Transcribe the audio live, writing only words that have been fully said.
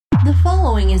The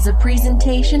following is a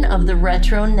presentation of the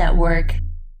Retro Network. 15,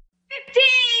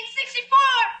 64,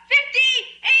 50,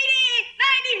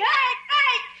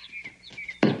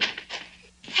 80, 90,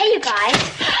 hey! Hey, you guys.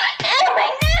 Oh, my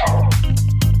neck!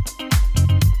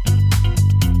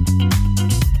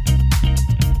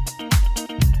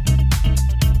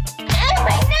 Oh,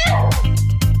 my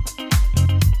neck!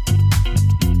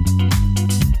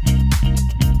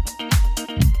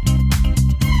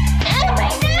 Oh, my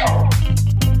neck!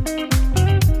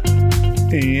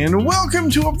 And welcome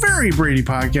to a very Brady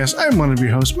podcast. I'm one of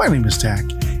your hosts. My name is Tack.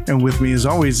 And with me, as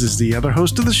always, is the other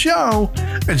host of the show,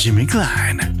 Jimmy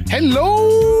Klein.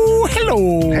 Hello.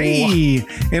 Hey.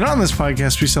 And on this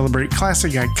podcast, we celebrate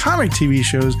classic, iconic TV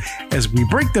shows as we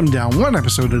break them down one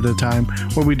episode at a time.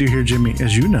 What we do here, Jimmy,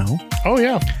 as you know, Oh,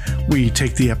 yeah. we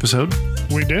take the episode,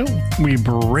 We do. we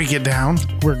break it down,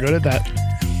 We're good at that.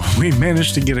 we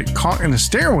manage to get it caught in a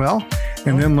stairwell,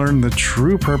 and then learn the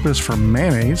true purpose for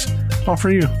mayonnaise. All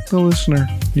for you, the listener.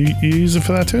 You use it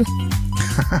for that, too?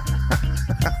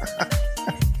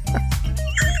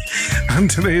 On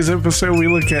today's episode, we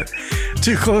look at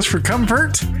Too Close for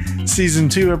Comfort, Season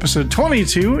 2, Episode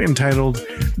 22, entitled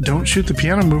Don't Shoot the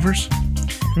Piano Movers.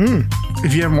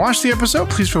 If you haven't watched the episode,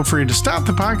 please feel free to stop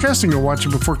the podcast and go watch it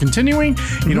before continuing.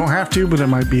 You don't have to, but it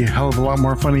might be a hell of a lot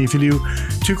more funny if you do.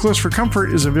 Too Close for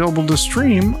Comfort is available to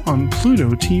stream on Pluto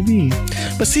TV.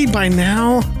 But see, by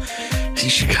now, you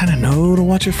should kind of know to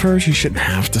watch it first. You shouldn't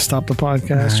have to stop the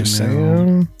podcast. Just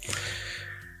saying.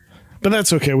 But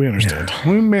that's okay. We understand.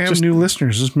 We may have new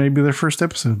listeners. This may be their first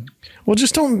episode. Well,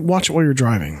 just don't watch it while you're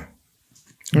driving.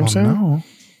 You know what I'm saying? No.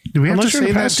 Do we have Unless to you're say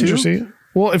in the that passenger too? seat.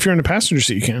 Well, if you're in the passenger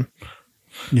seat, you can.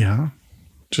 Yeah.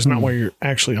 Just not while you're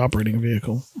actually operating a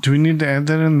vehicle. Do we need to add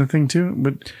that in the thing too?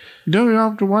 But you don't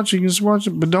have to watch it. You can just watch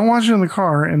it, but don't watch it in the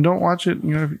car and don't watch it.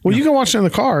 Well, you can watch it in the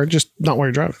car, just not while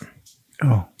you're driving.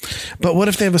 Oh, But what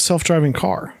if they have a self-driving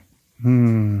car?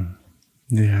 yeah.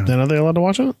 Then are they allowed to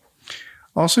watch it?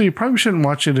 Also, you probably shouldn't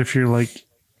watch it if you're like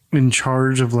in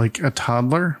charge of like a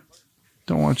toddler.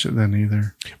 Don't watch it then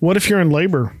either. What if you're in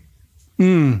labor?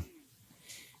 Then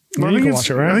I you think can watch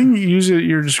it, right? I think you use it at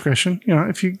your discretion. You know,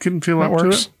 if you can feel That up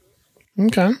works. to it.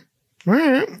 Okay. All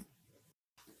right.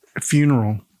 A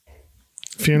funeral.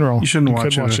 Funeral. You shouldn't watch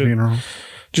could it at a funeral.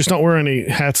 Just don't wear any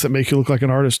hats that make you look like an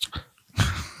artist.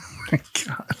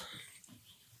 God.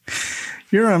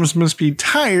 Your arms must be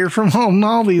tired from holding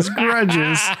all these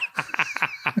grudges.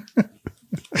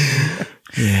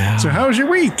 Yeah. So how was your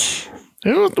week?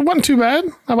 It wasn't too bad.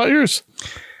 How about yours?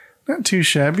 Not too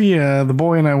shabby. The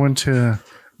boy and I went to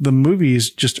the movies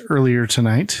just earlier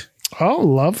tonight. Oh,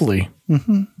 lovely.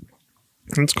 Mm-hmm.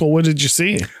 That's cool. What did you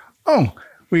see? Oh,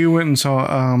 we went and saw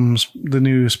the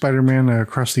new Spider-Man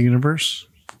Across the Universe.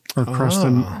 Or Across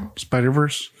the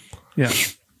Spider-Verse. Yeah.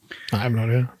 I have no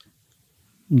idea.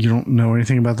 You don't know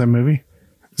anything about that movie?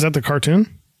 Is that the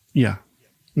cartoon? Yeah.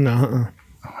 No.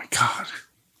 Oh my God.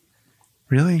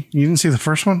 Really? You didn't see the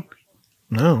first one?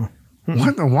 No.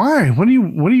 What? Why? What are you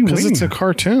Because waiting? it's a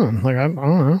cartoon. Like, I don't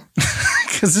know.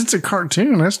 Because it's a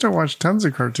cartoon. I still watch tons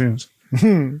of cartoons.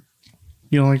 You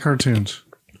don't like cartoons?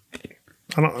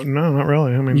 No, not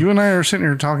really. I mean, You and I are sitting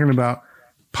here talking about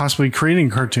possibly creating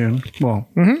a cartoon. Well,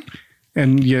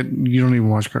 and yet you don't even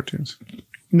watch cartoons.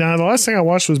 no, the last thing I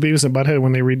watched was Beavis and Butthead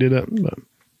when they redid it. But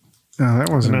No, that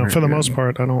wasn't. no, very for the good. most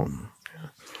part, I don't.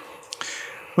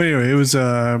 Well, anyway, it was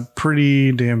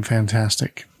pretty damn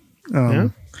fantastic. Yeah.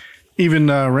 Even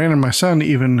Rand and my son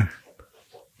even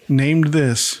named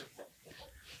this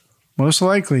most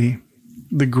likely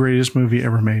the greatest movie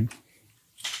ever made.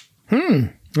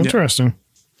 Interesting.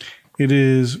 It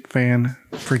is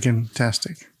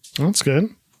fan-freaking-tastic. That's good.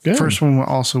 Good. First one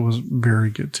also was very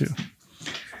good too.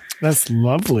 That's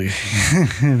lovely.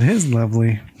 It is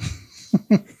lovely.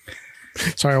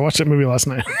 Sorry, I watched that movie last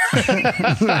night.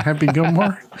 Happy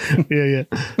Gilmore. Yeah.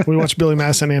 We watched Billy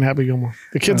Madison and Happy Gilmore.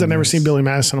 The kids had never seen Billy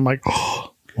Madison. I'm like,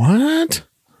 oh, what?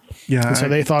 Yeah, And so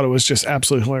they thought it was just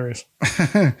absolutely hilarious.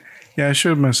 yeah. I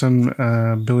showed my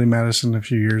son Billy Madison a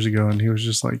few years ago, and he was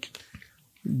just like,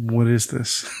 "What is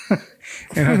this?"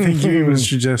 And I think he even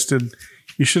suggested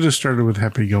you should have started with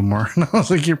Happy Gilmore. And I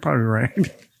was like, "You're probably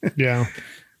right." Yeah.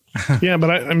 Yeah, but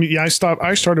I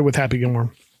started with Happy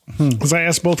Gilmore. Because I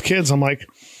asked both kids, I'm like,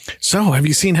 so have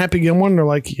you seen Happy Gilmore? And they're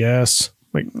like, yes.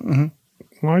 I'm like,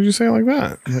 why did you say it like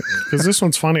that? Because this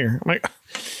one's funnier. I'm like,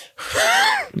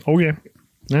 okay.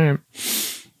 All right.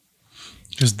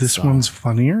 Because this one's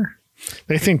funnier.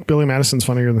 They think Billy Madison's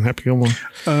funnier than Happy Gilmore.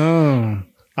 Oh,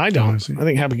 I don't. see. I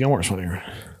think Happy Gilmore's funnier.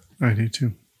 I do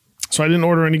too. So I didn't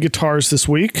order any guitars this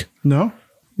week. No.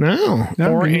 No.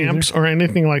 No, Or me neither. amps or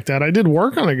anything like that. I did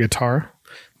work on a guitar.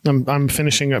 I'm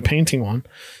finishing up painting one.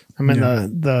 I'm in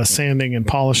the sanding and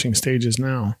polishing stages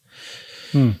now.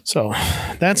 So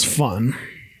that's fun.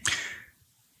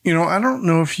 You know, I don't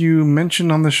know if you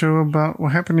mentioned on the show about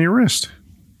what happened to your wrist.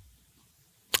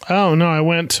 Oh no, I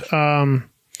went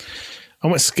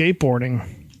skateboarding.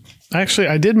 Actually,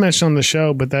 I did mention on the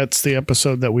show, but that's the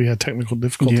episode that we had technical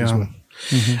difficulties with.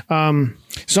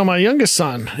 So my youngest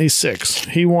son, he's 6.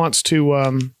 He wants to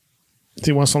learn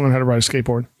how to ride a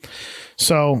skateboard.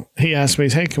 So he asked me,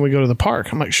 "Hey, can we go to the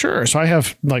park?" I'm like, "Sure." So I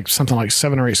have like something like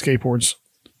 7 or 8 skateboards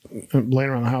laying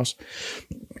around the house,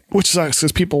 which sucks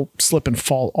because people slip and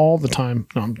fall all the time.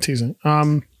 No, I'm teasing.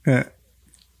 Yeah.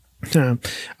 Yeah.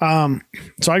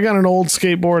 So I got an old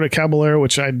skateboard, a Caballero,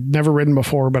 which I'd never ridden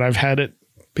before, but I've had it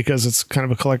because it's kind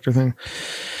of a collector thing.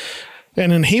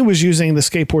 And then he was using the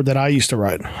skateboard that I used to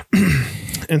ride.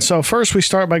 And so first we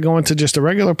start by going to just a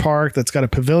regular park that's got a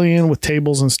pavilion with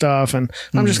tables and stuff. And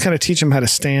I'm just kind of teaching him how to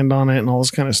stand on it and all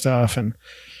this kind of stuff. And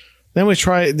then we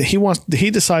try,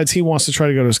 he decides he wants to try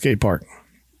to go to a skate park.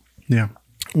 Yeah.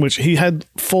 Which he had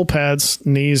full pads,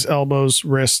 knees, elbows,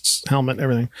 wrists, helmet,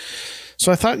 everything.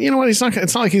 So I thought, you know what? It's not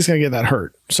like he's going to get that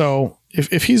hurt. So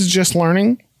if he's just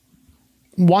learning,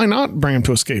 why not bring him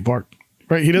to a skate park?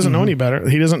 Right? He doesn't know any better.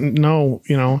 He doesn't know,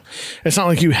 you know, it's not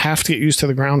like you have to get used to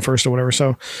the ground first or whatever.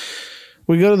 So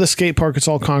we go to the skate park. It's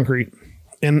all concrete.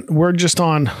 And we're just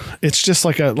on, it's just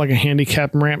like a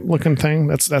handicap ramp looking thing.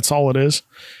 That's all it is.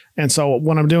 And so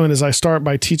what I'm doing is I start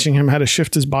by teaching him how to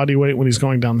shift his body weight when he's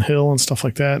going down the hill and stuff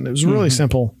like that. And it was really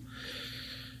simple.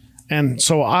 And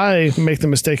so I make the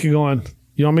mistake of going,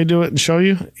 "You want me to do it and show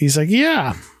you?" He's like,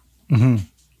 "Yeah."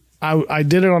 I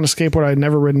did it on a skateboard I'd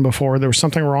never ridden before. There was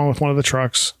something wrong with one of the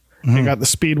trucks. It got the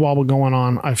speed wobble going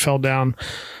on. I fell down,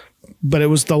 but it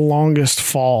was the longest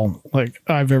fall like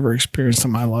I've ever experienced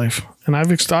in my life. And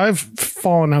I've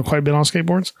fallen now quite a bit on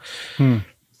skateboards.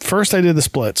 First I did the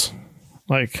splits.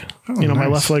 Like, my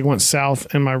left leg went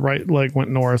south and my right leg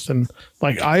went north. And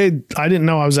like, I didn't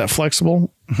know I was that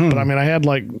flexible, but I mean, I had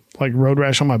like road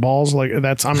rash on my balls. Like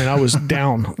I was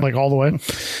down like all the way.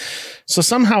 So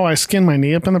somehow I skinned my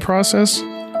knee up in the process.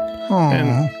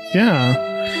 And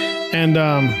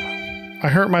I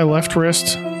hurt my left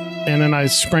wrist and then I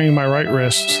sprained my right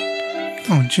wrist.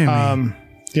 Oh, Jimmy. And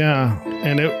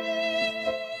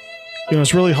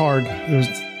it's really hard. It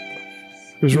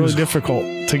was really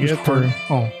difficult to get through.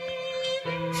 Oh.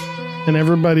 And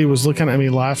everybody was looking at me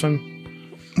laughing.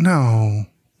 No.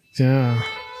 Yeah.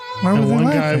 Why were they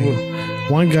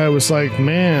laughing? One guy was like,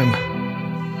 "Man,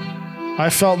 I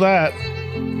felt that."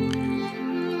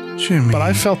 Jimmy. But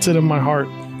I felt it in my heart.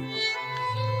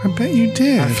 I bet you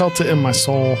did. I felt it in my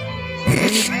soul.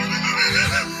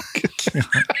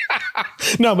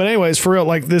 No, but anyways, for real,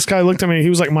 like this guy looked at me. He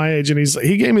was like my age, and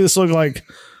he gave me this look like,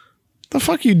 "The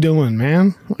fuck you doing,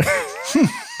 man?"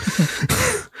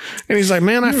 And he's like,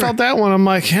 "Man, I felt that one." I'm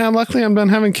like, "Yeah, luckily I'm done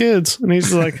having kids." And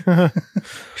he's like, "Because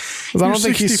I don't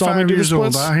think he saw me do the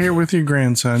splits." Out here with your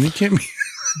grandson. You can't be.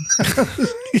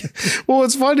 Well,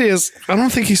 what's funny is I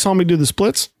don't think he saw me do the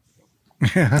splits.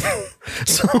 Yeah.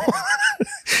 So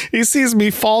he sees me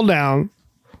fall down,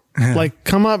 like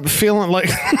come up feeling like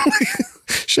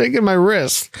shaking my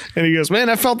wrist. And he goes, "Man,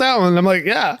 I felt that one." And I'm like,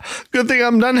 "Yeah, good thing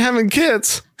I'm done having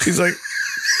kids." He's like,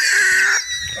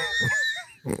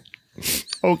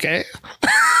 "Okay."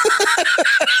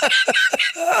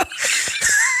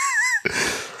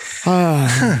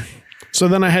 So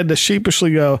then I had to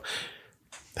sheepishly go,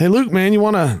 "Hey, Luke, man, you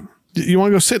want to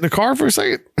go sit in the car for a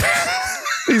second?"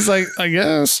 He's like, "I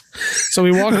guess." So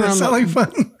we walk around. Sound like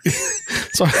fun.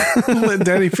 So let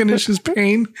Daddy finish his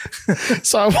pain.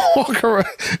 So I walk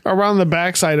around the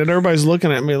backside and everybody's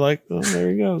looking at me like, "Oh, there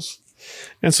he goes."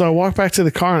 And so I walk back to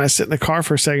the car and I sit in the car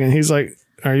for a second. And he's like,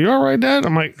 "Are you all right, Dad?"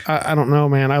 I'm like, I don't know,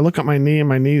 man. I look at my knee and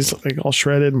my knee's like all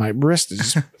shredded. My wrist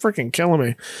is just freaking killing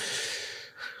me.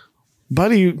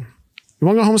 "Buddy, you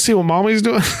want to go home and see what Mommy's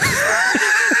doing?"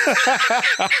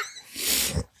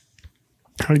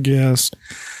 I guess.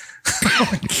 Oh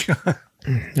my God.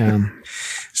 Yeah.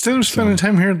 Instead of spending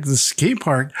time here at the skate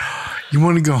park, you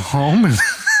want to go home and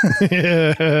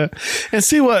Yeah. And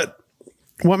see what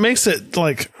makes it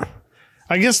like,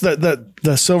 I guess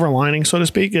the silver lining, so to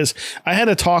speak, is I had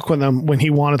a talk with him when he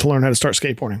wanted to learn how to start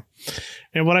skateboarding.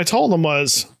 And what I told him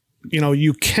was,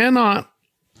 you cannot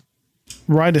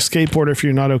ride a skateboard if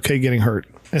you're not okay getting hurt.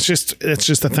 It's just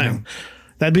a thing.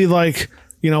 That'd be like,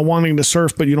 wanting to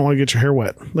surf, but you don't want to get your hair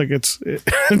wet. Like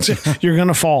you're going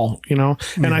to fall,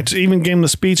 And I even gave him the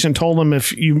speech and told him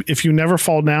if you never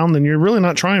fall down, then you're really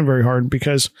not trying very hard,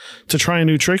 because to try a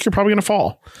new trick, you're probably going to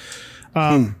fall.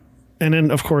 And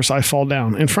then of course I fall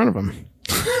down in front of him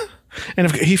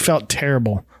and he felt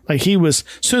terrible. Like as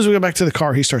soon as we go back to the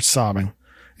car, he starts sobbing.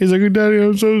 He's like, Daddy,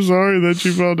 I'm so sorry that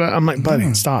you fell down. I'm like,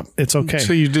 buddy, stop. It's okay.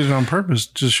 So you did it on purpose.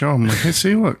 Just show him, like, hey,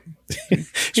 see, look.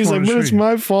 He's like, but it's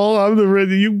my fault. I'm the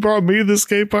ready. You brought me to the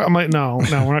skate park. I'm like, no, we're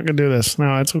not going to do this.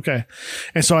 No, it's okay.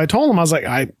 And so I told him, I was like,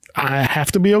 I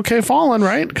have to be okay falling,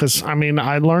 right? Because, I mean,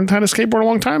 I learned how to skateboard a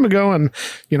long time ago. And,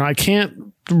 I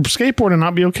can't skateboard and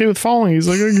not be okay with falling. He's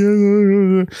like,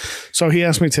 so he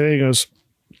asked me today, he goes,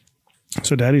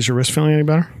 so Daddy, is your wrist feeling any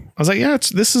better? I was like, yeah,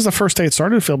 this is the first day it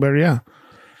started to feel better. Yeah.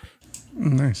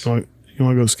 Nice. You want to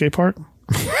go to the skate park?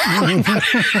 I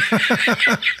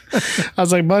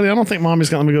was like, buddy, I don't think Mommy's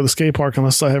going to let me go to the skate park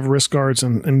unless I have wrist guards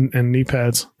and knee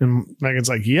pads. And Megan's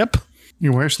like, yep.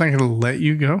 Your wife's not going to let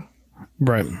you go?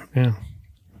 Right. Yeah.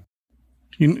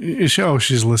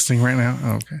 She's listening right now.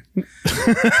 Oh, okay.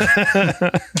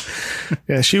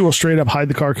 Yeah, she will straight up hide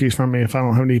the car keys from me if I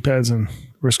don't have knee pads and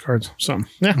wrist guards. So,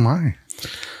 yeah. Why?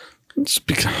 It's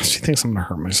because she thinks I'm going to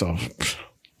hurt myself.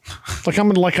 Like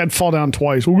I'd fall down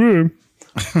twice. Okay.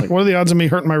 Like, what are the odds of me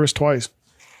hurting my wrist twice?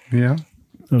 Yeah.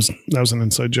 That was an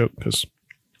inside joke because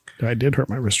I did hurt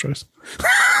my wrist twice.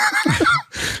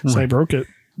 So I broke it.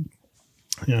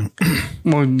 Yeah.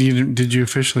 Well, did you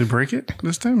officially break it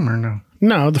this time or no?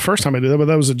 No, the first time I did that, but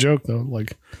that was a joke though.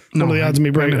 Like, what are the odds of me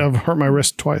I've hurt my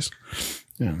wrist twice?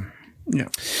 Yeah. Yeah.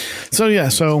 So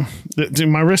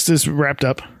my wrist is wrapped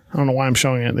up. I don't know why I'm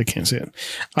showing it. They can't see it.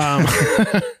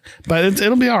 But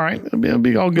it'll be all right. It'll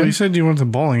be all good. Well, you said you went to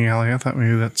the bowling alley. I thought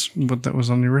maybe that's what that was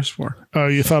on your wrist for. Oh,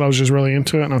 you thought I was just really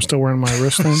into it and I'm still wearing my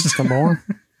wrist thing to bowling?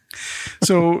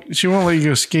 So she won't let you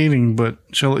go skating, but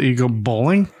she'll let you go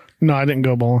bowling? No, I didn't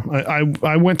go bowling.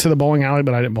 I went to the bowling alley,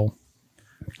 but I didn't bowl.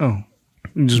 Oh.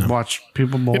 You just watch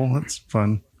people bowl? That's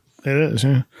fun. It is,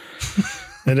 yeah.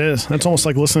 It is. That's almost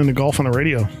like listening to golf on the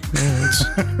radio.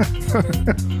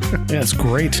 Yeah, it's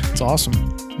great. It's awesome.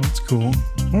 That's cool.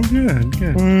 Oh, good.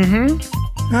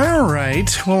 Mm-hmm. All right.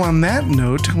 Well, on that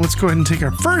note, let's go ahead and take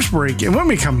our first break. And when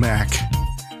we come back,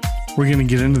 we're going to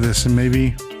get into this. And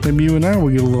maybe you and I will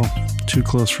get a little too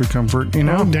close for comfort, you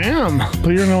know? Oh, damn. But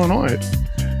you're in Illinois.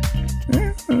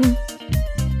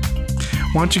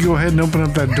 Why don't you go ahead and open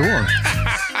up that door?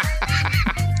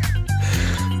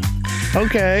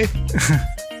 Okay.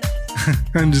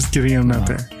 I'm just kidding. I'm not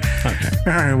there. Okay.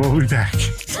 All right. We'll be back.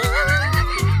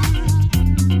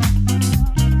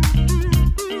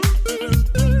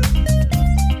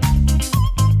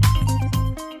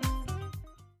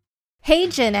 Hey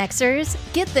Gen Xers,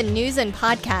 get the news and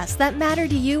podcasts that matter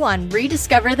to you on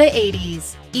Rediscover the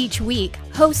 80s. Each week,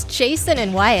 hosts Jason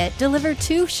and Wyatt deliver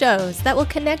 2 shows that will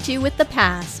connect you with the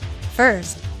past.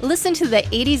 First, listen to the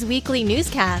 80s Weekly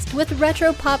Newscast with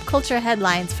retro pop culture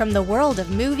headlines from the world of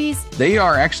movies. They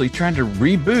are actually trying to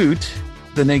reboot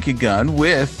The Naked Gun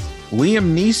with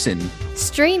Liam Neeson.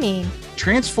 Streaming.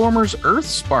 Transformers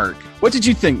Earthspark. What did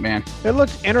you think, man? It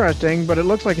looks interesting, but it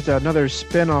looks like it's another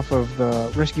spin-off of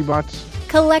the Risky Bots.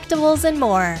 Collectibles and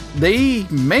more. They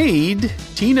made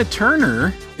Tina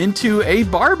Turner into a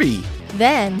Barbie.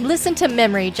 Then listen to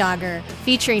Memory Jogger,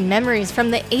 featuring memories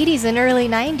from the 80s and early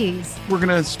 90s. We're going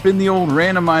to spin the old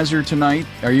randomizer tonight.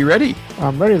 Are you ready?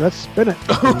 I'm ready. Let's spin it.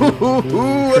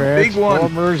 Ooh, a big one.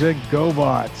 Transformers and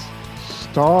GoBots.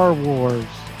 Star Wars.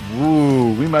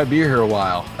 Ooh, we might be here a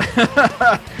while.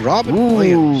 Robin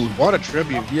Williams. What a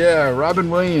tribute. Yeah, Robin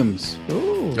Williams.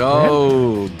 Ooh,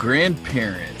 Oh,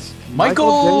 grandparents.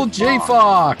 Michael J.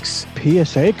 Fox.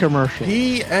 PSA commercial.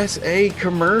 PSA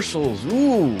commercials.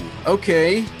 Ooh,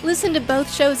 okay. Listen to both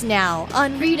shows now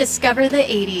on Rediscover the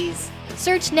 80s.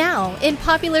 Search now in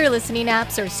popular listening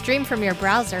apps or stream from your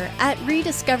browser at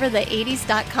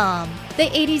rediscoverthe80s.com. The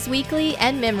 80s Weekly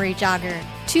and Memory Jogger,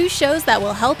 2 shows that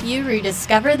will help you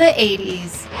rediscover the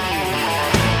 80s.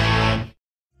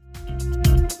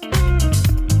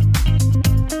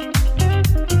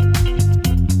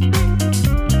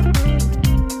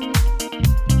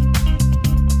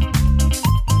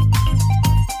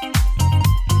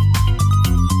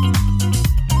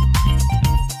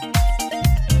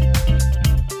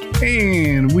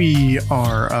 And we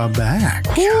are back.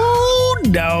 Ooh,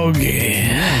 doggy.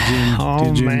 Yeah,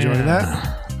 did you enjoy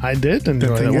that? I did enjoy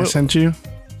The thing I that. sent you?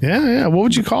 Yeah. What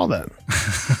would you call that?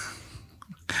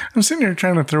 I'm sitting here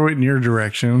trying to throw it in your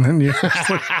direction, and you're just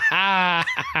like,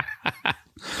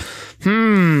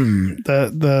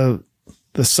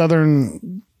 The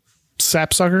southern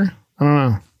sapsucker? I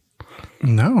don't know.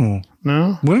 no.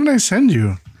 No? What did I send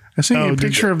you? I sent you a did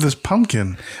picture of this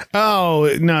pumpkin. Oh,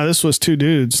 no, this was 2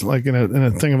 dudes like in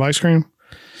a thing of ice cream.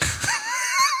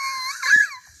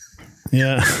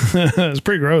 Yeah. It's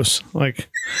pretty gross. Like,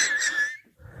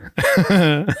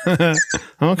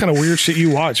 What kind of weird shit you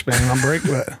watch, man, on break,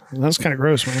 but that's kind of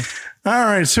gross, man. All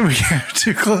right, so we have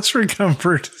Too Close for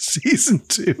Comfort, Season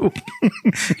 2,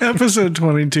 Episode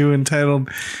 22, entitled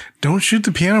Don't Shoot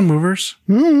the Piano Movers.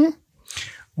 Well,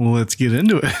 let's get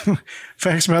into it.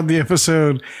 Facts about the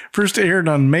episode. First aired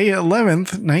on May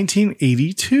 11th,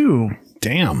 1982.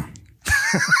 Damn.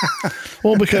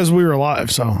 Well, because we were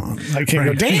alive, so I can't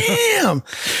go, damn.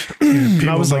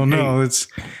 I was like, no, it's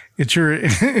your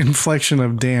inflection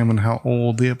of damn and how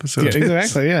old the episode is.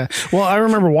 Exactly, yeah. Well, I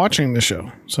remember watching the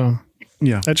show, so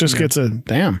yeah, that just gets a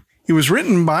damn. It was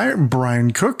written by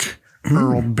Brian Cook,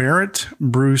 Earl Barrett,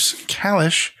 Bruce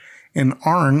Kalish, and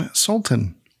Arn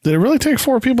Sultan. Did it really take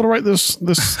 4 people to write this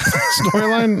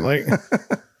storyline? Like,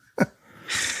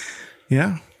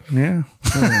 yeah.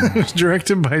 It was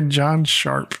directed by John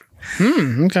Sharp.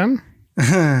 Okay.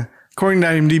 According to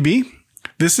IMDb,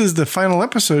 this is the final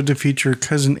episode to feature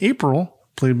Cousin April,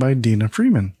 played by Dina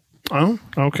Freeman. Oh,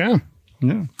 okay.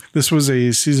 Yeah. This was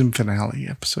a season finale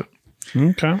episode.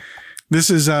 Okay. This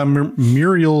is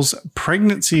Muriel's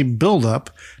pregnancy build-up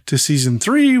to season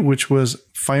 3, which was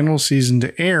final season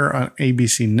to air on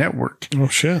ABC Network. Oh,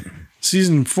 shit.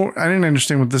 Season 4, I didn't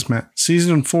understand what this meant.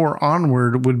 Season 4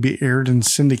 onward would be aired in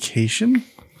syndication.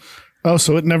 Oh,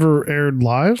 so it never aired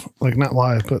live? Like, not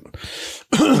live, but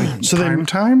like so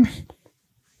time?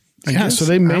 I yeah, guess. so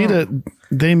they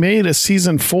made a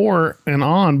season 4 and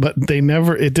on, but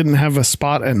it didn't have a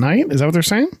spot at night. Is that what they're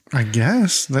saying? I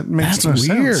guess that makes That's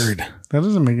no weird. sense. That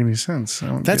doesn't make any sense.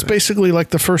 That's basically like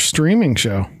the first streaming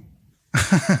show.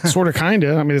 Sort of, kind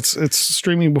of. I mean, it's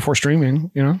streaming before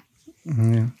streaming, you know?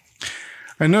 Yeah.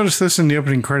 I noticed this in the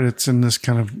opening credits, and this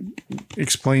kind of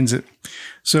explains it.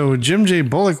 So Jim J.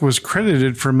 Bullock was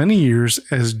credited for many years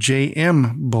as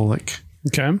J.M. Bullock.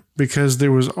 Okay. Because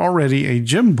there was already a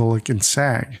Jim Bullock in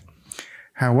SAG.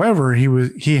 However,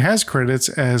 he has credits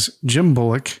as Jim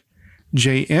Bullock,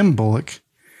 J.M. Bullock,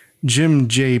 Jim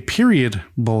J. Period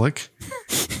Bullock,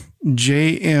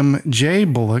 J.M.J.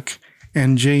 Bullock,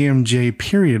 and J.M.J.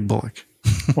 Period Bullock.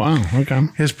 Wow. Okay.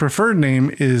 His preferred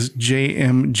name is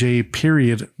J.M.J.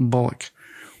 Period Bullock,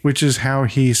 which is how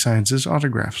he signs his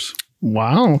autographs.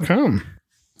 Wow. Okay.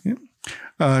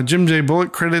 Jim J.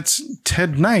 Bullock credits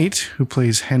Ted Knight, who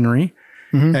plays Henry,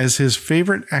 as his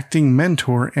favorite acting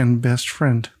mentor and best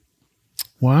friend.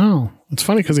 Wow. It's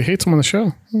funny because he hates him on the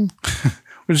show.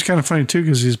 Which is kind of funny too,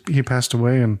 because he passed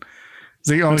away, and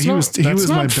he's like, he was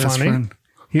my best friend.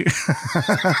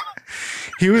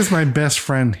 He was my best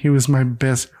friend. He was my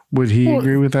best. Would he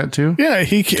agree with that too? Yeah,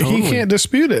 he can't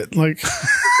dispute it. Like,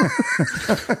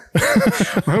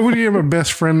 why would he have a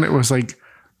best friend that was like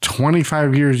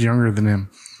 25 years younger than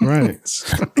him? Right.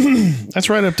 That's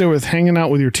right up there with hanging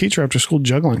out with your teacher after school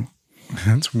juggling.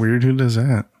 That's weird. Who does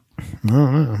that? I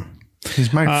don't know.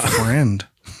 He's my friend.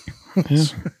 Yeah.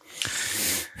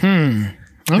 Okay.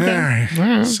 All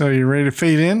right. So you ready to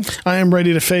fade in? I am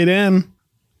ready to fade in.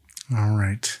 All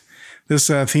right. This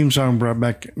theme song brought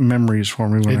back memories for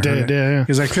me when I heard it. Yeah.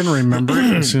 Because I couldn't remember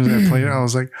it. As soon as I played it, I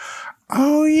was like,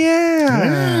 oh,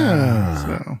 yeah.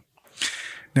 So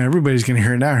now everybody's going to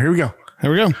hear it now. Here we go.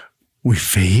 Here we go. We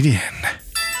fade in.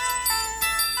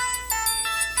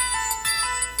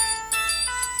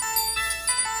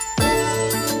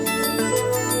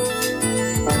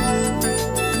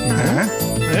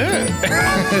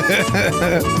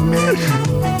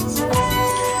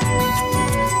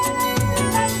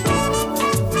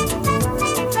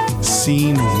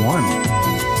 Scene 1.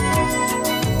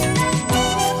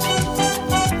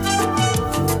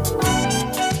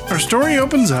 Our story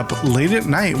opens up late at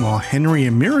night while Henry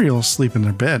and Muriel sleep in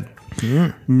their bed.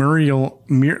 Muriel,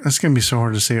 that's going to be so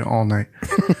hard to say all night.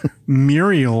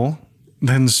 Muriel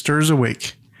then stirs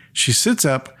awake. She sits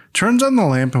up, turns on the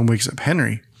lamp, and wakes up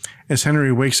Henry. As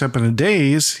Henry wakes up in a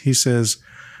daze, he says,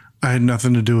 I had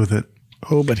nothing to do with it.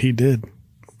 Oh, but he did.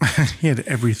 He had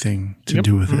everything to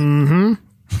do with it.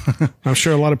 Mm-hmm. I'm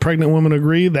sure a lot of pregnant women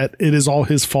agree that it is all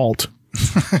his fault.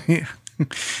 Yeah.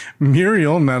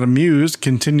 Muriel, not amused,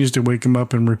 continues to wake him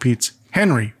up and repeats,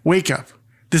 Henry, wake up.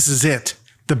 This is it.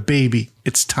 The baby.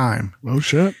 It's time. Oh,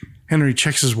 shit. Henry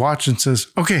checks his watch and says,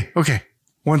 okay.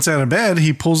 Once out of bed,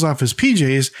 he pulls off his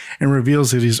PJs and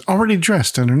reveals that he's already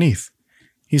dressed underneath.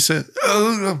 He said,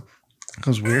 that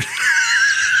was weird.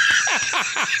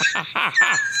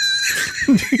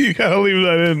 You gotta leave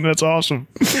that in. That's awesome.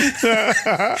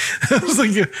 That was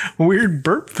like a weird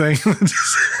burp thing.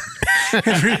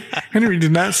 Henry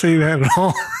did not say that at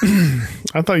all.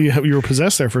 I thought you were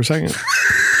possessed there for a second.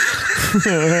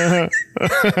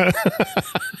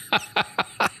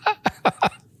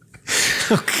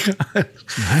 Oh, God.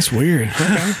 That's weird.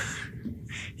 Okay.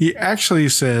 He actually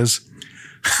says,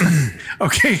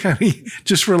 okay, honey,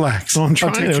 just relax. Well, I'm I'll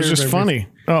trying. take It was care of just everything."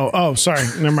 funny. Oh, sorry.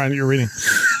 Never mind. You're reading.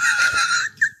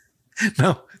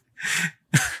 No.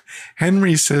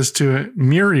 Henry says to it,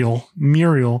 Muriel,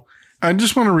 I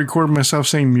just want to record myself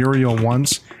saying Muriel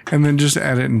once and then just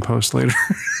add it in post later.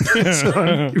 So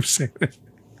I keep saying it.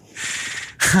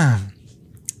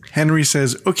 Henry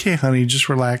says, okay, honey, just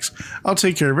relax. I'll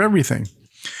take care of everything.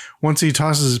 Once he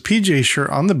tosses his PJ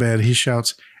shirt on the bed, he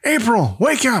shouts, April,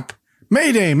 wake up!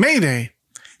 Mayday, mayday!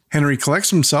 Henry collects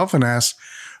himself and asks,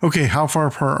 okay, how far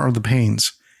apart are the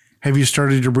pains? Have you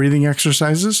started your breathing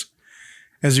exercises?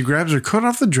 As he grabs her coat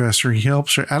off the dresser, he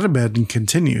helps her out of bed and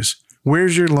continues,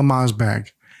 where's your Lamaze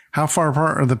bag? How far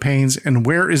apart are the pains? And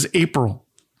where is April?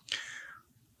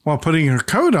 While putting her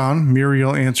coat on,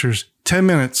 Muriel answers, 10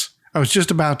 minutes. I was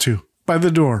just about to. By the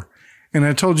door. And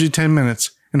I told you 10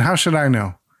 minutes. And how should I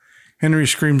know? Henry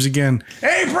screams again,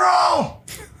 April!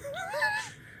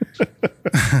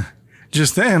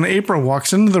 Just then, April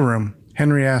walks into the room.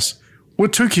 Henry asks,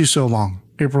 what took you so long?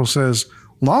 April says,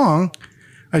 long?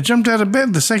 I jumped out of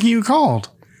bed the second you called.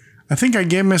 I think I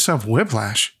gave myself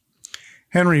whiplash.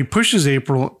 Henry pushes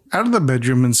April out of the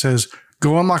bedroom and says,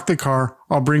 go unlock the car.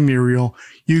 I'll bring Muriel.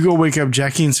 You go wake up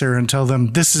Jackie and Sarah and tell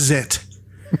them this is it.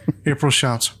 April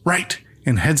shouts, right,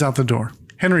 and heads out the door.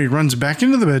 Henry runs back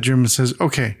into the bedroom and says,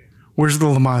 okay, where's the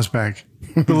Lamaze bag?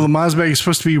 The Lamaze bag is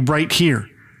supposed to be right here.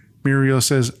 Muriel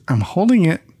says, I'm holding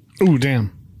it. Ooh,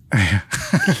 damn.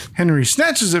 Henry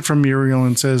snatches it from Muriel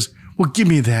and says, well, give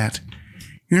me that.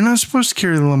 You're not supposed to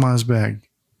carry the Lamaze bag.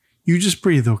 You just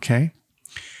breathe, okay?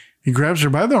 He grabs her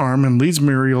by the arm and leads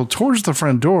Muriel towards the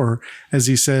front door as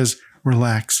he says,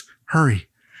 relax, hurry.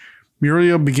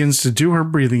 Muriel begins to do her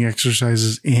breathing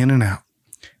exercises in and out.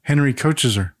 Henry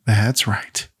coaches her. That's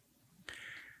right.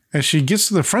 As she gets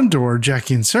to the front door,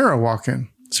 Jackie and Sarah walk in.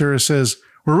 Sarah says,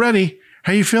 we're ready.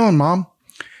 How you feeling, Mom?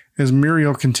 As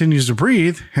Muriel continues to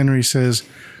breathe, Henry says,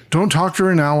 don't talk to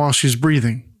her now while she's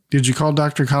breathing. Did you call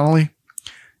Dr. Connolly?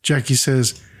 Jackie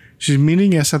says, she's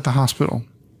meeting us at the hospital.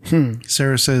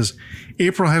 Sarah says,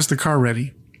 April has the car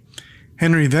ready.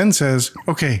 Henry then says,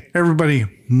 okay, everybody,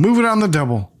 move it on the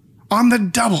double. On the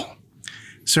double.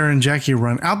 Sarah and Jackie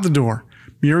run out the door.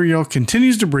 Muriel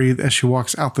continues to breathe as she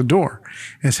walks out the door.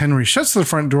 As Henry shuts the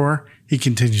front door, he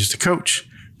continues to coach.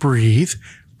 Breathe,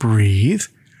 breathe.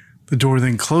 The door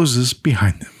then closes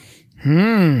behind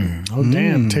them. Oh,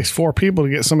 damn. It takes 4 people to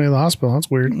get somebody to the hospital. That's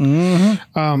weird.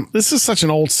 This is such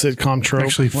an old sitcom trope.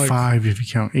 Actually, 5 if you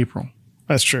count April.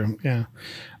 That's true. Yeah.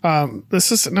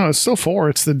 It's still 4.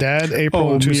 It's the dad,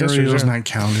 April, and 2 sisters. Muriel's Yeah. not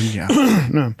counted.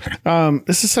 Yeah. No.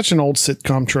 This is such an old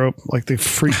sitcom trope. Like the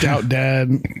freaked out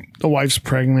dad, the wife's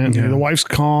pregnant, Yeah. the wife's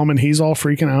calm, and he's all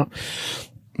freaking out.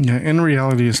 Yeah. In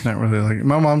reality, it's not really like it.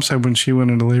 My mom said when she went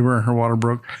into labor and her water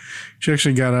broke, she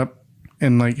actually got up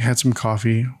and like had some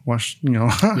coffee, watched,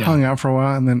 hung out for a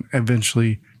while, and then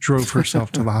eventually drove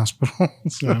herself to the hospital.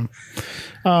 So.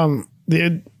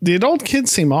 The adult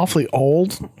kids seem awfully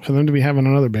old for them to be having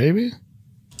another baby. You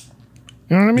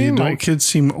know what I The mean? adult kids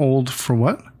seem old for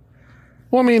what?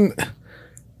 Well, I mean,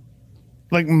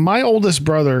 like my oldest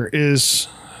brother is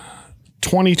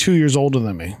 22 years older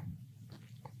than me,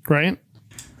 right?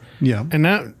 Yeah.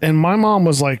 And my mom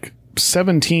was like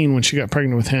 17 when she got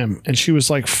pregnant with him, and she was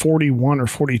like 41 or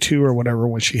 42 or whatever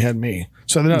when she had me.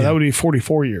 So that would be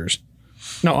 44 years.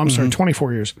 No, I'm sorry,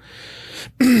 24 years.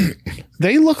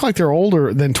 They look like they're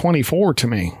older than 24 to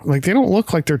me. Like they don't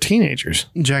look like they're teenagers.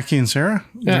 Jackie and Sarah,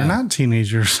 they're not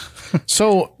teenagers.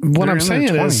 So what They're I'm in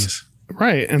saying their is 20s.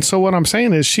 right. And so what I'm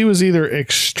saying is she was either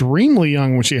extremely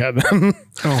young when she had them.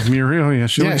 Oh, Muriel, yeah,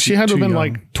 She had to have been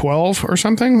like 12 or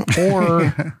something,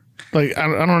 or like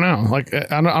I don't know. Like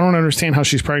I don't understand how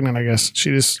she's pregnant. I guess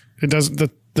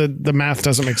the math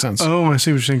doesn't make sense. Oh, I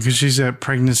see what you're saying, because she's at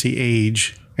pregnancy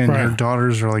age, and her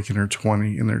daughters are like in their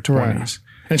 20s. Right.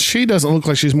 And she doesn't look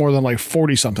like she's more than like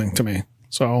 40 something to me.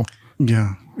 So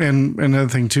Yeah, and another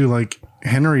thing too, like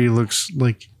Henry looks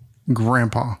like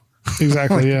grandpa.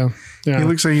 exactly, yeah. He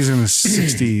looks like he's in his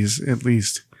 60s at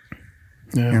least.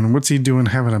 Yeah. And what's he doing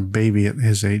having a baby at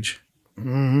his age?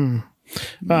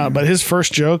 But his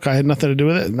first joke, I had nothing to do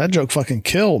with it, and that joke fucking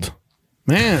killed.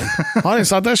 Man, I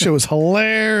just thought that shit was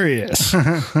hilarious.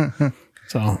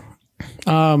 So,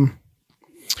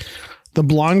 the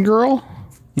blonde girl,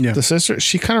 the sister,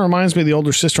 she kind of reminds me of the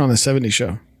older sister on the 70s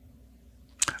show.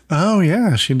 Oh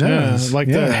yeah, she does. Yeah, like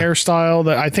the hairstyle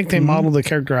that I think they modeled the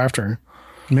character after her.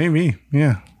 Maybe.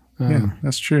 Yeah. Yeah,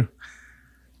 that's true.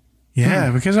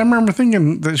 Yeah, because I remember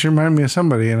thinking that she reminded me of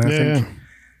somebody, and I think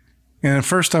And at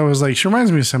first I was like, she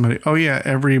reminds me of somebody. Oh yeah,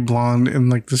 every blonde in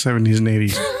like the 70s and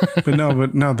 80s.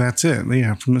 but no, that's it.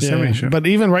 Yeah, from the 70s show. But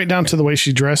even right down to the way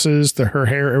she dresses, her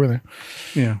hair, everything.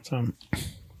 Yeah. So,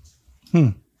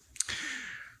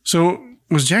 So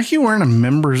was Jackie wearing a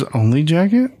members only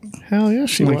jacket? hell yeah,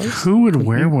 she Like was. who would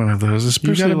wear one of those?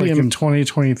 Especially be like in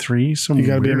 2023. You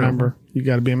got to be a member. You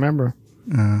got to be a member.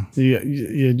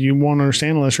 You won't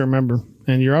understand unless you're a member,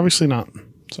 and you're obviously not.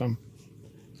 So,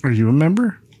 Are you a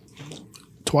member?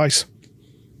 twice.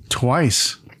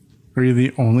 Twice. Are you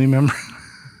the only member?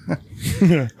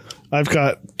 I've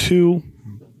got 2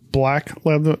 black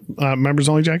leather members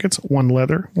only jackets, 1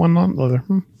 leather, 1 non-leather.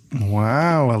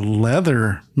 Wow, a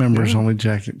leather members only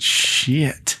jacket.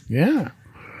 Shit. Yeah.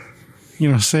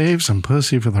 Save some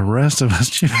pussy for the rest of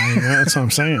us. Yeah, that's what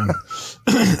I'm saying.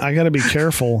 I got to be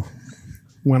careful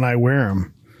when I wear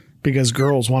them because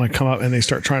girls want to come up and they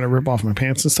start trying to rip off my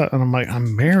pants and stuff. And I'm like,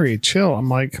 I'm married, chill. I'm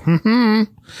like,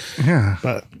 Yeah.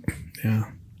 But yeah.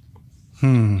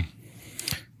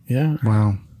 Yeah.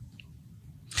 Wow.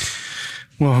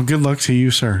 Well, good luck to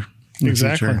you, sir. in the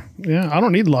Exactly. future. Yeah. I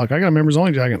don't need luck. I got a members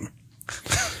only jacket.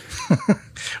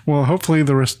 Well, hopefully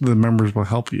the rest of the members will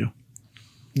help you.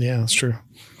 Yeah, that's true.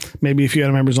 Maybe if you had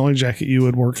a members only jacket, you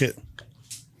would work it.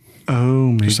 Oh,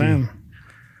 maybe. Just saying.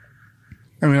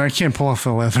 I mean, I can't pull off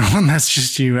the leather one. That's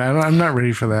just you. I'm not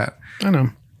ready for that. I know.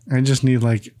 I just need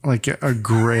like a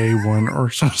gray one or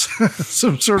some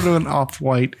sort of an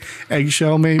off-white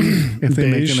eggshell, maybe. If they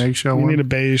make an eggshell you one, need a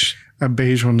beige. a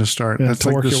beige one to start. Yeah, That's to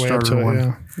like work the your way up starter to it.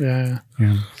 one. Yeah.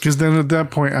 Because then at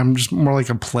that point, I'm just more like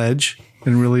a pledge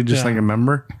and really just Yeah. like a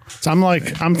member. So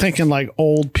I'm thinking like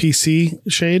old PC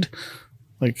shade.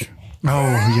 Like,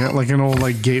 Oh yeah, like an old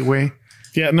like gateway.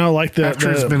 yeah, no, like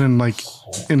After it's been in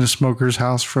a smoker's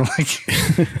house for like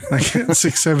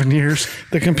 6-7 years.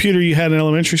 the computer you had in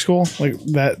elementary school, like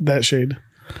that shade.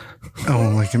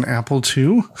 Oh, like an Apple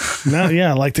II, No,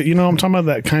 yeah, like the, I'm talking about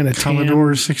that kind of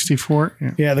Commodore 64.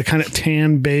 Yeah. Yeah, the kind of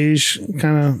tan beige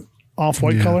kind of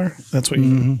off-white color. That's what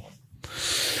you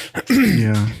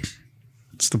Yeah.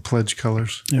 It's the pledge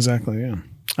colors. Exactly, yeah.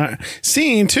 All right.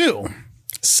 Scene 2.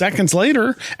 Seconds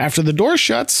later, after the door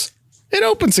shuts, it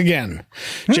opens again.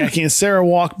 Jackie and Sarah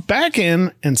walk back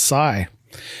in and sigh.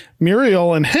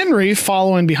 Muriel and Henry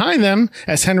follow in behind them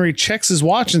as Henry checks his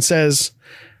watch and says,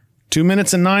 2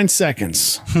 minutes and 9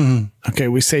 seconds. Okay,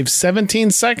 we saved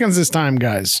 17 seconds this time,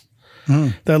 guys.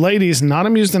 The ladies, not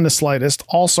amused in the slightest,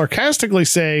 all sarcastically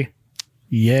say,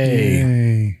 yay.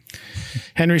 Yay.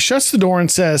 Henry shuts the door and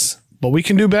says, but we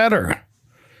can do better.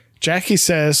 Jackie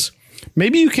says,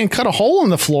 maybe you can cut a hole in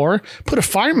the floor, put a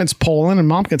fireman's pole in, and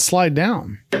Mom can slide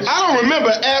down. I don't remember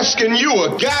asking you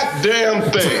a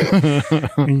goddamn thing.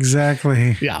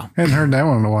 Exactly. Yeah. Hadn't heard that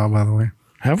one in a while, by the way.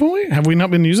 Haven't we? Have we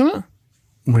not been using it?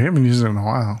 We haven't used it in a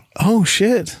while. Oh,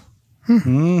 shit.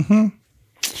 Damn.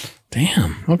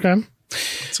 Okay.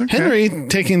 It's okay. Henry,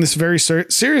 taking this very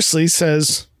seriously,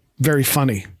 says, very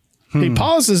funny. He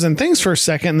pauses and thinks for a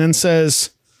second and then says,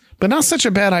 but not such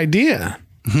a bad idea.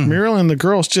 Muriel and the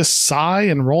girls just sigh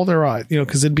and roll their eyes,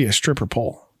 because it'd be a stripper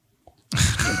pole.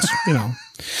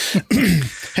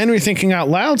 Henry, thinking out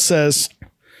loud, says,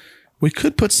 we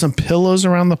could put some pillows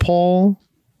around the pole,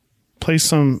 play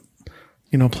some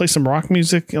rock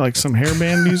music, like some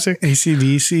hairband music.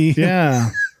 AC/DC. Yeah.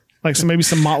 Like maybe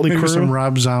some Motley Maybe Crue. some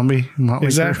Rob Zombie. Motley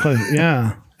Exactly.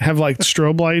 Yeah. Have like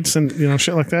strobe lights and,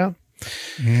 shit like that. Crue.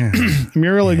 Yeah.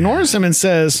 Muriel ignores him and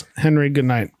says, Henry, good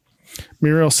night.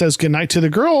 Muriel says goodnight to the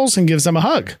girls and gives them a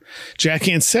hug.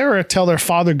 Jackie and Sarah tell their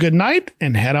father good night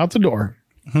and head out the door.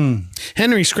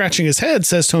 Henry, scratching his head,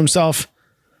 says to himself,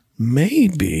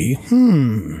 maybe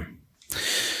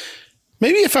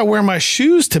if I wear my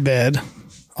shoes to bed,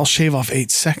 I'll shave off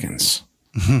 8 seconds.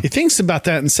 He thinks about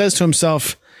that and says to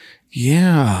himself,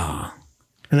 yeah.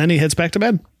 And then he heads back to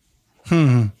bed.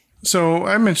 So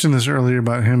I mentioned this earlier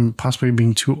about him possibly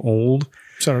being too old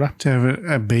So did I. to have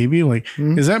a baby. Like,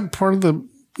 is that part of the...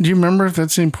 Do you remember if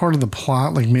that's in part of the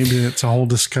plot? Like maybe it's a whole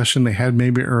discussion they had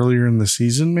maybe earlier in the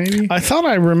season, maybe? I thought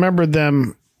I remembered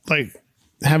them like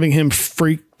having him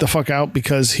freak the fuck out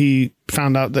because he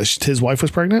found out that his wife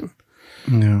was pregnant.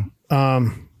 Yeah.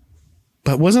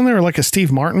 But wasn't there like a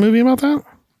Steve Martin movie about that?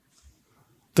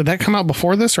 Did that come out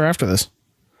before this or after this?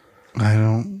 I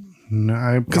don't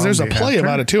know. Because there's a play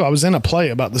about it too. I was in a play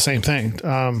about the same thing.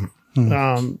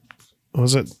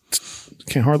 Was it?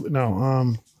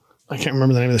 I can't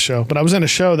remember the name of the show, but I was in a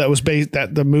show that was based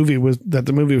that the movie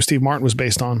with Steve Martin was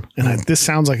based on, and this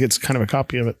sounds like it's kind of a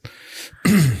copy of it.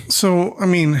 So, I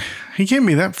mean, he can't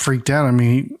be that freaked out. I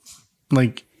mean,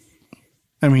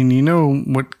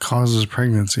 what causes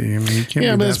pregnancy? I mean, you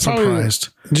can't be that surprised.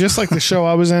 Just like the show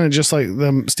I was in, and just like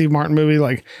the Steve Martin movie,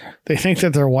 like they think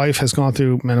that their wife has gone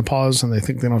through menopause and they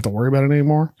think they don't have to worry about it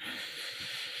anymore.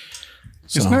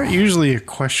 It's not usually a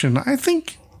question. I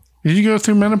think, did you go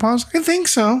through menopause? I think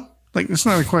so. Like, it's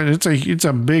not a question. It's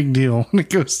a big deal when it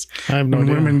goes. I have no when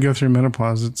idea. women go through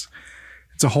menopause. It's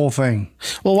a whole thing.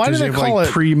 Well, why do they call it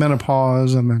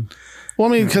pre-menopause and then? Well,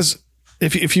 I mean, because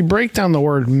if you break down the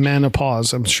word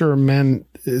menopause, I'm sure men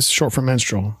is short for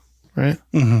menstrual, right?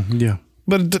 Mm-hmm, yeah.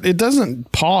 But it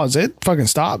doesn't pause. It fucking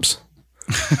stops.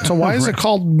 So why is it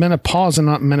called menopause and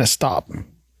not menostop?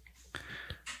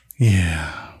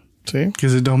 Yeah. See?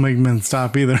 Because it don't make men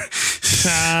stop either.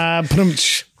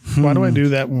 Why do I do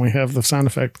that when we have the sound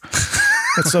effect?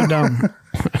 That's so dumb.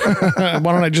 Why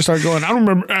don't I just start going, I don't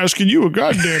remember asking you a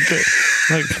goddamn thing.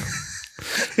 Like,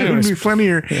 it would be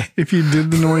funnier if you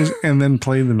did the noise and then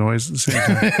play the noise at the same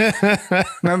time.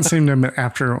 Not the same time, but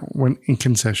after when in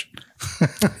concession.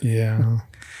 Yeah.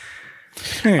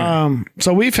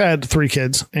 So we've had 3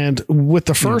 kids, and with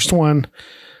the first one,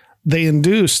 they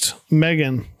induced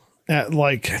Megan at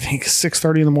like, I think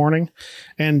 6:30 in the morning,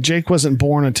 and Jake wasn't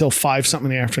born until 5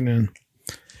 something in the afternoon.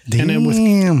 Damn. And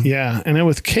then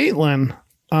with Caitlin,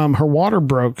 her water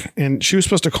broke, and she was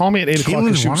supposed to call me at 8 o'clock.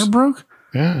 Caitlin's water broke?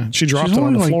 Yeah, she dropped it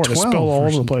on the floor. It spilled all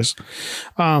over the place.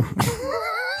 That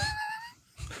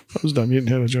was dumb. You didn't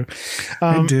hear the joke.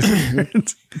 I did.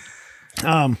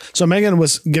 So Megan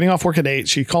was getting off work at 8.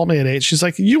 She called me at 8. She's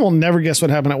like, "You will never guess what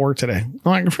happened at work today." I'm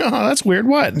like, "Oh, that's weird.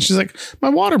 What?" And she's like, "My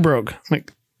water broke." I'm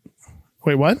like,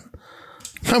 "Wait, what?"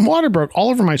 My water broke all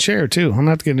over my chair too. I'm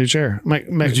gonna have to get a new chair. I'm like,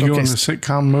 did you go in the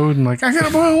sitcom mode and like, I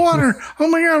gotta boil water? Oh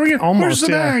my god, where's the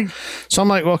bag? So I'm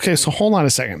like, well, okay, so hold on a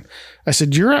second. I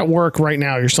said, "You're at work right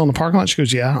now. You're still in the parking lot." She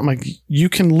goes, "Yeah." I'm like, "You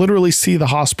can literally see the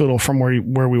hospital from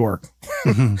where we work.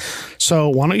 So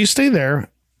why don't you stay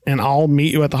there and I'll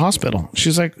meet you at the hospital?"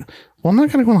 She's like, "Well, I'm not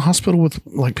gonna go in the hospital with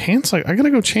like pants. Like, I gotta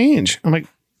go change." I'm like,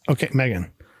 "Okay, Megan,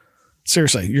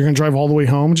 seriously, you're gonna drive all the way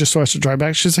home just so I have to drive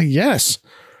back?" She's like, "Yes."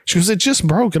 She goes, "It just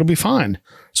broke. It'll be fine."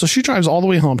 So she drives all the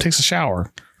way home, takes a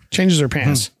shower, changes her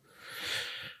pants.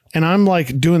 And I'm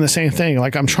like doing the same thing.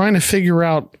 Like, I'm trying to figure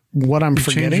out what I'm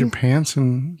forgetting. Changed your pants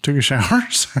and took a shower?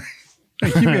 Sorry.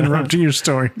 I keep interrupting your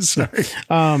story. Sorry.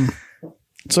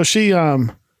 So she,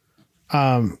 like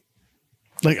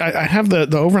I have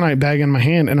the overnight bag in my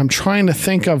hand, and I'm trying to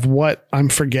think of what I'm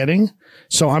forgetting.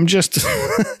 So I'm just,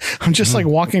 like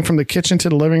walking from the kitchen to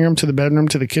the living room to the bedroom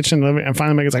to the kitchen, and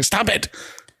finally Megan's like, "Stop it.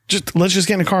 Let's just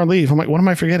get in the car and leave." I'm like, "What am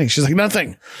I forgetting?" She's like,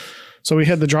 "Nothing." So we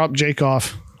had to drop Jake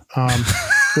off,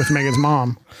 with Megan's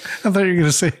mom. I thought you were going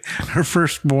to say her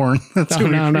firstborn. That's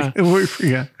No. We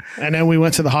forgot. And then we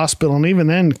went to the hospital, and even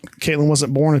then Caitlin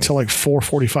wasn't born until like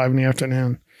 4:45 in the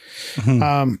afternoon.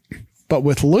 But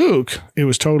with Luke, it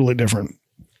was totally different.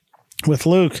 With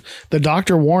Luke, the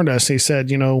doctor warned us. He said,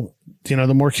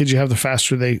 the more kids you have, the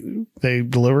faster they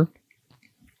deliver.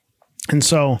 And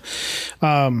so,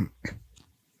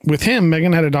 with him,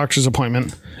 Megan had a doctor's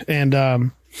appointment, and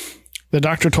the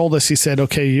doctor told us, he said,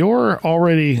 "Okay, you're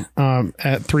already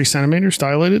at 3 centimeters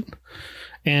dilated,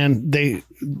 and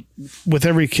with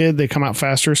every kid, they come out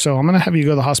faster. So I'm going to have you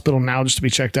go to the hospital now just to be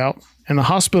checked out." And the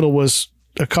hospital was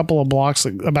a couple of blocks,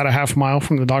 like about a half mile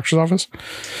from the doctor's office.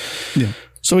 Yeah.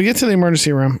 So we get to the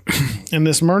emergency room, and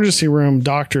this emergency room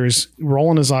doctor is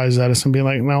rolling his eyes at us and being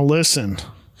like, "Now listen,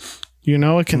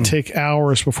 it can take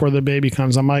hours before the baby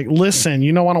comes." I'm like, "Listen,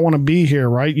 I don't want to be here,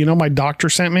 right? My doctor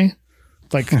sent me.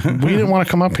 Like, we didn't want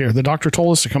to come up here. The doctor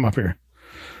told us to come up here."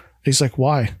 He's like,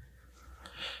 "Why?"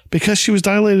 "Because she was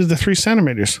dilated to 3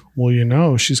 centimeters.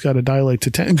 "Well, she's got to dilate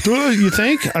to 10. You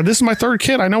think? This is my 3rd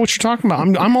kid. I know what you're talking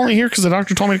about. I'm only here because the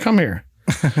doctor told me to come here."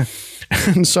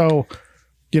 And so,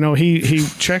 he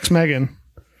checks Megan,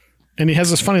 and he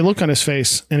has this funny look on his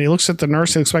face, and he looks at the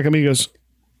nurse, and looks back at me, he goes,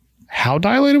 "How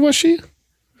dilated was she?"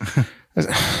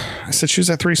 I said, "She was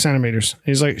at 3 centimeters.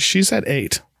 He's like, "She's at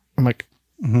 8. I'm like,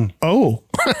 "Oh."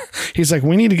 He's like,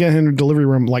 "We need to get in the delivery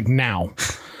room like now."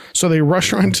 So they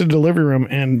rushed her into the delivery room,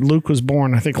 and Luke was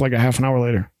born, I think, like a half an hour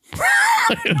later.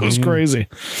 It was crazy.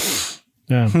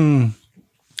 Yeah.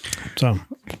 So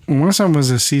one of them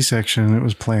was a C-section, and it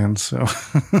was planned. So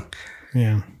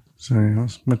yeah. So it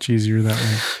was much easier that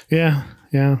way. Yeah.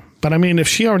 Yeah. But I mean, if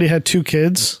she already had 2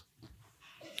 kids,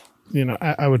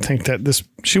 I would think that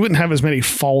she wouldn't have as many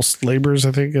false labors,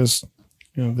 I think, as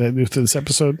they do through this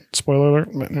episode. Spoiler alert.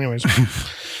 But anyways.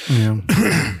 Yeah.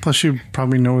 Plus, you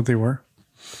probably know what they were.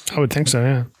 I would think so,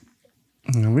 yeah.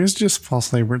 No, it's just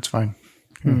false labor. It's fine.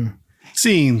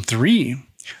 Scene 3.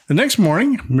 The next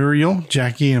morning, Muriel,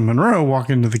 Jackie, and Monroe walk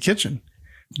into the kitchen.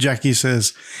 Jackie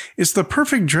says, "It's the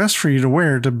perfect dress for you to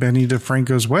wear to Benny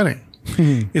DeFranco's wedding."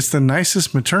 It's the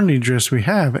nicest maternity dress we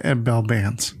have at Bell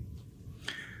Bands.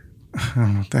 I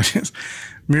don't know what that is.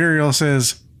 Muriel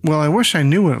says, well, I wish I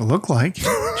knew what it looked like.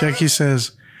 Jackie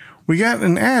says, we got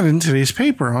an ad in today's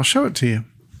paper. I'll show it to you.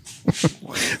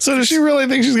 So does she really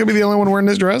think she's going to be the only one wearing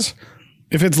this dress?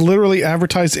 If it's literally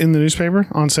advertised in the newspaper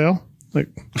on sale? Like,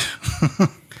 I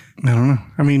don't know.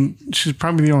 I mean, she's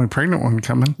probably the only pregnant one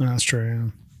coming. That's true. Yeah.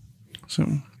 So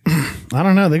I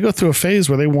don't know. They go through a phase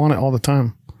where they want it all the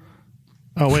time.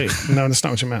 Oh, wait. No, that's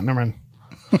not what you meant. Never mind.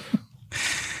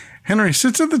 Henry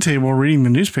sits at the table reading the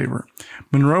newspaper.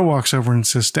 Monroe walks over and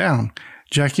sits down.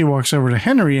 Jackie walks over to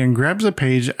Henry and grabs a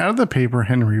page out of the paper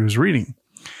Henry was reading.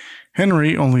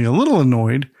 Henry, only a little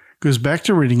annoyed, goes back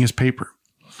to reading his paper.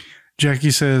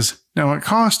 Jackie says, now it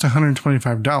costs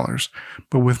 $125,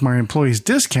 but with my employee's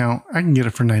discount, I can get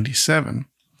it for $97.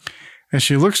 As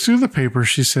she looks through the paper,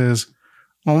 she says,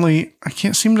 only I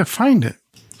can't seem to find it.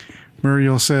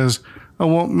 Muriel says, oh,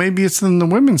 well, maybe it's in the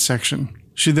women's section.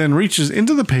 She then reaches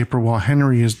into the paper while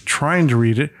Henry is trying to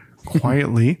read it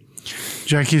quietly.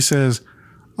 Jackie says,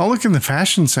 I'll look in the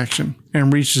fashion section,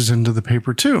 and reaches into the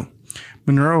paper too.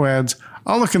 Monroe adds,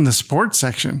 I'll look in the sports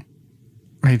section.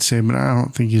 I'd say, but I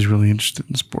don't think he's really interested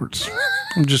in sports.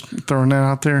 I'm just throwing that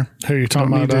out there. Who are you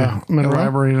talking about? Monroe?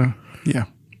 Elaborate. Yeah.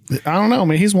 I don't know,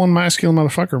 man. He's one masculine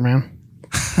motherfucker, man.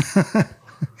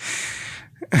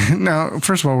 Now,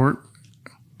 first of all,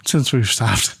 since we've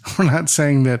stopped, we're not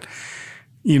saying that,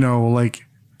 like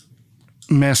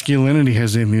masculinity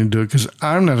has anything to do with it, because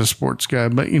I'm not a sports guy,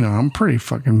 but, I'm pretty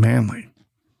fucking manly.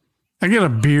 I get a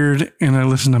beard and I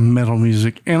listen to metal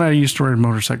music and I used to ride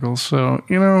motorcycles. So,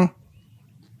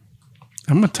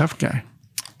 I'm a tough guy.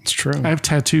 It's true. I have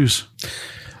tattoos.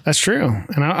 That's true.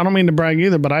 And I don't mean to brag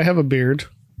either, but I have a beard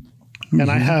and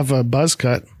I have a buzz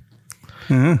cut.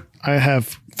 I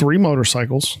have 3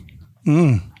 motorcycles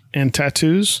and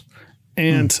tattoos.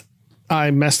 And I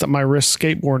messed up my wrist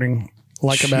skateboarding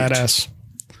like a badass.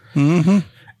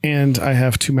 And I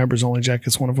have 2 members only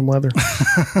jackets, one of them leather.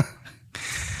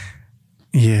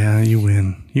 Yeah, you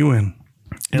win.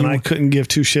 And I couldn't give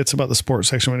 2 shits about the sports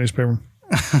section of my newspaper.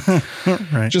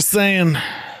 Right. Just saying.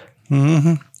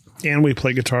 And we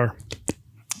play guitar.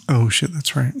 Oh, shit.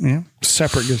 That's right. Yeah.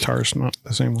 Separate guitars, not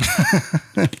the same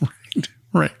one.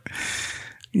 Right.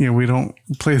 Yeah, we don't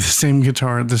play the same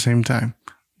guitar at the same time.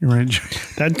 You're right, Joey.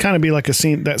 That'd kind of be like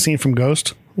that scene from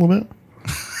Ghost a little bit.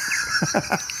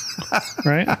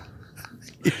 Right?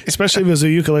 Especially if it was a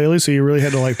ukulele, so you really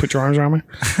had to put your arms around me.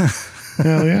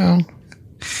 Hell yeah.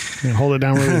 And hold it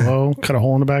down really low, cut a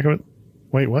hole in the back of it.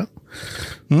 Wait, what?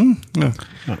 No.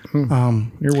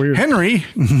 You're weird. Henry,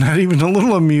 not even a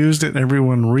little amused at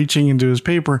everyone reaching into his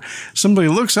paper, simply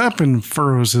looks up and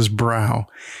furrows his brow.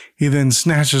 He then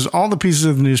snatches all the pieces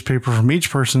of the newspaper from each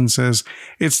person and says,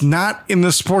 it's not in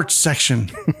the sports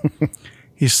section.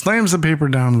 He slams the paper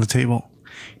down on the table.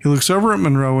 He looks over at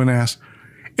Monroe and asks,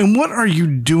 and what are you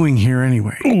doing here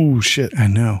anyway? Oh, shit. I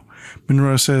know.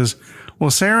 Monroe says,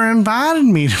 well, Sarah invited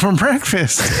me for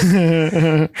breakfast.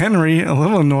 Henry, a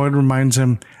little annoyed, reminds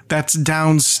him, that's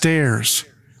downstairs.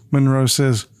 Monroe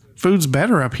says, food's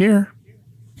better up here.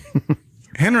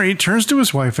 Henry turns to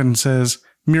his wife and says,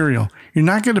 Muriel, you're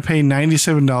not going to pay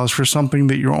 $97 for something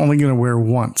that you're only going to wear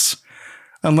once.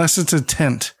 Unless it's a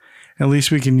tent. At least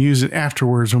we can use it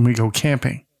afterwards when we go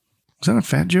camping. Was that a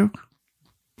fat joke?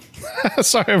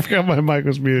 Sorry, I forgot my mic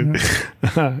was muted.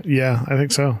 Yeah, I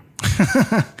think so.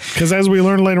 Because as we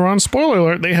learn later on, spoiler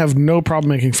alert, they have no problem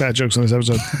making fat jokes in this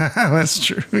episode. That's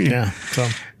true. Yeah. So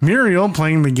Muriel,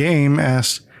 playing the game,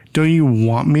 asks, don't you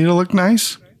want me to look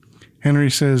nice? Henry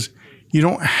says, you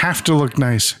don't have to look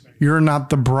nice. You're not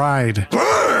the bride.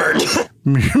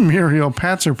 Muriel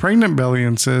pats her pregnant belly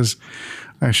and says,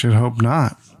 I should hope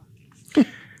not.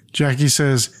 Jackie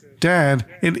says, Dad,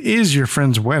 it is your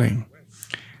friend's wedding.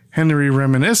 Henry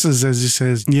reminisces as he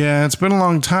says, yeah, it's been a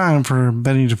long time for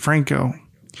Benny DeFranco.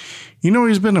 You know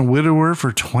he's been a widower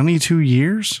for 22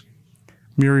 years?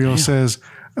 Muriel says,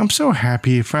 I'm so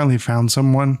happy he finally found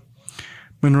someone.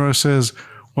 Monroe says,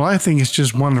 well, I think it's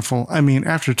just wonderful. I mean,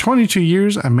 after 22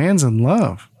 years, a man's in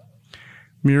love.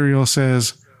 Muriel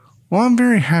says, well, I'm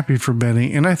very happy for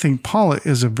Benny, and I think Paula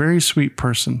is a very sweet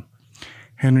person.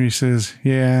 Henry says,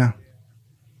 yeah.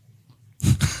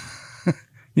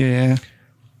 Yeah.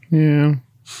 Yeah.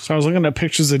 So I was looking at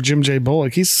pictures of Jim J.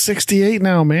 Bullock. He's 68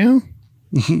 now, man.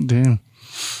 Damn.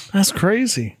 That's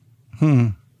crazy.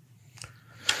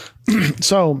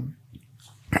 So,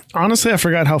 honestly, I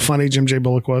forgot how funny Jim J.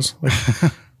 Bullock was.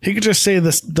 He could just say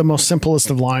the most simplest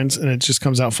of lines and it just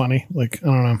comes out funny. I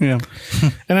don't know. Yeah.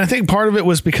 And I think part of it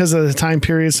was because of the time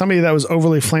period. Somebody that was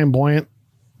overly flamboyant,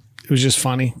 it was just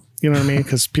funny. You know what I mean?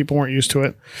 Because people weren't used to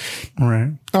it.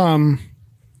 Right.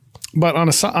 But on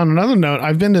another note,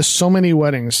 I've been to so many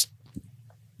weddings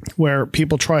where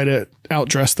people try to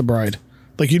outdress the bride.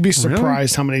 Like, you'd be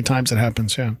surprised how many times it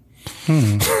happens. Yeah.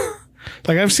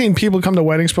 Like, I've seen people come to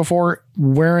weddings before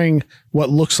wearing what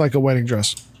looks like a wedding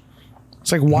dress.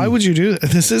 It's like, why would you do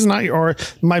that? This is not or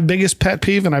my biggest pet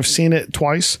peeve, and I've seen it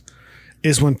twice,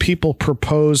 is when people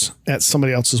propose at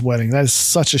somebody else's wedding. That is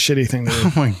such a shitty thing to do.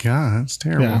 Oh my God, that's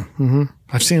terrible. Yeah.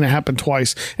 I've seen it happen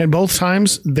twice. And both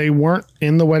times they weren't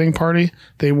in the wedding party.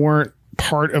 They weren't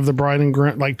part of the bride and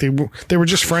groom. Like, they were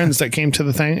just friends that came to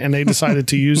the thing, and they decided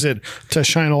to use it to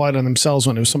shine a light on themselves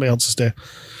when it was somebody else's day.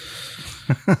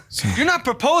 So. You're not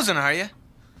proposing, are you?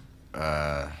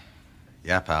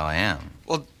 Yeah, pal, I am.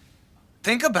 Well,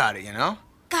 think about it, you know?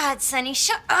 God, Sonny,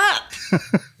 shut up.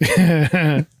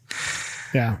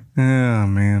 Yeah. Oh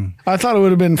man. I thought it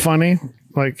would have been funny,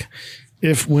 like,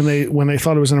 if when they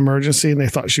thought it was an emergency and they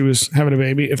thought she was having a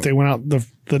baby, if they went out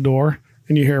the door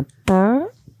and you hear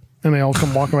 "Brr," and they all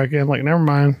come walking back in, like, never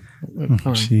mind.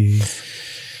 Jeez.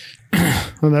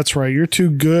 Oh, that's right. You're too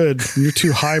good. You're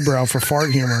too highbrow for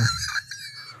fart humor.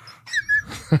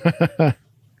 All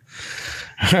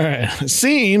right.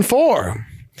 Scene 4.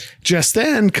 Just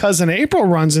then, cousin April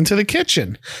runs into the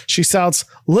kitchen. She shouts,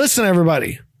 "Listen,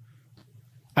 everybody.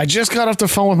 I just got off the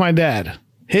phone with my dad.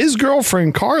 His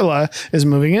girlfriend, Carla, is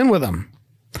moving in with him.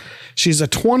 She's a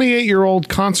 28-year-old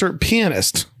concert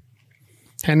pianist."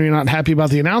 Henry, not happy about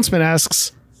the announcement,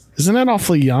 asks, "Isn't that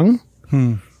awfully young?"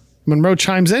 Monroe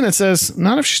chimes in and says,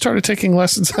 "Not if she started taking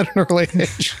lessons at an early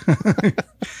age."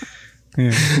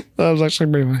 Yeah. That was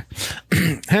actually pretty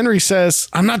funny. Henry says,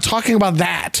 "I'm not talking about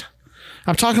that.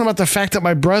 I'm talking about the fact that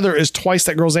my brother is twice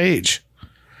that girl's age."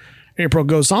 April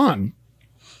goes on,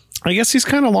 "I guess he's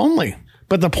kind of lonely.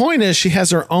 But the point is, she has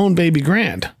her own baby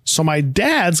grand. So my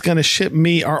dad's going to ship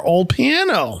me our old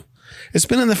piano. It's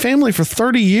been in the family for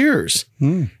 30 years.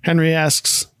 Henry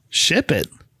asks, "Ship it?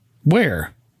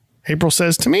 Where?" April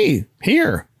says, "To me,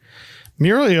 here."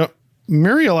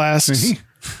 Muriel asks,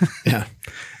 "Yeah,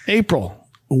 April,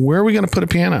 where are we going to put a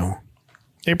piano?"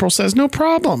 April says, "No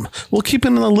problem. We'll keep it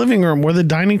in the living room where the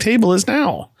dining table is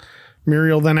now."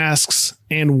 Muriel then asks,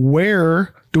 "And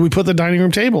where do we put the dining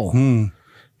room table?"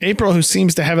 April, who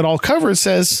seems to have it all covered,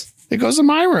 says, "It goes in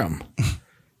my room."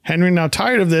 Henry, now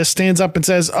tired of this, stands up and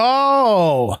says,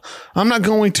 "Oh, I'm not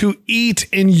going to eat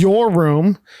in your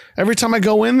room. Every time I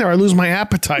go in there, I lose my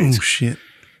appetite." Oh, shit.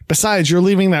 "Besides, you're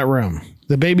leaving that room.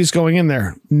 The baby's going in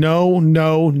there.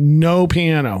 No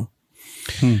piano."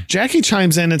 Jackie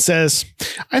chimes in and says,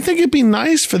 "I think it'd be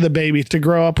nice for the baby to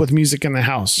grow up with music in the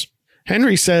house."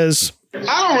 Henry says, I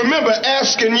don't remember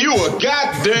asking you a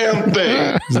goddamn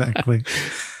thing. Exactly.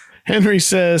 Henry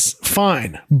says,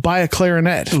 "Fine, buy a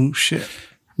clarinet." Oh, shit.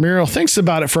 Muriel thinks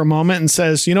about it for a moment and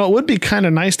says, "You know, it would be kind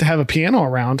of nice to have a piano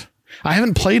around. I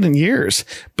haven't played in years,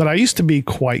 but I used to be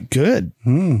quite good."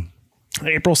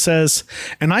 April says,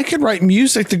 "And I could write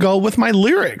music to go with my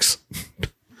lyrics."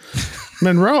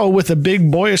 Monroe, with a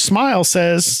big boyish smile,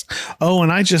 says, "Oh,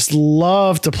 and I just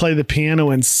love to play the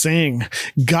piano and sing.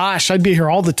 Gosh, I'd be here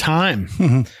all the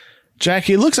time."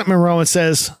 Jackie looks at Monroe and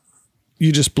says,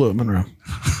 "You just blew it, Monroe."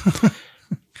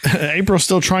 April,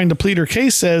 still trying to plead her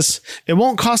case, says, "It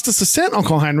won't cost us a cent,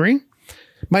 Uncle Henry.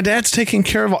 My dad's taking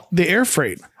care of the air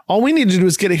freight. All we need to do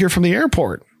is get it here from the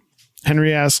airport."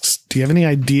 Henry asks, "Do you have any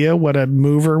idea what a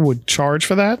mover would charge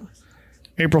for that?"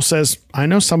 April says, "I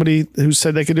know somebody who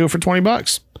said they could do it for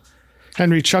 $20.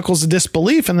 Henry chuckles in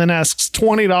disbelief and then asks,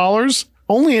 $20?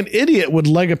 Only an idiot would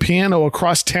leg a piano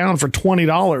across town for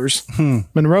 $20.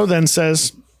 Monroe then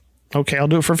says, "Okay, I'll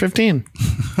do it for $15.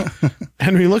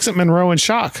 Henry looks at Monroe in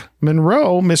shock.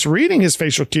 Monroe, misreading his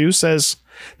facial cues, says,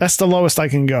 "That's the lowest I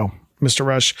can go, Mr.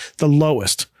 Rush. The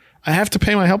lowest. I have to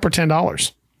pay my helper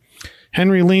 $10.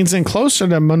 Henry leans in closer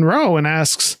to Monroe and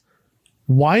asks,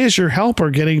 "Why is your helper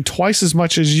getting twice as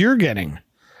much as you're getting?"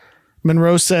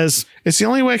 Monroe says, "It's the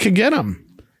only way I could get him.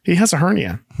 He has a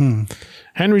hernia."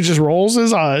 Henry just rolls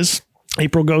his eyes.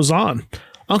 April goes on,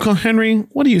 "Uncle Henry,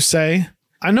 what do you say?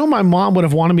 I know my mom would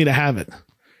have wanted me to have it."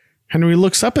 Henry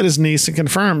looks up at his niece and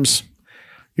confirms,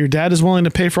 "Your dad is willing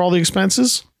to pay for all the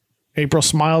expenses?" April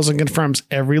smiles and confirms,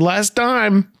 "Every last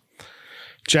dime."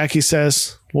 Jackie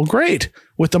says, "Well, great.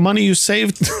 With the money you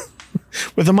saved,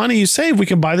 we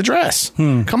can buy the dress.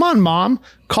 Come on, Mom.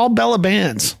 Call Bella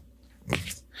Bands."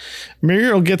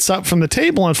 Muriel gets up from the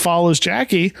table and follows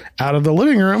Jackie out of the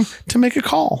living room to make a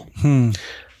call.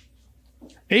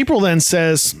 April then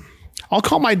says, "I'll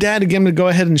call my dad and get him to go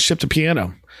ahead and ship the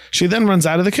piano." She then runs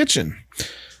out of the kitchen.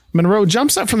 Monroe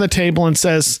jumps up from the table and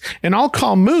says, "And I'll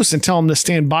call Moose and tell him to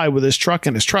stand by with his truck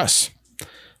and his truss."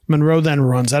 Monroe then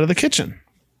runs out of the kitchen.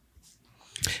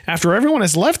 After everyone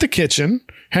has left the kitchen,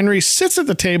 Henry sits at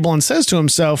the table and says to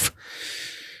himself,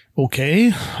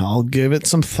 okay, I'll give it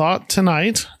some thought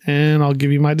tonight and I'll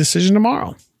give you my decision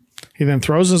tomorrow. He then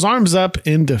throws his arms up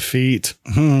in defeat.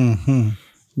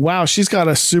 Wow, she's got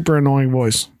a super annoying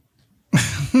voice.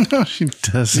 No, she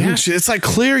doesn't. Yeah, it's like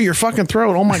clear your fucking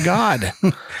throat. Oh my God.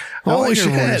 Holy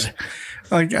shit.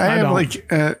 Like I have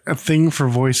like a thing for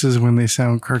voices when they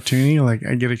sound cartoony. Like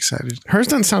I get excited. Hers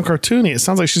doesn't sound cartoony. It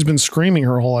sounds like she's been screaming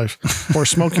her whole life or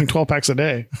smoking 12 packs a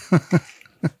day. I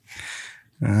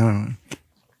don't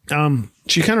know.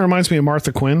 She kind of reminds me of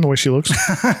Martha Quinn, the way she looks.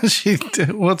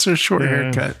 What's her short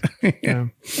haircut? Yeah.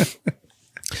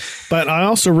 But I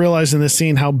also realized in this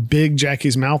scene how big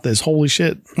Jackie's mouth is. Holy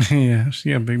shit. Yeah, she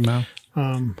got a big mouth.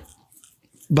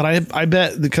 But I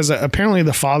bet because apparently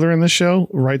the father in this show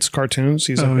writes cartoons.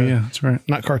 He's that's right.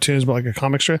 Not cartoons, but like a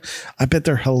comic strip. I bet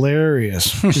they're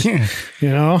hilarious. Yeah. You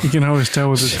know, you can always tell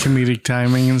with his comedic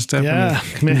timing and stuff. Yeah,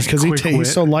 because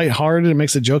he's so lighthearted and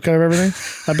makes a joke out of everything.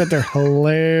 I bet they're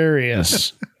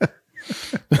hilarious.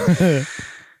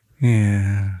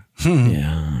 Yeah.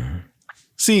 Yeah.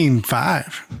 Scene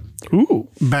 5. Ooh.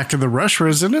 Back at the Rush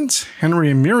residence,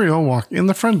 Henry and Muriel walk in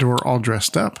the front door all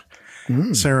dressed up.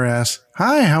 Sarah asks,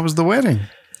 hi, how was the wedding?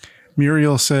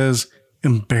 Muriel says,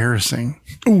 embarrassing.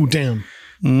 Ooh, damn.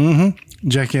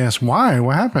 Jackie asks, why?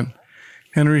 What happened?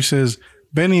 Henry says,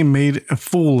 Benny made a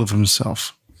fool of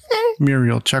himself.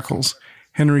 Muriel chuckles.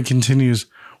 Henry continues,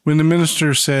 when the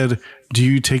minister said, do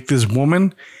you take this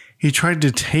woman? He tried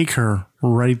to take her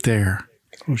right there.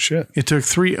 Oh, shit. It took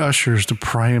 3 ushers to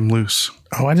pry him loose.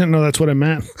 Oh, I didn't know that's what it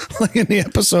meant. Like in the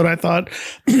episode, I thought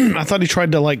he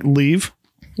tried to like leave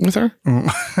with her.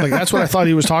 Like that's what I thought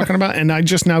he was talking about. And I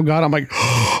just now got it. I'm like,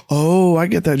 oh, I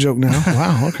get that joke now.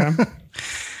 Wow. Okay.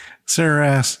 Sarah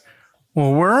asks,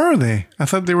 well, where are they? I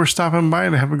thought they were stopping by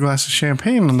to have a glass of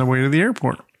champagne on the way to the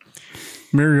airport.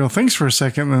 Muriel thinks for a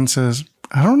second and then says,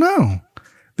 I don't know.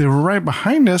 They were right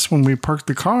behind us when we parked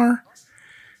the car.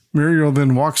 Muriel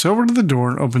then walks over to the door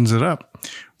and opens it up.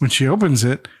 When she opens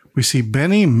it, we see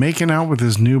Benny making out with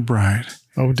his new bride.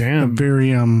 Oh, damn. A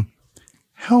very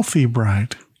healthy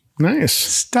bride. Nice.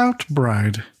 Stout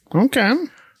bride. Okay.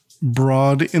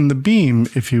 Broad in the beam,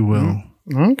 if you will.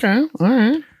 Okay. All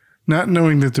right. Not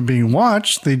knowing that they're being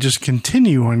watched, they just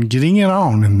continue on getting it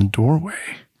on in the doorway.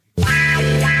 Oh,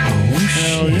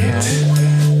 hell shit.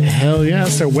 Yeah. Hell yeah.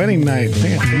 It's their wedding night.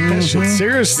 They gotta take that shit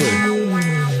seriously.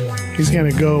 He's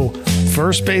going to go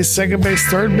first base, second base,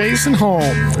 third base, and home.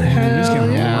 He's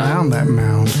going to go around that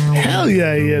mound. Hell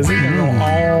yeah, he is. He's going to go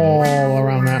all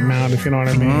around that mound, if you know what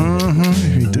I mean.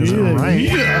 If he does it right.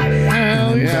 Yeah.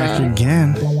 Hell yeah. Back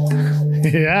again.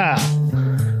 Yeah.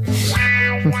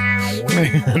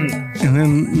 And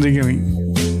then they're going to...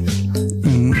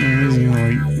 And he's going to,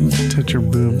 like, touch her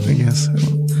boob, I guess.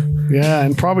 Yeah,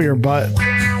 and probably her butt.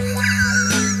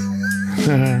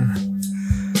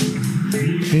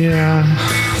 Yeah.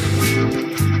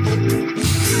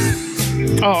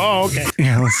 Oh, okay.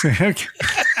 Yeah, let's see. Okay.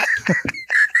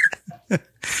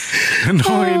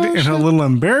 Annoyed and a little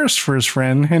embarrassed for his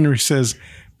friend, Henry says,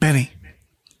 Benny.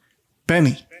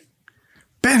 Benny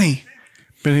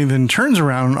then turns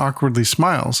around and awkwardly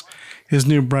smiles. His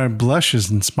new bride blushes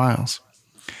and smiles.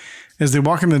 As they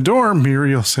walk in the door,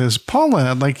 Muriel says, Paula,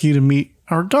 I'd like you to meet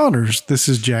our daughters. This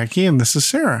is Jackie and this is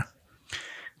Sarah.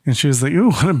 And she was like,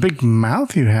 ooh, what a big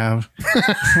mouth you have.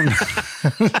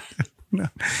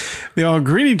 They all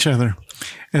greet each other.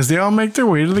 As they all make their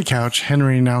way to the couch,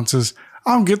 Henry announces,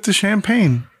 I'll get the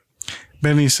champagne.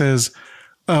 Benny says,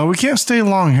 we can't stay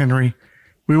long, Henry.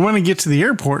 We want to get to the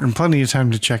airport and plenty of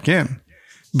time to check in.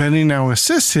 Benny now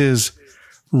assists his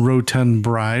rotund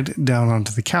bride down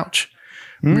onto the couch.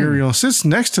 Muriel sits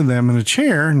next to them in a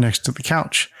chair next to the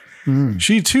couch.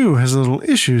 She, too, has a little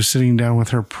issue sitting down with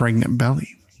her pregnant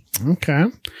belly. Okay.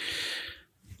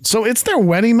 So it's their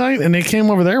wedding night and they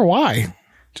came over there. Why?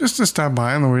 Just to stop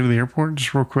by on the way to the airport,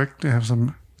 just real quick to have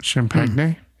some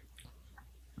champagne.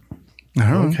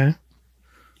 Okay.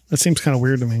 That seems kind of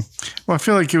weird to me. Well, I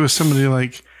feel like it was somebody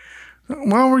like,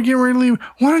 well, we're getting ready to leave.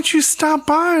 Why don't you stop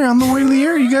by on the way to the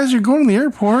airport? You guys are going to the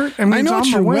airport. I mean, I know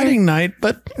it's your wedding night,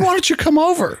 but why don't you come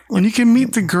over? And you can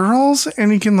meet the girls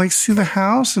and you can like see the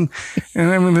house. And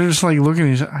I mean, they're just like looking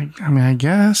at each other. I mean, I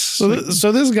guess.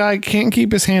 So this guy can't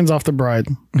keep his hands off the bride.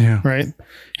 Yeah. Right.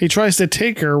 He tries to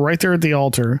take her right there at the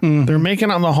altar. They're making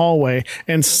out in the hallway.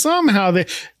 And somehow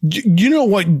you know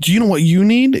what you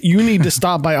need? You need to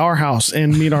stop by our house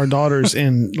and meet our daughters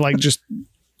and like just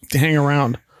hang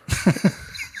around.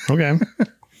 Okay.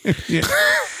 Yeah.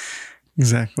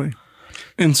 Exactly.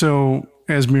 And so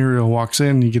as Muriel walks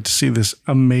in, you get to see this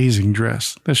amazing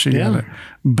dress that she had at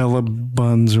Bella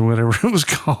Buns or whatever it was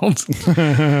called.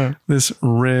 This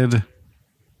red,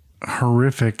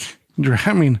 horrific dress.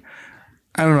 I mean,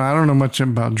 I don't know. I don't know much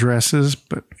about dresses,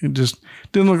 but it just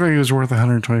didn't look like it was worth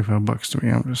 $125 to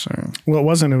me. I'm just saying. Well, it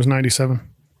wasn't. It was $97.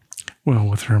 Well,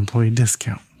 with her employee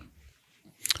discount.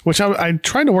 Which I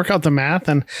tried to work out the math,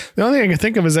 and the only thing I can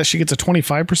think of is that she gets a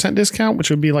 25% discount, which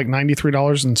would be like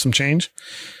 $93 and some change.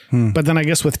 But then I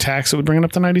guess with tax, it would bring it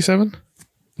up to $97.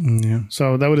 Yeah.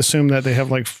 So that would assume that they have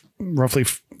like roughly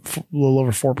a little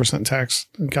over 4% tax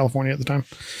in California at the time.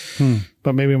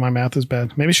 But maybe my math is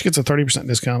bad. Maybe she gets a 30%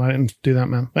 discount. I didn't do that,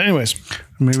 man. But anyways.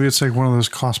 Maybe it's like one of those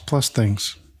cost plus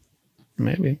things.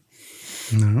 Maybe.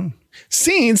 No.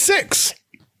 Scene 6.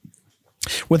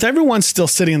 With everyone still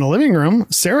sitting in the living room,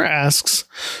 Sarah asks,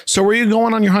 so where are you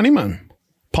going on your honeymoon?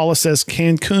 Paula says,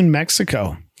 Cancun,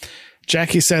 Mexico.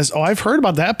 Jackie says, oh, I've heard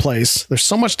about that place. There's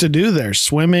so much to do there.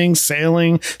 Swimming,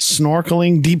 sailing,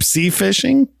 snorkeling, deep sea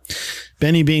fishing.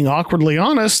 Benny, being awkwardly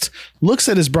honest, looks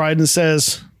at his bride and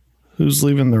says, who's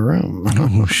leaving the room?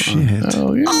 Oh, shit.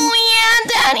 Oh, yeah,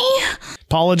 Daddy.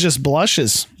 Paula just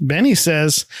blushes. Benny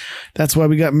says, that's why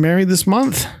we got married this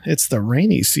month. It's the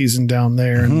rainy season down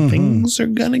there, and things are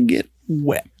going to get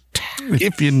wet.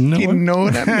 If you know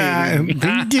what I mean.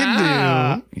 I think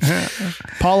you do.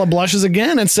 Paula blushes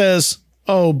again and says,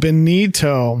 oh,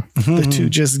 Benito. The two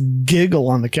just giggle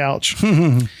on the couch.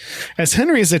 As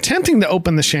Henry is attempting to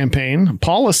open the champagne,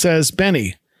 Paula says,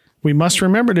 Benny, we must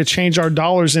remember to change our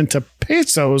dollars into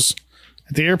pesos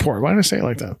at the airport. Why did I say it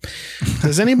like that?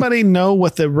 Does anybody know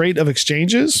what the rate of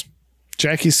exchange is?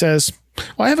 Jackie says,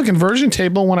 well, I have a conversion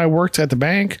table when I worked at the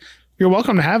bank. You're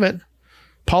welcome to have it.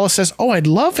 Paula says, oh, I'd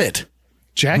love it.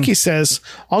 Jackie says,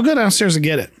 I'll go downstairs and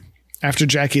get it. After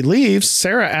Jackie leaves,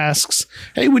 Sarah asks,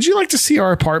 hey, would you like to see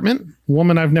our apartment?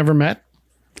 Woman I've never met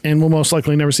and will most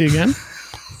likely never see again.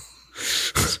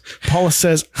 Paula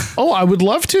says, oh, I would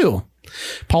love to.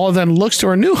 Paula then looks to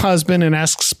her new husband and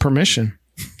asks permission.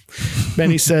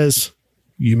 Benny says,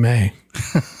 you may.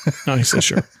 No, he says,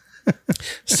 sure.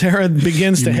 Sarah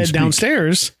begins to head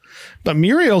downstairs, but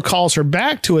Muriel calls her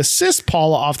back to assist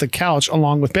Paula off the couch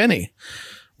along with Benny.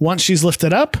 Once she's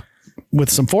lifted up with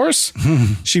some force,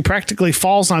 she practically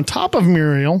falls on top of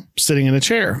Muriel sitting in a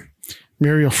chair.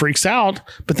 Muriel freaks out,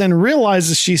 but then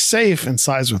realizes she's safe and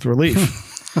sighs with relief.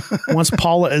 Once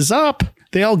Paula is up,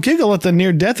 they all giggle at the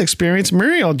near-death experience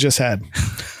Muriel just had.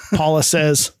 Paula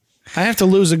says, I have to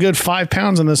lose a good 5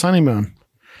 pounds on this honeymoon.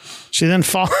 She then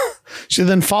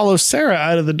follows Sarah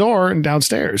out of the door and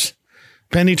downstairs.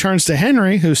 Benny turns to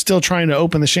Henry, who's still trying to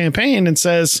open the champagne, and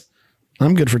says,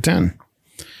 I'm good for 10.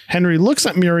 Henry looks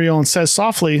at Muriel and says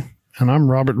softly, and I'm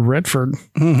Robert Redford.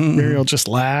 Muriel just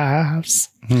laughs.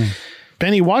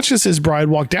 Benny watches his bride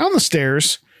walk down the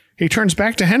stairs. He turns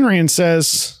back to Henry and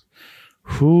says,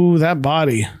 ooh, that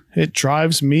body. It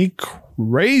drives me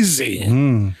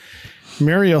crazy.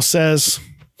 Muriel says,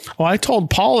 oh, I told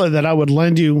Paula that I would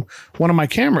lend you one of my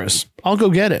cameras. I'll go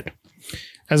get it.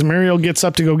 As Muriel gets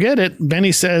up to go get it,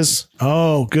 Benny says,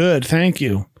 oh, good. Thank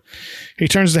you. He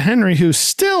turns to Henry, who's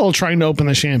still trying to open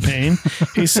the champagne.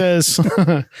 He says,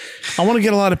 I want to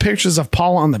get a lot of pictures of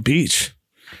Paula on the beach.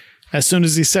 As soon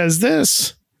as he says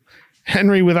this,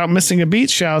 Henry, without missing a beat,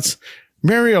 shouts,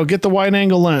 Muriel, get the wide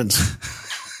angle lens.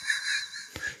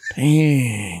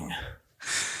 Dang.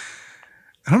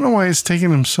 I don't know why it's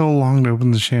taking him so long to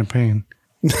open the champagne.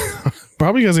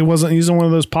 Probably because he wasn't using one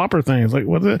of those popper things. Like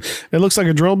what? It looks like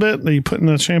a drill bit that you put in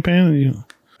the champagne. And you.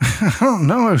 I don't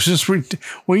know. It was just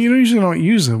well, you usually don't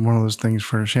use one of those things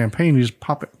for champagne. You just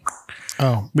pop it.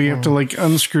 Oh, but you have to like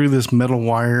unscrew this metal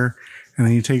wire, and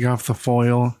then you take off the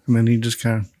foil, and then you just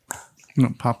kind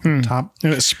of pop the top,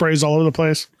 and it sprays all over the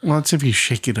place. Well, that's if you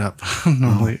shake it up.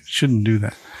 Normally, it shouldn't do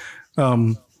that.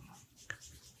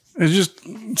 It just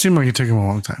seemed like it took him a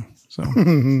long time. So,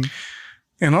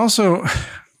 and also,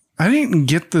 I didn't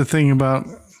get the thing about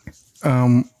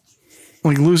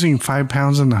like losing 5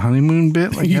 pounds on the honeymoon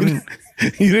bit. Like, you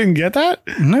didn't get that?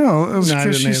 No, it was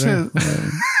because she said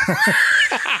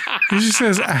she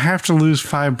says I have to lose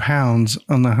 5 pounds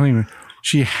on the honeymoon.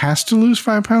 She has to lose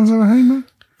 5 pounds on the honeymoon.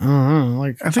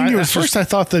 Like I think at first I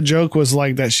thought the joke was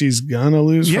like that she's gonna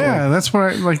lose. Yeah, that's what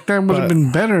I like. That would have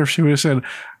been better if she would have said,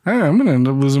 hey, I'm gonna end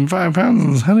up losing 5 pounds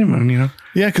on this honeymoon. You know?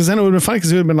 Yeah, because then it would have been funny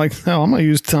because it would have been like, oh, I'm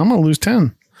gonna lose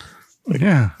 10. Like,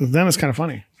 yeah, then it's kind of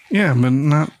funny. Yeah, but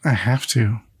not I have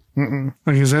to.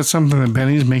 Like, is that something that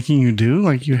Benny's making you do?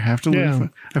 Like, you have to lose?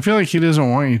 I feel like he doesn't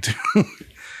want you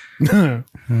to.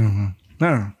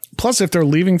 No. Plus, if they're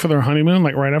leaving for their honeymoon,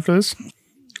 like right after this,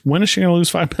 when is she going to lose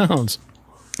 5 pounds?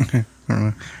 I don't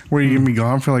know. Were you going to be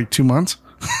gone for like 2 months?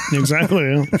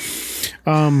 Exactly.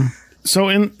 Yeah. So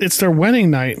it's their wedding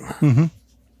night.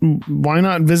 Why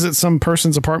not visit some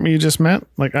person's apartment you just met?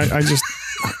 Like,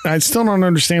 I still don't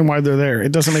understand why they're there.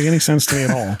 It doesn't make any sense to me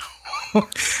at all.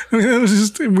 I mean, that was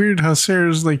just weird how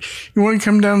Sarah's like, you want to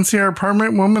come down and see our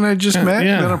apartment woman I just met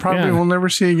that I probably will never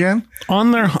see again?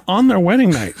 On their wedding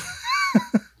night.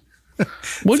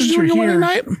 What'd you do on your wedding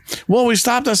night? Well, we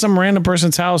stopped at some random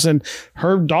person's house and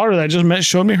her daughter that I just met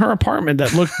showed me her apartment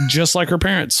that looked just like her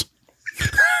parents.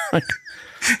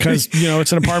 Because,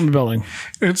 it's an apartment building.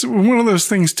 It's one of those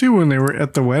things, too, when they were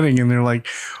at the wedding and they're like,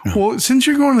 well, since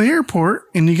you're going to the airport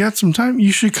and you got some time,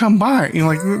 you should come by. They're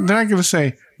not going to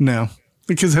say no,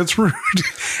 because that's rude.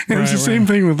 And it's the same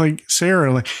thing with like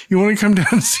Sarah. Like, you want to come down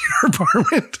and see her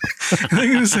apartment? And they're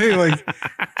going to say, like,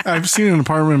 I've seen an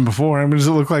apartment before. I mean, does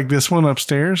it look like this one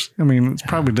upstairs? I mean, it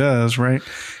probably does, right?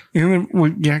 And then,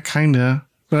 well, yeah, kind of.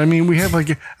 But I mean, we have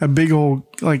like a big old,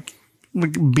 like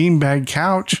beanbag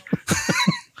couch.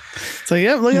 So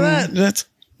yeah, look at that. That's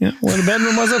where the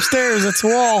bedroom was upstairs. That's the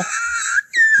wall.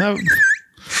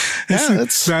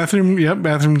 That's bathroom. Yep,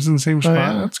 bathroom's in the same spot.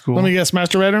 Yeah. That's cool. Let me guess,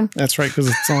 master bedroom. That's right, because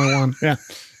it's only one. Yeah.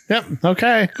 Yep.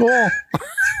 Okay. Cool.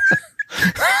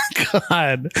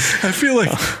 God, I feel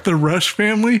like the Rush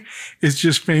family is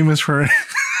just famous for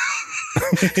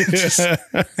just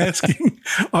asking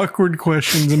awkward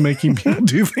questions and making people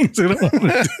do things they don't want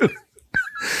to do.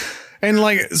 And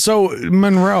like, so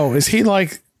Monroe, is he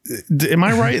like, am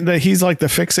I right that he's like the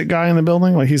fix-it guy in the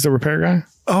building? Like he's the repair guy?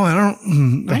 Oh,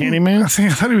 the handyman? I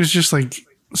thought he was just like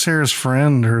Sarah's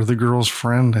friend or the girl's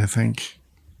friend, I think.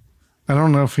 I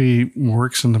don't know if he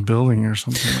works in the building or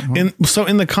something. And so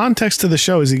in the context of the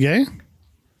show, is he gay?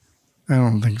 I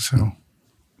don't think so.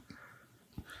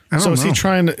 Is he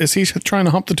trying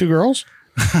to hump the two girls?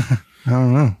 I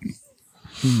don't know.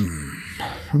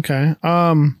 Okay.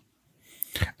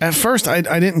 At first,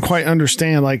 I didn't quite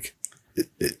understand. Like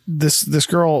this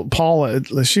girl Paula,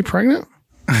 is she pregnant?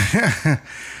 I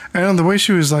know the way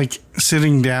she was like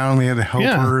sitting down. They had to help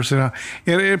her. So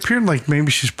it appeared like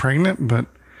maybe she's pregnant, but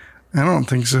I don't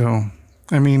think so.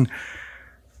 I mean,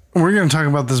 we're going to talk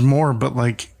about this more, but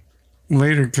like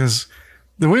later, because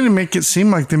the way to make it seem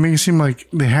like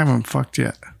they haven't fucked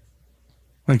yet.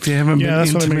 Like they haven't been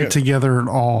intimate together at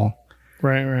all.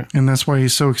 Right. And that's why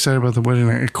he's so excited about the wedding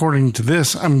night. According to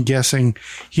this, I'm guessing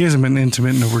he hasn't been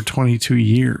intimate in over 22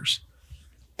 years,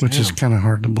 which is kind of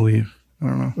hard to believe. I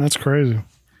don't know. That's crazy.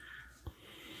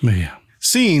 But yeah.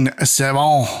 Scene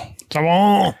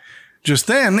 7. Just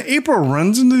then, April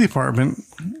runs into the apartment.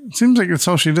 It seems like that's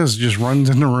all she does. Just runs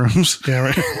into rooms. Yeah,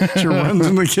 right. She runs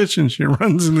in the kitchen. She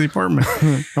runs in the apartment.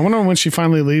 I wonder when she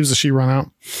finally leaves, does she run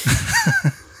out?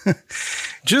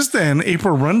 Just then,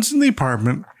 April runs in the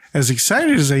apartment. As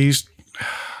excited as I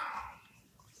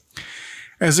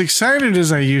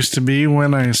used to be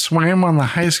when I swam on the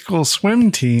high school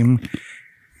swim team.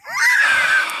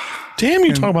 Damn,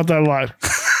 you talk about that a lot.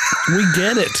 We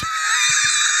get it.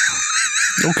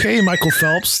 Okay, Michael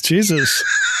Phelps. Jesus.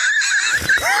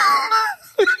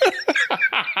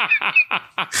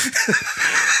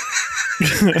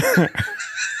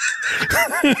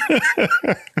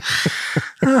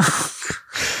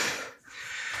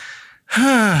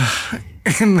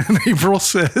 And then April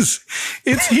says,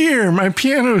 "It's here. My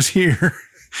piano's here."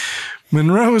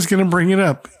 Monroe is going to bring it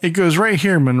up. It goes right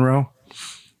here, Monroe.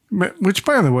 Which,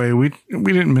 by the way, we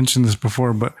didn't mention this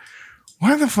before, but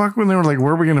why the fuck when they were like,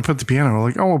 where are we going to put the piano? We're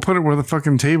like, oh, we'll put it where the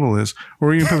fucking table is. Or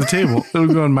we're going to put the table. It'll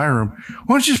go in my room.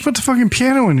 Why don't you just put the fucking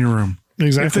piano in your room?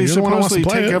 Exactly. If they supposedly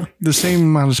take up the same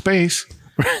amount of space.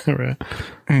 Right.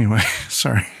 Anyway,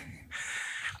 sorry.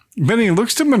 Benny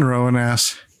looks to Monroe and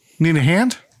asks, "Need a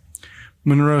hand?"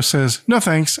 Monroe says, "No,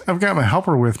 thanks. I've got my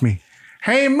helper with me."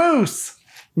 "Hey, Moose."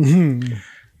 Mm-hmm.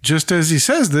 Just as he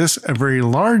says this, a very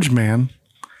large man,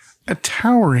 a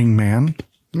towering man,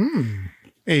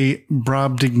 a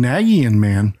Brobdingnagian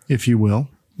man, if you will.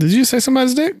 Did you say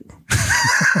somebody's dick?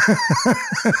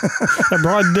 A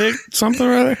broad dick, something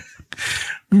or other?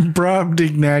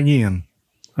 Brobdingnagian.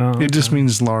 Oh, okay. It just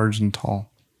means large and tall.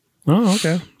 Oh,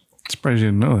 okay. Surprised you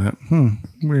didn't know that.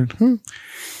 Weird.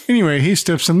 Anyway, he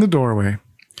steps in the doorway.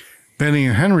 Benny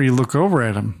and Henry look over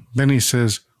at him. Benny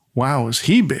says, "Wow, is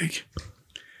he big?"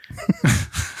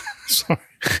 Sorry.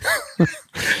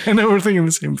 I know we're thinking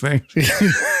the same thing.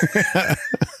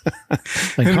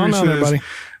 Like, calm down there, buddy.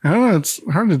 I don't know. It's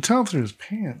hard to tell through his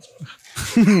pants.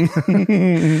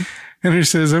 Henry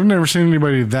says, "I've never seen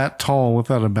anybody that tall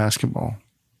without a basketball."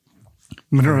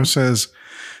 Monroe says,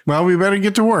 "Well, we better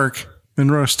get to work."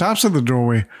 Monroe stops at the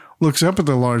doorway, looks up at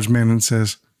the large man and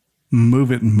says,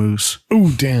 "Move it, Moose."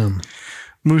 Oh, damn.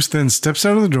 Moose then steps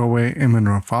out of the doorway and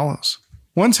Monroe follows.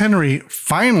 Once Henry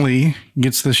finally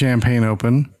gets the champagne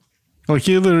open, like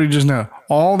he literally just now,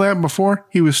 all that before,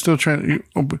 he was still trying to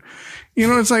open. You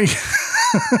know, it's like,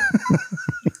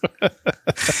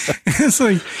 it's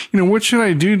like, you know, what should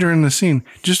I do during the scene?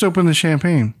 Just open the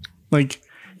champagne. Like,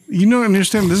 you don't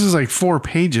understand, this is like 4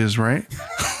 pages, right?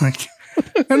 Like,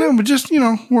 I know, but just, you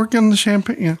know, work on the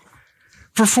champagne. You know.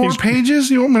 For 4 pages,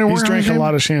 you want me to work on the champagne? He's drank a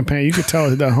lot of champagne. You could tell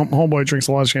that homeboy drinks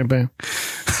a lot of champagne.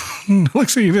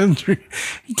 Looks like he doesn't drink.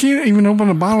 He can't even open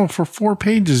a bottle for 4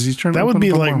 pages. He's trying to open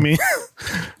a bottle. That would be like me.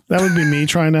 That would be me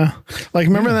trying to, like,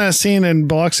 remember that scene in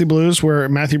Biloxi Blues where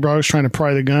Matthew Broderick's trying to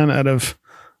pry the gun out of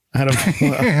like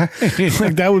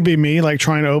that would be me, like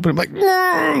trying to open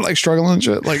it, like struggling and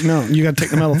shit. Like, no, you got to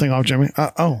take the metal thing off, Jimmy.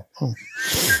 Oh.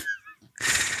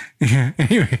 Yeah.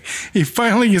 Anyway, he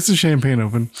finally gets the champagne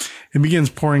open and begins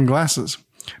pouring glasses.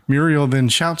 Muriel then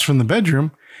shouts from the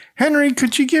bedroom, "Henry,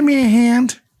 could you give me a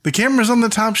hand? The camera's on the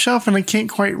top shelf and I can't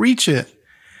quite reach it."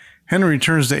 Henry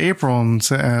turns to April and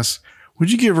asks,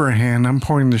 "Would you give her a hand? I'm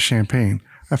pouring the champagne.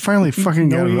 I finally fucking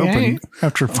got it open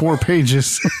after 4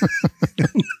 pages."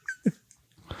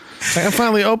 I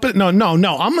finally opened. No. I'm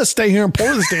going to stay here and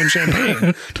pour this damn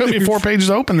champagne. Took me 4 pages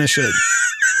to open this shit.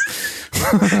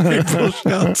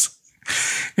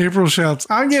 April shouts,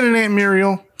 "I'll get it, Aunt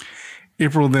Muriel."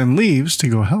 April then leaves to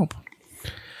go help.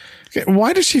 Okay,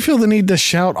 why does she feel the need to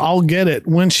shout, "I'll get it,"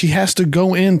 when she has to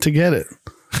go in to get it?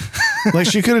 Like,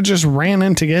 she could have just ran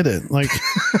in to get it. Like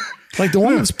the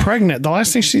woman's pregnant. The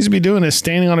last thing she needs to be doing is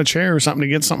standing on a chair or something to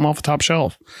get something off the top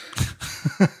shelf.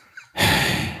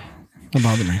 That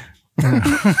bothered me.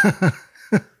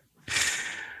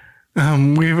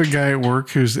 We have a guy at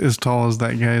work who's as tall as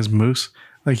that guy's Moose.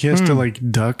 Like, he has to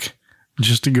like duck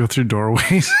just to go through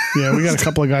doorways. Yeah, we got a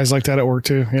couple of guys like that at work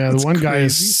too. Yeah, the one guy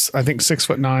is, I think,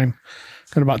 6'9",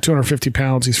 got about 250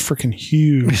 pounds. He's freaking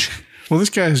huge. Well, this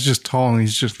guy is just tall and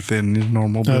he's just thin. He's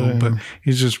normal build, but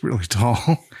he's just really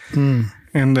tall. And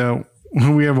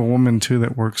we have a woman too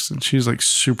that works, and she's like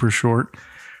super short.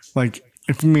 Like,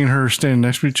 if me and her are standing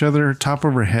next to each other, top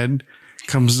of her head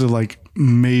comes to like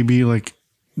maybe like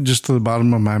just to the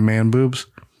bottom of my man boobs.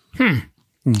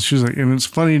 And she's like, and it's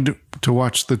funny to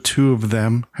watch the two of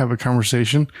them have a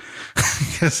conversation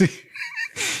because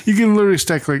you can literally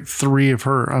stack like 3 of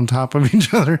her on top of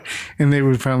each other and they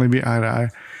would finally be eye to eye.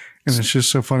 And it's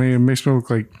just so funny. It makes me look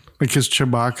like his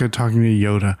Chewbacca talking to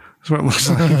Yoda. That's what it looks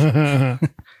like.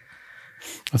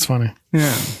 That's funny.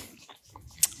 Yeah.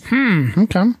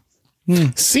 Okay.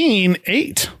 Scene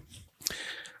 8.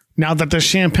 Now that the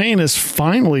champagne is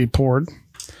finally poured,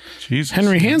 Jesus.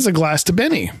 Henry hands a glass to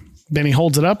Benny. Benny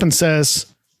holds it up and says,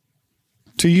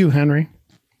 "To you, Henry,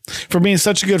 for being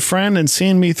such a good friend and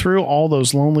seeing me through all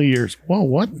those lonely years." Whoa,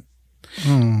 what?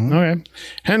 Okay.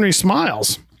 Henry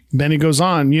smiles. Benny goes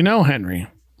on, "You know, Henry,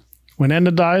 when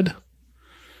Edna died,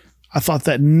 I thought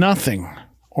that nothing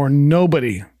or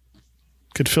nobody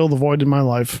could fill the void in my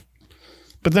life.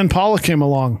 But then Paula came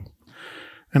along,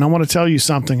 and I want to tell you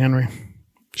something, Henry.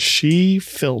 She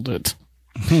filled it."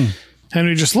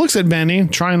 Henry just looks at Benny,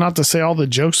 trying not to say all the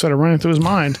jokes that are running through his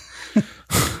mind.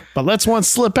 But lets one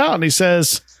slip out, and he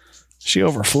says, "She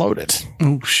overflowed it."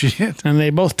 Oh, shit. And they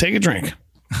both take a drink.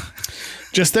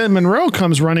 Just then, Monroe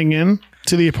comes running in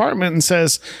to the apartment and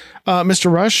says,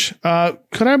 "Mr. Rush,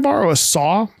 could I borrow a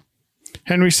saw?"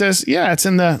 Henry says, "Yeah, it's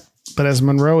in the..." But as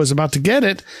Monroe is about to get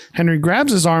it, Henry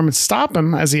grabs his arm and stops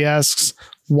him as he asks,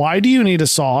 "Why do you need a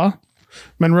saw?"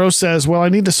 Monroe says, "Well, I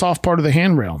need the soft part of the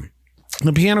handrail.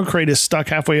 The piano crate is stuck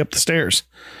halfway up the stairs."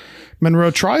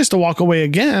 Monroe tries to walk away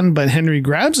again, but Henry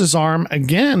grabs his arm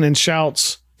again and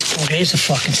shouts, "Oh, there's a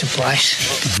fucking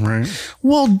surprise." Right.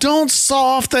 "Well, don't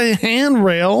saw off the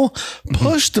handrail.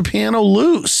 Push the piano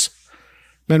loose."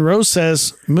 Monroe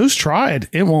says, "Moose tried.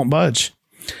 It won't budge."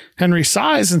 Henry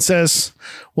sighs and says,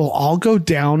 "Well, I'll go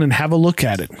down and have a look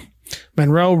at it."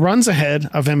 Monroe runs ahead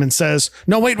of him and says,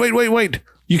 "No, wait.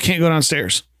 You can't go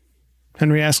downstairs."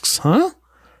 Henry asks, "Huh?"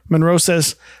 Monroe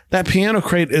says, "That piano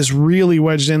crate is really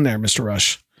wedged in there, Mr.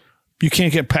 Rush. You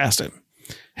can't get past it."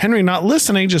 Henry, not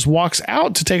listening, just walks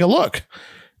out to take a look.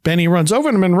 Benny runs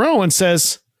over to Monroe and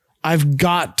says, "I've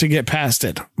got to get past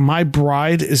it. My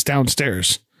bride is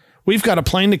downstairs. We've got a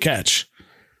plane to catch."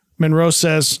 Monroe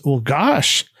says, "Well,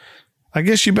 gosh, I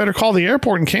guess you better call the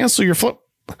airport and cancel your flight,"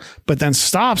 but then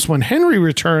stops when Henry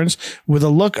returns with a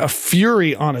look of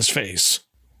fury on his face.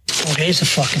 "Oh, there's a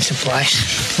fucking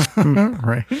surprise."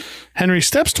 Right. Henry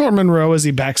steps toward Monroe as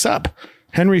he backs up.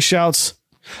 Henry shouts,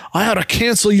 "I ought to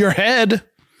cancel your head.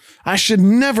 I should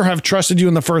never have trusted you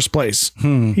in the first place."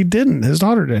 He didn't. His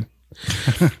daughter did.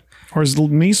 Or his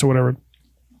niece or whatever.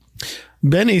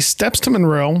 Benny steps to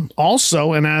Monroe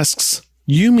also and asks,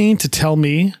 "You mean to tell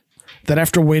me that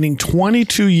after waiting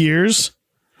 22 years,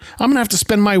 I'm going to have to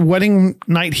spend my wedding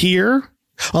night here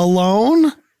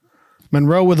alone?"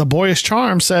 Monroe, with a boyish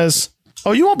charm, says,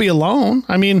 "Oh, you won't be alone.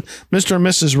 I mean, Mr. and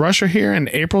Mrs. Rush are here, and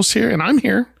April's here, and I'm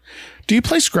here. Do you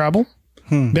play Scrabble?"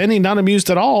 Benny, not amused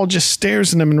at all, just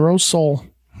stares into Monroe's soul.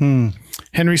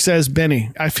 Henry says, "Benny,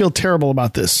 I feel terrible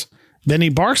about this." Benny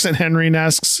barks at Henry and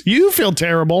asks, "You feel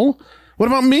terrible? What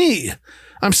about me?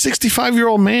 I'm a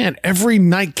 65-year-old man. Every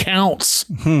night counts."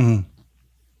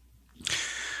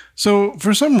 So,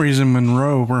 for some reason,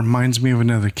 Monroe reminds me of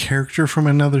another character from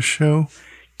another show.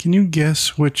 Can you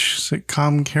guess which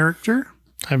sitcom character?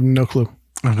 I have no clue.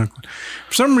 For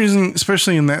some reason,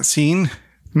 especially in that scene,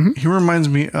 he reminds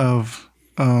me of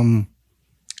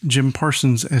Jim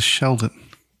Parsons as Sheldon.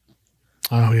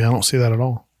 Oh, yeah, I don't see that at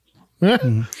all.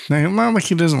 Now, not like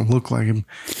he doesn't look like him,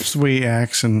 just the way he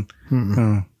acts and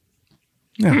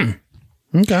yeah.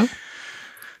 Okay.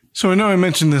 So I know I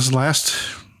mentioned this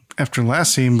after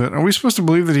last scene, but are we supposed to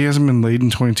believe that he hasn't been laid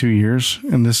in 22 years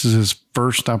and this is his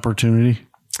first opportunity?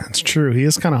 That's true. He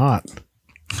is kind of hot.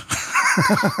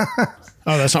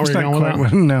 Oh, that's not where you're going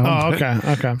with that? No. Oh, okay.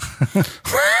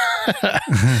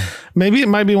 Maybe it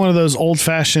might be one of those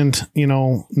old-fashioned,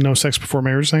 no sex before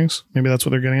marriage things. Maybe that's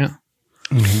what they're getting at.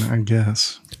 I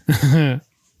guess.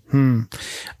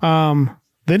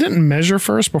 They didn't measure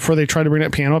first before they tried to bring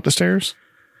that piano up the stairs?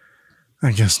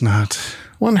 I guess not.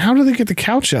 Well, and how do they get the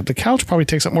couch up? The couch probably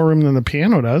takes up more room than the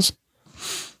piano does.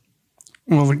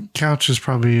 Well, the couch is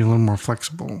probably a little more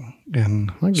flexible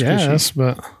and I guess,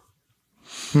 but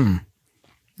all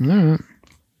right.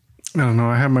 I don't know.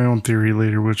 I have my own theory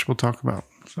later, which we'll talk about.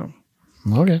 So,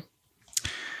 okay.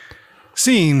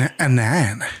 Scene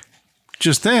 9.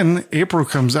 Just then, April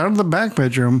comes out of the back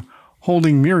bedroom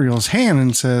holding Muriel's hand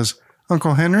and says,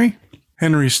 "Uncle Henry?"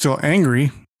 Henry's still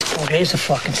angry. Oh, there's a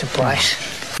fucking surprise.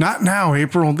 "Not now,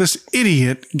 April. This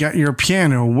idiot got your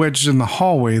piano wedged in the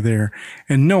hallway there,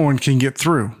 and no one can get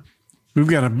through. We've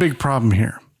got a big problem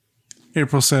here."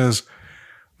 April says,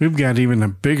 "We've got even a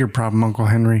bigger problem, Uncle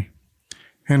Henry."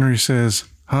 Henry says,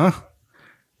 "Huh?"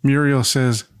 Muriel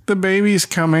says, "The baby's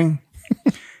coming."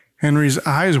 Henry's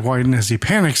eyes widen as he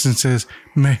panics and says,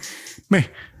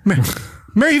 Mayday!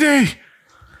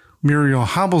 Muriel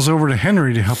hobbles over to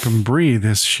Henry to help him breathe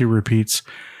as she repeats,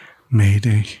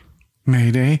 "Mayday,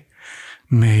 Mayday,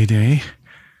 Mayday."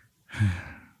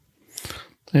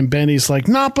 And Benny's like,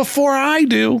 "Not before I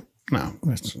do." No,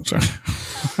 sorry.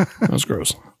 That was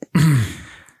gross.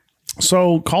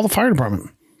 So call the fire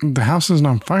department. The house isn't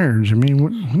on fire, Jimmy.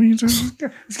 What are you doing?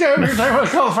 This guy over here talking about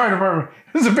call the fire department.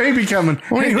 There's a baby coming.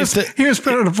 Well, he was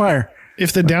put out a fire.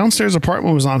 If the downstairs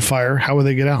apartment was on fire, how would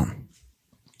they get out?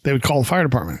 They would call the fire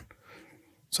department.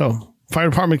 So fire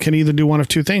department can either do one of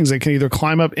two things. They can either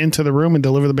climb up into the room and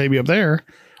deliver the baby up there,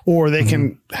 or they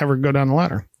can have her go down the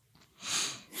ladder.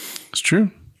 It's true.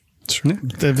 It's true.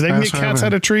 If they can get cats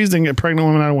out of trees, they can get pregnant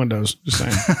women out of windows. Just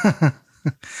saying.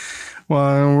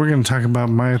 Well, we're going to talk about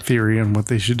my theory on what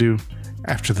they should do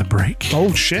after the break.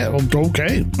 Oh, shit.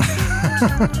 Okay.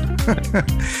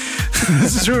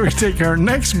 This is where we take our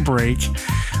next break.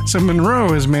 So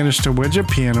Monroe has managed to wedge a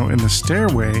piano in the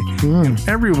stairway, and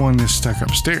everyone is stuck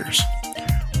upstairs.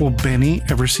 Will Benny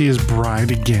ever see his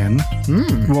bride again?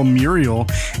 Will Muriel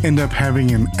end up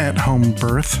having an at-home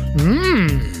birth?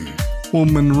 Will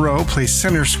Monroe play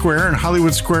center square in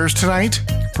Hollywood Squares tonight?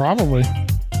 Probably.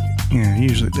 Yeah, he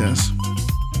usually does.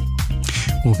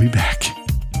 We'll be back.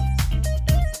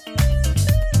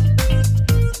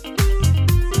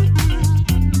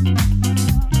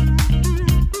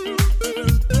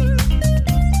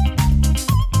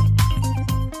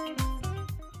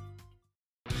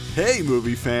 Hey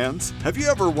movie fans, have you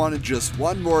ever wanted just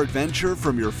one more adventure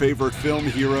from your favorite film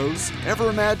heroes? Ever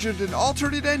imagined an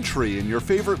alternate entry in your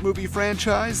favorite movie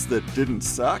franchise that didn't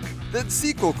suck? Then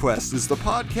Sequel Quest is the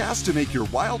podcast to make your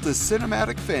wildest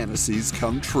cinematic fantasies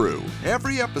come true.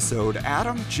 Every episode,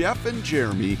 Adam, Jeff, and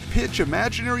Jeremy pitch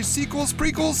imaginary sequels,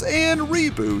 prequels, and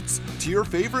reboots to your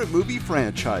favorite movie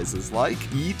franchises like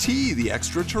E.T. the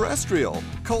Extraterrestrial,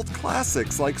 cult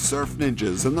classics like Surf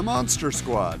Ninjas and the Monster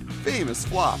Squad, famous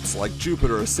flops like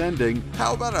Jupiter Ascending,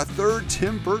 how about a third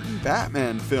Tim Burton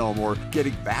Batman film, or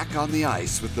getting back on the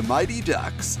ice with the Mighty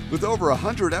Ducks? With over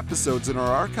 100 episodes in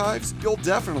our archives, you'll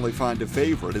definitely find a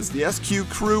favorite as the SQ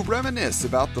crew reminisce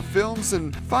about the films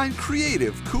and find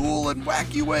creative, cool, and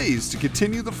wacky ways to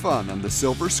continue the fun on the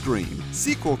silver screen.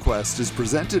 Sequel Quest is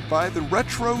presented by the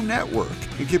Retro Network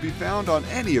and can be found on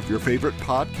any of your favorite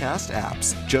podcast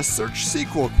apps. Just search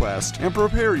Sequel Quest and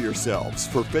prepare yourselves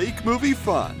for fake movie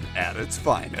fun at its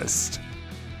finest.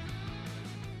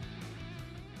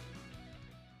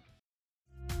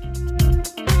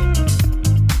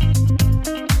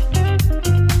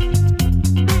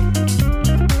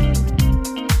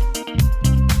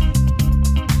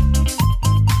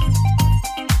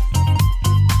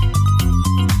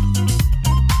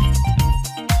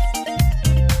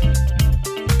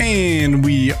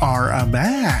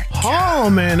 back. Oh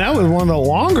man, that was one of the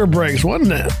longer breaks,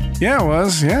 wasn't it? Yeah, it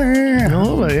was. Yeah. A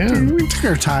little bit, yeah. We took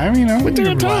our time, you know. We took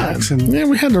our time. And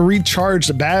we had to recharge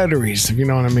the batteries, if you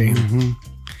know what I mean. Mm-hmm.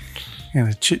 And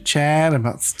a chit chat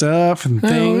about stuff and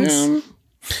things. Yeah.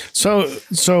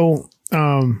 So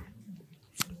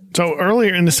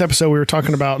earlier in this episode, we were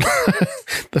talking about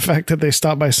the fact that they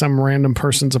stopped by some random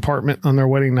person's apartment on their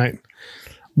wedding night.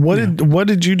 What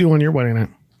did you do on your wedding night?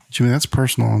 Jimmy, that's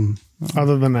personal.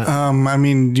 Other than that, I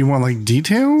mean, do you want like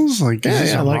details? Like, is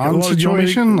this a Ron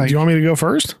situation? Do you want me to go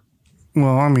first?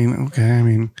 Well, I mean, okay. I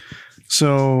mean,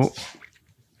 so,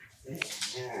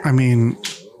 I mean,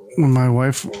 when my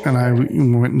wife and I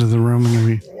went into the room and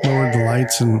we lowered the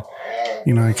lights and,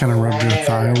 you know, I kind of rubbed her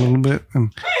thigh a little bit.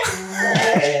 And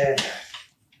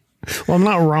well, I'm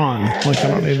not Ron. Like, I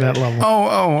don't need that level.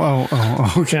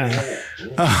 Oh, okay.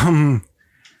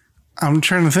 I'm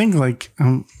trying to think like,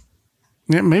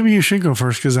 yeah, maybe you should go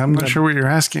first because I'm not sure what you're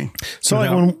asking. So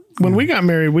like when we got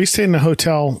married, we stayed in a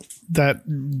hotel that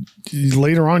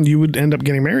later on you would end up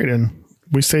getting married in.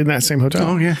 We stayed in that same hotel.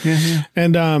 Oh, yeah.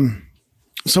 And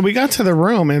so we got to the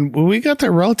room and we got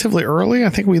there relatively early. I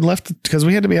think we left because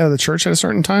we had to be out of the church at a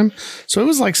certain time. So it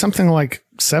was like something like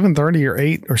 7:30 or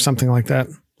 8 or something like that.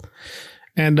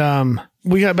 And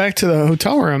we got back to the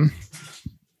hotel room.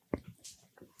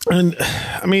 And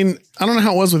I mean, I don't know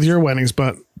how it was with your weddings,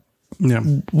 but yeah,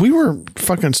 we were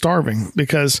fucking starving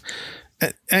because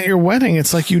at your wedding,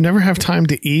 it's like you never have time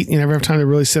to eat. You never have time to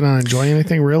really sit down and enjoy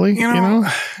anything, really. You know?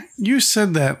 You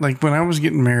said that like when I was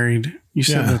getting married, you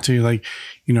said that too. Like,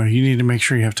 you know, you need to make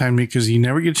sure you have time to eat because you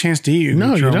never get a chance to eat.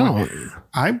 No, you don't.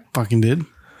 I fucking did.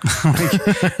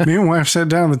 Like, me and my wife sat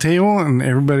down at the table and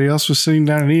everybody else was sitting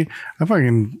down and eat. I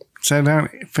fucking sat down,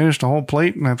 finished the whole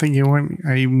plate, and I think I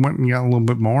even went and got a little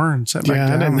bit more and sat back down.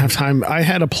 Yeah, I didn't have time. I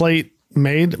had a plate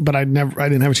made, but I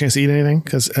didn't have a chance to eat anything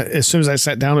because as soon as I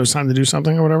sat down, it was time to do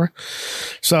something or whatever.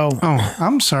 So,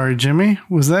 I'm sorry, Jimmy.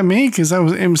 Was that me? Because I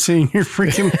was emceeing your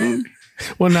freaking.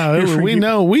 Well, no,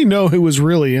 we know who was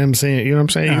really emceeing. You know what I'm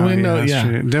saying? Oh,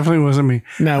 it definitely wasn't me.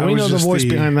 No, we know the voice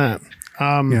behind that.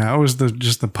 I was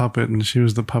just the puppet, and she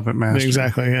was the puppet master.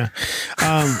 Exactly. Yeah.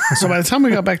 So by the time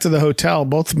we got back to the hotel,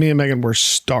 both me and Megan were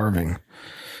starving,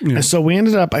 and so we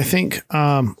ended up, I think,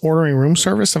 ordering room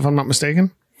service, if I'm not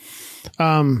mistaken.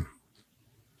 And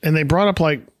they brought up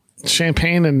like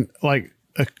champagne and like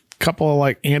a couple of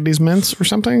like Andes mints or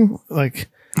something. Like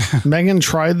Megan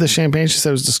tried the champagne. She said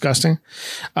it was disgusting.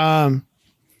 So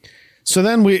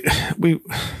then we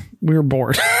were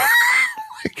bored.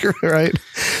 Right.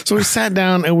 So we sat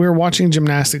down and we were watching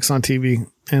gymnastics on TV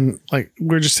and like, we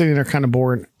were just sitting there kind of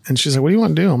bored. And she's like, what do you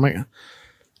want to do? I'm like,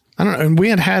 I don't know. And we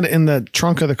had in the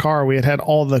trunk of the car, we had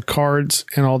all the cards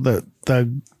and all the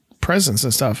presents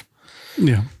and stuff.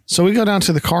 Yeah. So we go down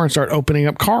to the car and start opening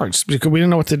up cards because we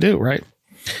didn't know what to do. Right.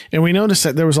 And we noticed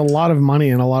that there was a lot of money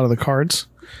in a lot of the cards.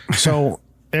 So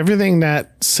everything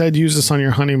that said use this on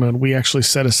your honeymoon, we actually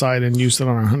set aside and used it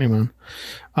on our honeymoon.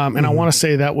 And I want to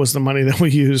say that was the money that we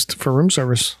used for room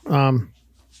service.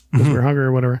 If we were hungry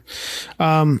or whatever.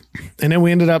 And then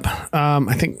we ended up,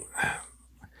 I think,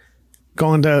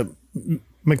 going to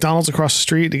McDonald's across the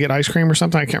street to get ice cream or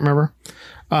something. I can't remember.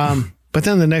 But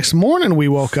then the next morning we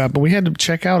woke up and we had to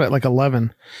check out at like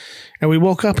 11. And we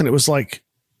woke up and it was like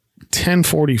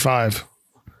 10:45.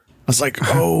 I was like,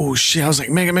 oh shit. I was like,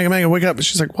 Megan, wake up. And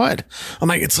she's like, what? I'm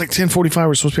like, it's like 10:45.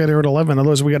 We're supposed to be out here at 11.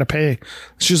 Otherwise we got to pay.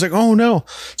 She's like, oh no.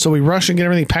 So we rush and get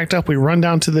everything packed up. We run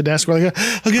down to the desk. We're like,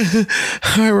 okay,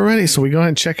 all right, we're ready. So we go ahead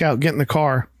and check out, get in the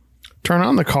car, turn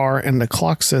on the car, and the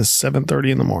clock says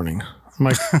 7:30 in the morning. I'm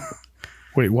like,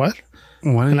 wait, what?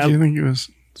 Why did you think it was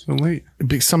so late?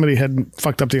 Somebody had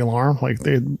fucked up the alarm. Like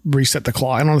they had reset the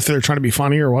clock. I don't know if they're trying to be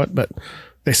funny or what, but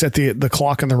they set the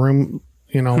clock in the room,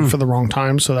 you know, for the wrong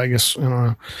time. So I guess, I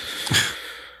don't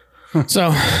know.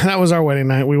 So that was our wedding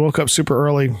night. We woke up super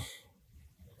early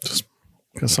just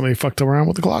because somebody fucked around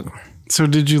with the clock. So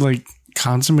did you like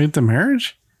consummate the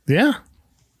marriage? Yeah.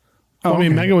 Oh, I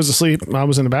mean, okay. Megan was asleep. I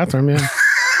was in the bathroom. Yeah.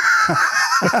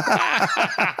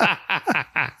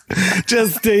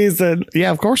 Just teasing.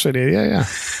 Yeah, of course I did. Yeah.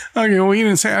 Okay. Well, you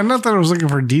didn't say, not that I was looking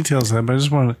for details of that, but I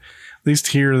just wanted to at least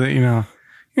hear that,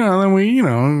 then we, and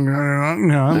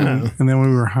then we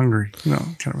were hungry,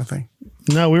 kind of a thing.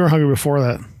 No, we were hungry before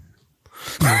that.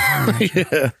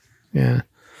 Yeah.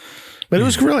 But it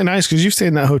was really nice because you stayed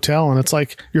in that hotel and it's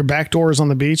like your back door is on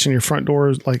the beach and your front door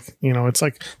is like, it's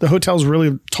like the hotel's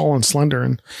really tall and slender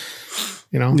and,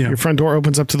 your front door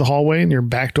opens up to the hallway and your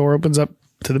back door opens up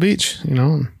to the beach,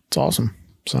 and it's awesome.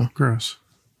 So gross.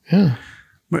 Yeah.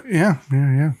 But yeah.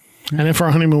 And then for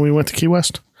our honeymoon, we went to Key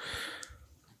West.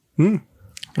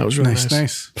 That was really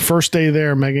nice. First day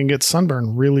there, Megan gets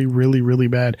sunburned really, really, really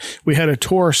bad. We had a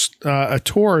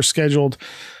tour scheduled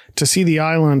to see the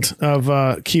island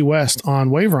of Key West on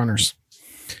Wave Runners,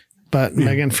 but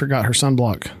Megan forgot her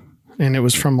sunblock, and it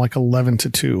was from like 11 to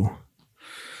 2.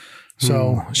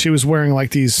 So she was wearing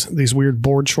like these weird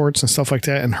board shorts and stuff like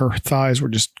that, and her thighs were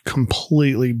just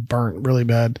completely burnt really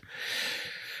bad.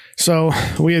 So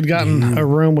we had gotten a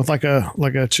room with like a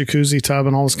jacuzzi tub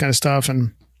and all this kind of stuff,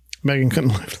 and Megan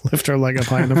couldn't lift her leg up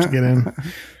high enough to get in.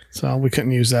 So we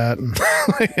couldn't use that.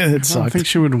 It sucked. I think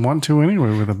she would want to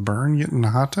anyway with a burn getting in the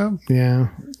hot tub. Yeah.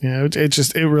 Yeah.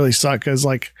 It really sucked because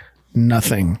like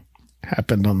nothing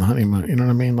happened on the honeymoon. You know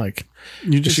what I mean? Like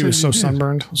she was so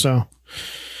sunburned. So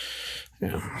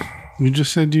yeah. You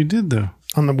just said you did though.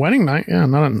 On the wedding night. Yeah.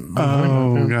 Not on the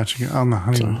honeymoon. Oh, gotcha. On the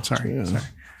honeymoon. Sorry.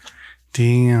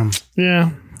 Damn.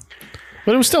 Yeah.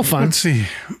 But it was still fun. Let's see.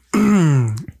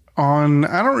 I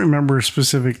don't remember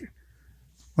specific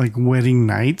like wedding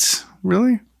nights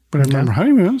really, but I remember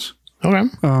honeymoons. Okay.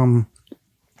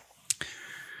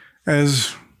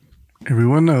 As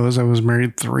everyone knows, I was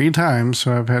married 3 times,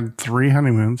 so I've had 3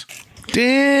 honeymoons.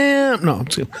 Damn. No.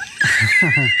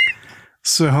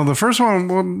 So the first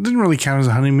one, didn't really count as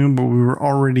a honeymoon, but we were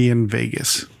already in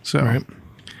Vegas. So, right.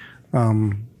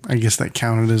 I guess that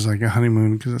counted as like a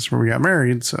honeymoon because that's where we got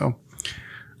married. So,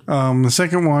 the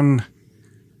second one,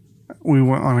 we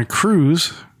went on a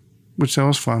cruise, which that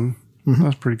was fun. That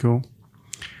was pretty cool.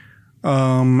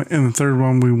 And the third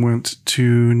one, we went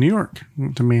to New York,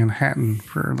 went to Manhattan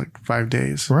for like 5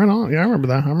 days. Right on. Yeah, I remember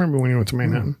that. I remember when you went to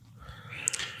Manhattan.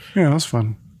 Yeah, that was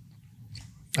fun.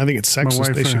 I think it's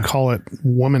sexist. They should call it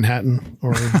Womanhattan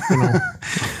or,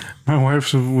 My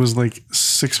wife was like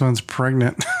 6 months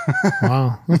pregnant.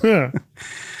 Wow. Yeah.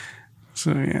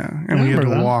 So, yeah. And we had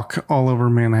to walk all over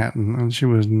Manhattan, and she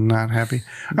was not happy.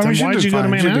 Why did you go to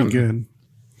Manhattan? She did good.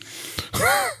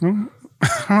 I don't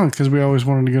know, because we always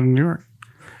wanted to go to New York.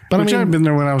 But I'd been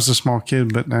there when I was a small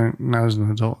kid, but now as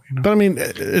an adult. You know? But I mean,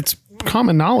 it's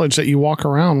common knowledge that you walk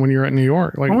around when you're at New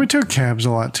York. Like, we took cabs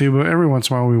a lot too, but every once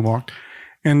in a while we walked.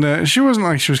 And she wasn't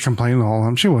like she was complaining the whole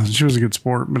time. She wasn't. She was a good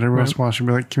sport. But every once in a while she'd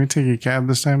be like, "Can we take a cab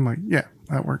this time?" I'm like, yeah,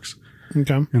 that works.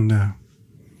 Okay. And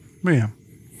but yeah,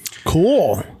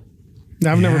 cool.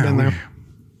 I've never been there.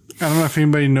 I don't know if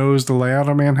anybody knows the layout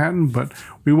of Manhattan, but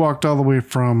we walked all the way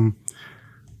from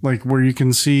like where you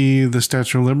can see the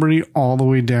Statue of Liberty all the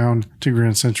way down to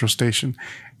Grand Central Station,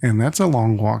 and that's a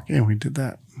long walk. And we did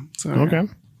that. So okay.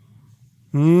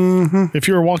 Mm-hmm. If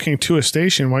you were walking to a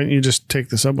station, why didn't you just take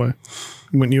the subway?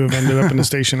 Wouldn't you have ended up in the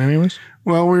station anyways?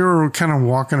 Well, we were kind of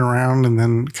walking around and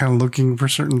then kind of looking for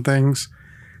certain things.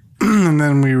 And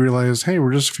then we realized, hey,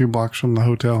 we're just a few blocks from the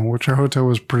hotel, which our hotel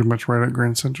was pretty much right at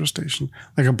Grand Central Station,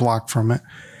 like a block from it.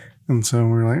 And so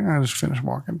we were like, I'll just finish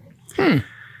walking. Then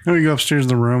we go upstairs in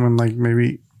the room and like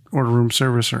maybe order room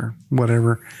service or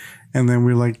whatever. And then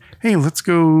we're like, hey, let's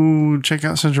go check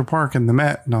out Central Park and the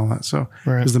Met and all that. So,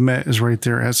 because the Met is right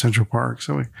there at Central Park.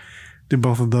 So we did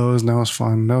both of those and that was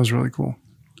fun. That was really cool.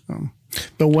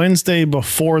 The Wednesday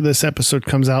before this episode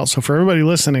comes out. So for everybody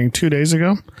listening, 2 days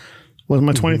ago was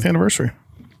my 20th anniversary.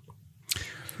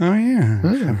 Oh, yeah.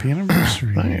 Happy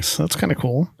anniversary. Nice. That's kind of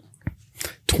cool.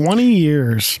 20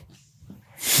 years.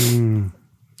 I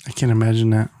can't imagine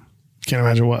that. Can't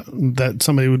imagine what? That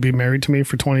somebody would be married to me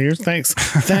for 20 years? Thanks.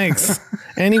 Thanks.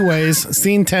 Anyways,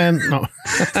 scene 10. No.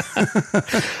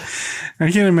 I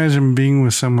can't imagine being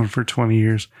with someone for 20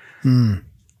 years.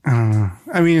 I don't know.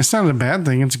 I mean, it's not a bad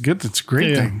thing. It's good. It's a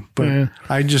great thing. But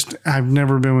I've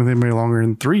never been with anybody longer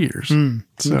than 3 years.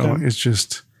 So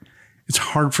it's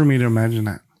hard for me to imagine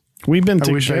that. We've been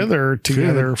together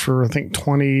for, I think,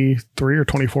 23 or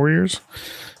 24 years.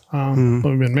 But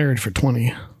we've been married for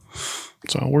 20.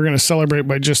 So we're going to celebrate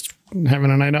by just having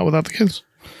a night out without the kids.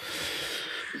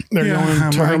 They're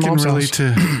going to her mom's house.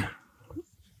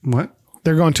 What?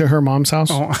 They're going to her mom's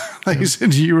house. Oh, like you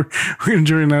said, we're going to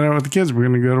enjoy a night out with the kids. We're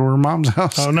going to go to her mom's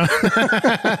house. Oh, no.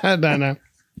 No.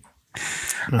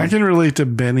 I can relate to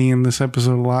Benny in this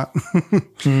episode a lot.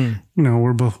 You know,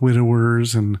 we're both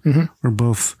widowers and we're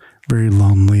both very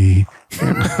lonely.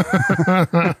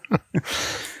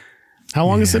 How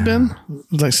long has it been?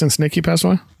 Like since Nikki passed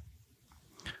away?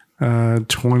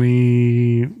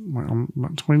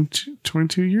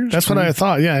 22 years. That's 20? What I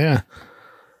thought. Yeah.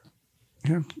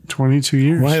 Yeah, 22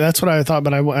 years. Well, that's what I thought,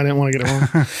 but I didn't want to get it wrong.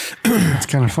 It's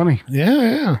kind of funny.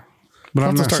 Yeah. But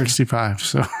I'm not 65,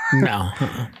 so. No.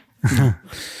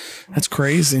 That's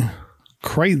crazy.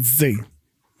 Crazy.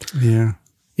 Yeah.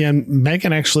 Yeah, and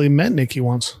Megan actually met Nikki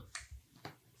once.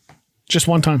 Just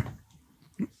one time.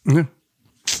 Yeah.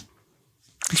 It's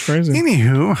crazy.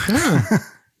 Anywho.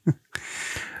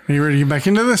 Are you ready to get back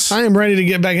into this? I am ready to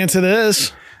get back into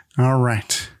this. All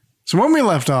right. So when we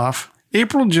left off,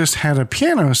 April just had a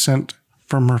piano sent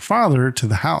from her father to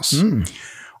the house.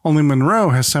 Only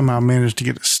Monroe has somehow managed to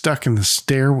get it stuck in the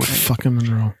stairway. Fucking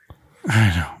Monroe.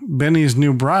 I know. Benny's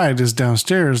new bride is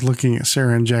downstairs looking at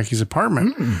Sarah and Jackie's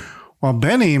apartment, while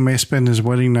Benny may spend his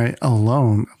wedding night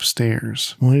alone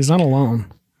upstairs. Well, he's not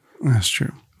alone. That's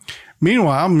true.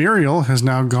 Meanwhile, Muriel has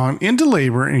now gone into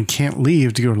labor and can't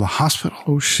leave to go to the hospital.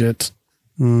 Oh, shit.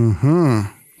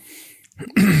 Let's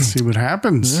see what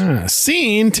happens.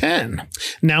 Scene 10.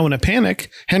 Now in a panic,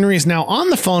 Henry is now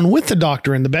on the phone with the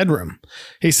doctor in the bedroom.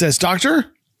 He says,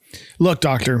 Doctor, why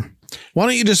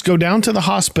don't you just go down to the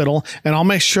hospital and I'll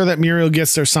make sure that Muriel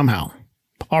gets there somehow.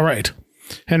 All right.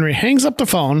 Henry hangs up the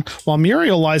phone while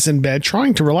Muriel lies in bed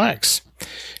trying to relax.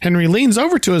 Henry leans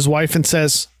over to his wife and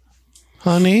says,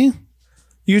 honey,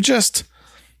 you just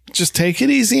take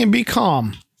it easy and be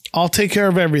calm. I'll take care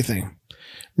of everything.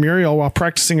 Muriel, while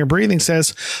practicing her breathing,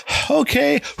 says,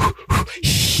 okay.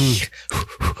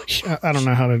 I don't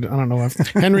know.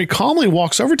 Henry calmly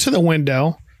walks over to the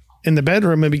window in the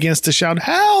bedroom and begins to shout,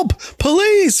 help,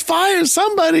 police, fire,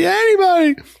 somebody,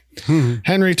 anybody.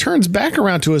 Henry turns back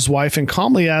around to his wife and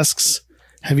calmly asks,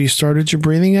 have you started your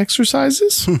breathing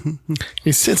exercises?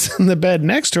 He sits in the bed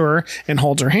next to her and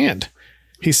holds her hand.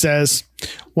 He says,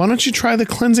 why don't you try the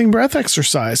cleansing breath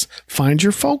exercise? Find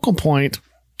your focal point.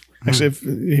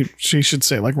 Actually, she should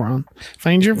say it like Ron.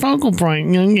 Find your focal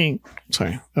point.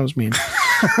 Sorry, that was mean.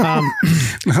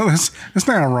 No, that's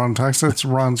not how Ron talks. That's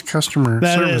Ron's customer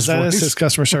service voice. That is his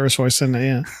customer service voice, isn't it?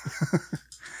 Yeah.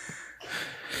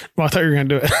 Well, I thought you were going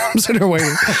to do it. I'm sitting here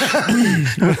waiting.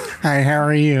 Hi, how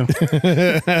are you?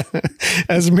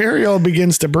 As Muriel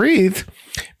begins to breathe,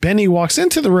 Benny walks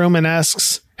into the room and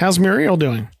asks, how's Muriel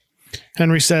doing?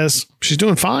 Henry says, she's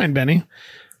doing fine, Benny,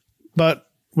 but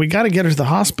we got to get her to the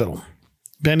hospital.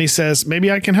 Benny says,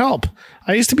 maybe I can help.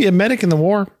 I used to be a medic in the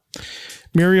war.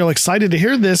 Muriel, excited to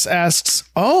hear this, asks,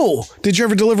 oh, did you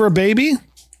ever deliver a baby?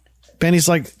 Benny's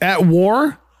like, at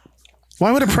war?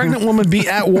 Why would a pregnant woman be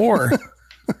at war?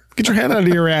 Get your head out of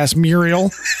your ass,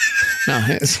 Muriel. No,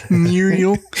 it's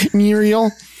Muriel.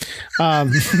 Muriel.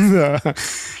 What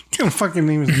kind of fucking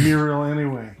name is Muriel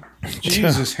anyway?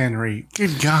 Jesus, Henry.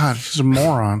 Good God, she's a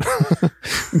moron.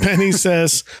 Benny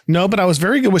says, no, but I was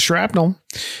very good with shrapnel.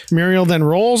 Muriel then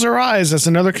rolls her eyes as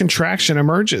another contraction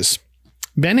emerges.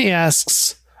 Benny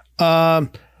asks, are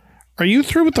you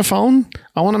through with the phone?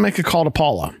 I want to make a call to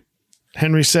Paula.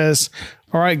 Henry says,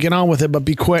 all right, get on with it, but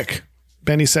be quick.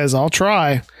 Benny says, I'll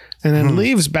try, and then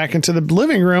leaves back into the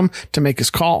living room to make his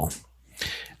call.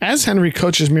 As Henry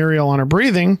coaches Muriel on her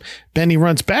breathing, Benny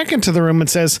runs back into the room and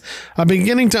says, I'm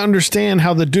beginning to understand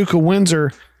how the Duke of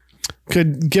Windsor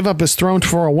could give up his throne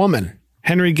for a woman.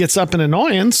 Henry gets up in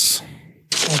annoyance.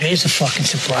 Oh, there's a fucking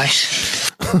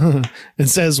surprise. And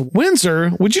says,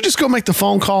 Windsor, would you just go make the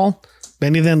phone call?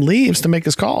 Benny then leaves to make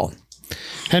his call.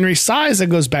 Henry sighs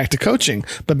and goes back to coaching,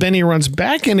 but Benny runs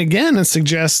back in again and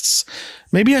suggests,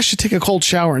 maybe I should take a cold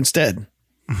shower instead.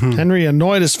 Henry,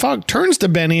 annoyed as fuck, turns to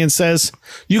Benny and says,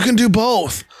 you can do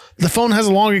both. The phone has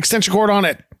a long extension cord on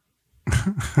it.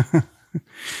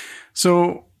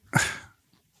 So,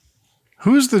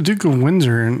 who's the Duke of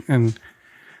Windsor? And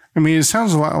I mean, it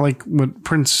sounds a lot like what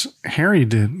Prince Harry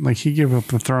did. Like, he gave up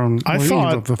the throne. I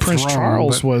thought Prince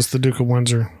Charles was the Duke of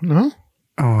Windsor. No?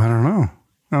 Oh, I don't know.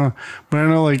 But I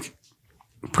know, like,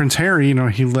 Prince Harry,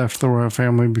 he left the royal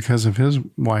family because of his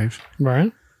wife.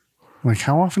 Right. Like,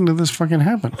 how often did this fucking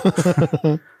happen?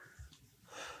 What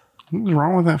was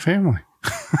wrong with that family?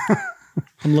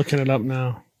 I'm looking it up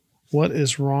now. What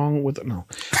is wrong with it? No.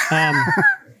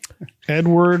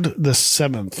 Edward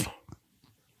VII,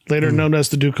 later known as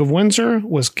the Duke of Windsor,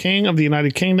 was king of the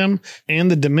United Kingdom and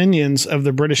the dominions of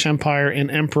the British Empire and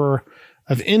Emperor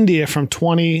of India from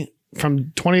 20th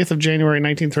of January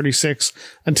 1936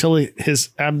 until his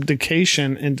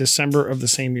abdication in December of the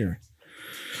same year.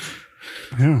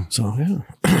 Yeah. So yeah.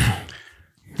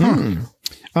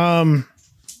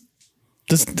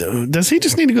 Does he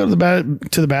just need to go to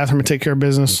the bathroom and take care of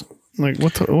business? Like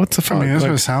what's the fuck? I mean, that's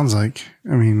what it sounds like.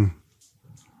 I mean,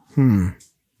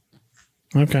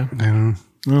 Okay. I don't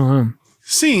know.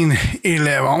 Scene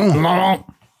 11.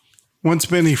 Once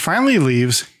Benny finally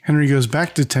leaves, Henry goes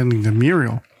back to tending to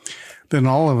Muriel. Then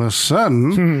all of a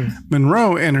sudden,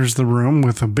 Monroe enters the room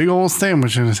with a big old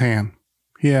sandwich in his hand.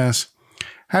 He asks,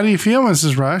 how do you feel,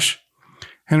 Mrs. Rush?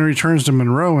 Henry turns to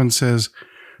Monroe and says,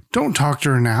 don't talk to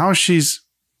her now.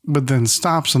 But then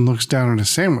stops and looks down at his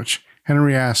sandwich.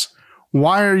 Henry asks,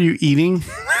 why are you eating?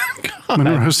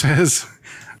 Monroe says,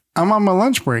 I'm on my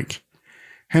lunch break.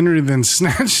 Henry then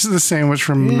snatches the sandwich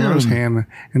from Monroe's hand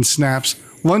and snaps,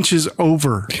 "Lunch is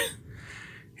over."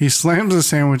 He slams the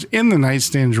sandwich in the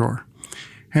nightstand drawer.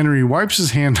 Henry wipes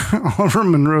his hand all over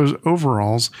Monroe's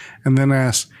overalls and then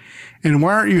asks, "And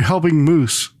why aren't you helping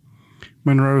Moose?"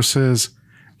 Monroe says,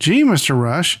 "Gee, Mr.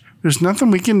 Rush, there's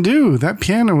nothing we can do. That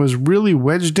piano is really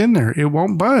wedged in there. It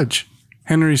won't budge."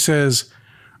 Henry says,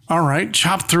 "All right,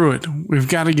 chop through it. We've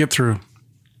got to get through."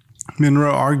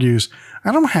 Monroe argues,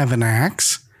 "I don't have an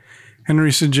axe."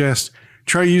 Henry suggests,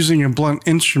 "Try using a blunt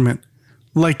instrument,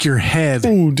 like your head."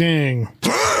 Oh, dang.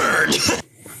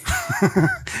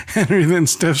 Henry then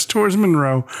steps towards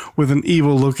Monroe with an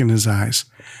evil look in his eyes.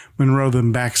 Monroe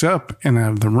then backs up and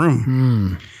out of the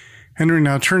room. Henry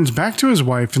now turns back to his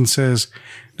wife and says,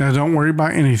 "Now don't worry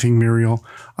about anything, Muriel.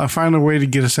 I'll find a way to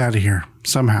get us out of here,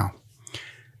 somehow."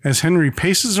 As Henry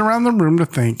paces around the room to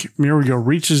think, Muriel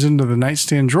reaches into the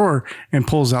nightstand drawer and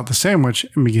pulls out the sandwich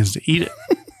and begins to eat it.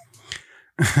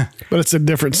 But it's a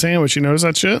different sandwich. You notice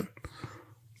that shit?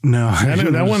 No.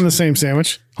 That wasn't the same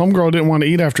sandwich. Homegirl didn't want to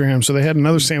eat after him, so they had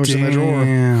another sandwich in the drawer.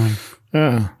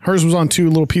 Yeah. Hers was on 2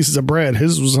 little pieces of bread.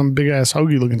 His was some big ass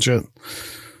hoagie looking shit.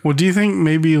 Well, do you think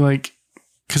maybe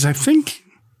because I think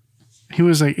he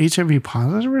was like HIV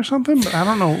positive or something, but I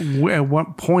don't know at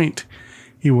what point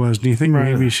he was. Do you think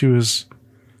maybe she was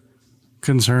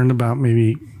concerned about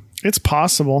maybe? It's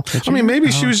possible. I mean,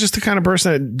 maybe she was just the kind of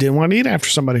person that didn't want to eat after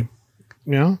somebody.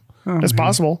 You know? It's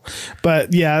possible.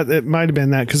 But yeah, it might have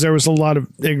been that because there was a lot of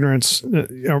ignorance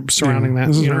surrounding that.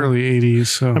 This is early 80s.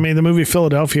 So I mean, the movie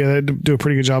Philadelphia, they do a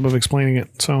pretty good job of explaining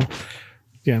it. So,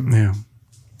 yeah.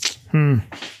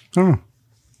 Oh.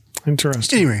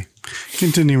 Interesting. Anyway,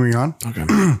 continuing on. Okay.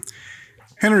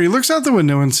 Henry looks out the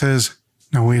window and says,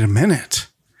 "Now wait a minute."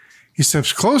 He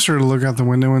steps closer to look out the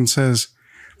window and says,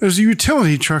 "There's a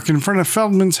utility truck in front of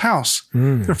Feldman's house.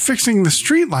 They're fixing the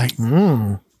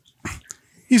streetlight.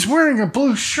 He's wearing a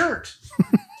blue shirt."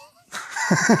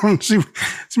 Seems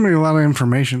like a lot of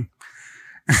information.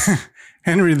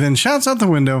 Henry then shouts out the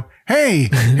window, Hey,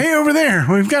 over there,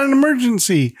 we've got an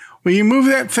emergency. Will you move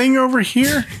that thing over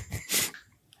here?"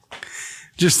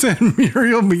 Just then,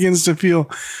 Muriel begins to feel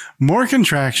more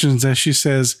contractions as she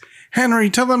says, "Henry,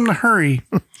 tell them to hurry."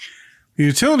 The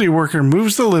utility worker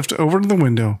moves the lift over to the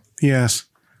window. He asks,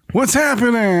 "What's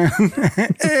happening?"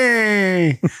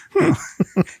 Hey.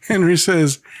 Henry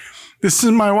says, "This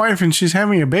is my wife and she's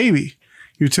having a baby."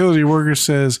 Utility worker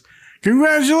says,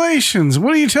 "Congratulations.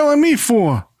 What are you telling me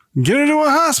for? Get her to a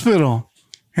hospital."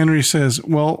 Henry says,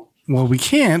 Well, we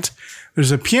can't.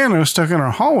 There's a piano stuck in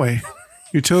our hallway."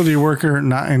 Utility worker,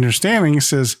 not understanding,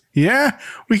 says, "Yeah,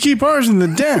 we keep ours in the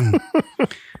den."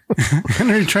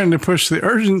 Henry, trying to push the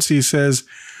urgency, says,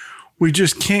 "We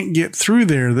just can't get through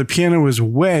there. The piano is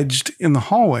wedged in the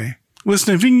hallway.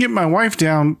 Listen, if you can get my wife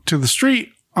down to the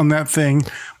street on that thing,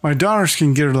 my daughters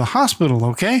can get her to the hospital,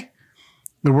 okay?"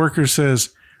 The worker says,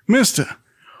 "Mister,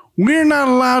 we're not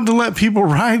allowed to let people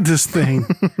ride this thing."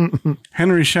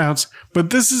 Henry shouts, "But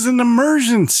this is an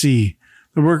emergency."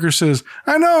 The worker says,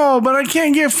 "I know, but I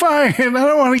can't get fired. I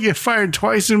don't want to get fired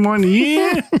twice in 1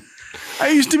 year. I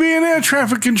used to be an air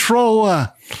traffic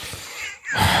controller."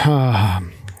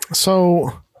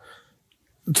 So,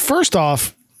 first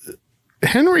off,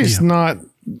 Henry's not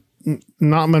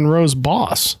Monroe's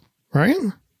boss, right?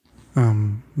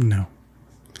 No.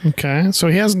 Okay, so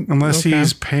he hasn't, unless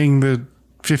he's paying the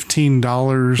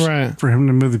 $15 for him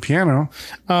to move the piano.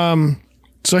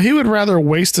 So he would rather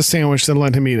waste a sandwich than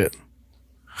let him eat it.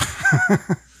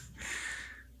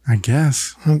 I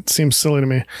guess. That seems silly to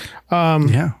me.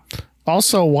 Yeah.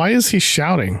 Also, why is he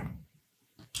shouting?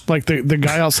 Like the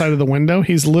guy outside of the window,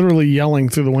 he's literally yelling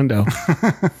through the window.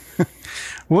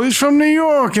 Well, he's from New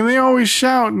York and they always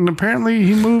shout, and apparently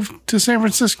he moved to San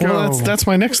Francisco. Well, that's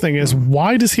my next thing is,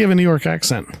 why does he have a New York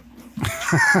accent?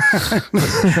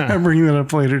 I bring that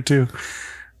up later too.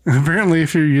 Apparently,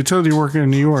 if you're a utility worker in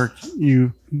New York,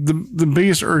 the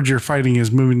biggest urge you're fighting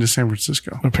is moving to San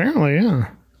Francisco. Apparently,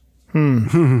 yeah.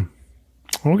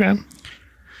 Okay.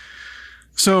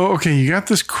 So, okay, you got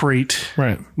this crate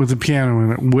with the piano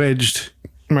in it wedged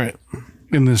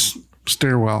in this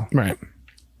stairwell. Right.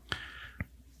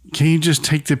 Can you just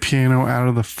take the piano out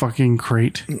of the fucking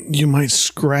crate? You might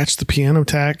scratch the piano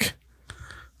tack.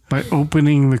 By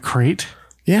opening the crate?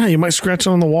 Yeah, you might scratch it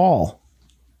on the wall.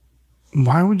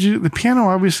 Why would you? The piano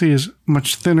obviously is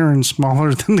much thinner and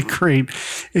smaller than the crate.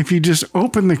 If you just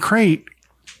open the crate,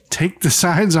 take the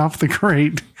sides off the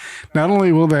crate, not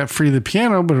only will that free the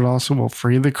piano, but it also will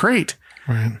free the crate.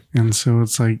 Right. And so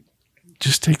it's like,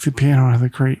 just take the piano out of the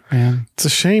crate, man. It's a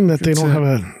shame that they don't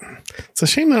have it's a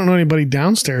shame they don't know anybody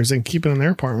downstairs and keep it in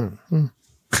their apartment.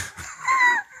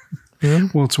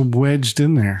 Well, it's wedged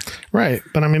in there. Right.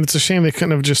 But I mean, it's a shame they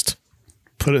couldn't have just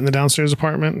put it in the downstairs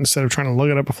apartment instead of trying to lug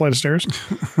it up a flight of stairs.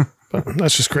 But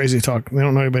that's just crazy talk. They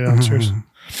don't know anybody downstairs.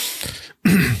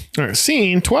 All right.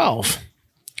 Scene 12.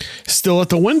 Still at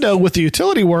the window with the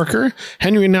utility worker,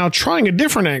 Henry now trying a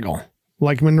different angle,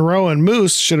 like Monroe and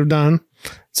Moose should have done.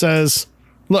 Says,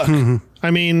 look,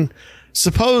 I mean,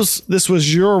 suppose this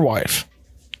was your wife.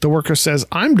 The worker says,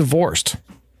 I'm divorced.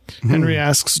 Henry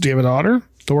asks, do you have a daughter?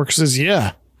 The worker says,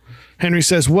 yeah. Henry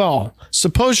says, well,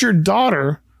 suppose your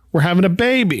daughter were having a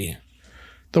baby.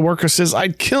 The worker says,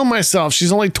 I'd kill myself.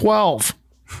 She's only 12.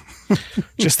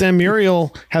 Just then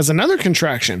Muriel has another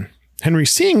contraction. Henry,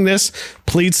 seeing this,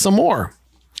 pleads some more.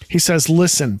 He says,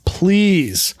 listen,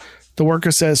 please. The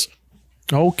worker says,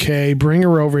 okay, bring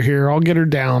her over here. I'll get her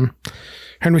down.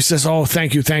 Henry says, oh,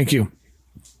 thank you, thank you.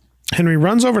 Henry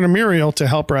runs over to Muriel to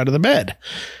help her out of the bed.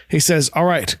 He says, all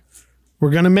right,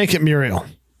 we're going to make it, Muriel.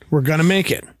 We're going to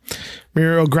make it.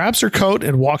 Muriel grabs her coat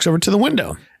and walks over to the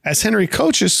window. As Henry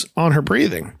coaches on her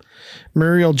breathing,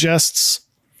 Muriel jests,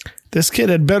 this kid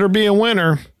had better be a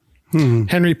winner.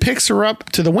 Henry picks her up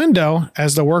to the window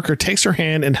as the worker takes her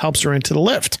hand and helps her into the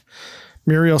lift.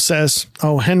 Muriel says,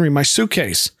 oh, Henry, my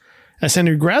suitcase. As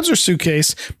Henry grabs her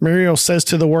suitcase, Muriel says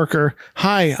to the worker,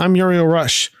 hi, I'm Muriel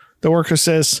Rush. The worker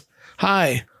says,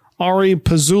 hi, Ari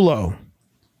Pizzulo.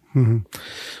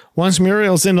 Once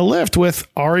Muriel's in the lift with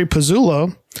Ari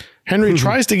Pizzulo, Henry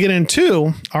tries to get in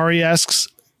too. Ari asks,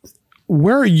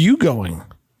 where are you going?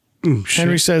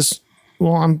 Henry says,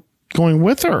 well, I'm going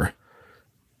with her.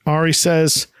 Ari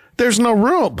says, there's no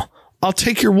room. I'll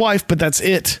take your wife, but that's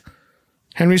it.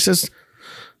 Henry says,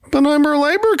 but I'm her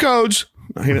labor coach.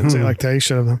 He didn't say it like that. He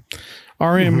should have.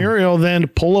 Ari and Muriel then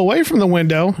pull away from the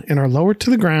window and are lowered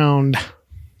to the ground.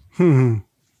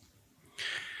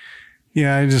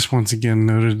 Yeah, I just once again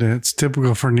noted that it's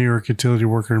typical for a New York utility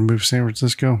worker to move to San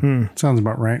Francisco. Sounds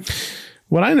about right.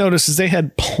 What I noticed is they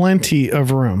had plenty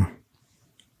of room.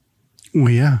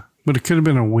 Well, yeah, but it could have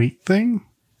been a weight thing.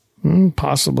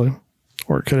 Possibly.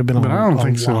 Or it could have been I don't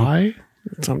think so. lie.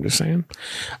 So I'm just saying.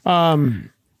 But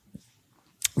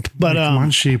come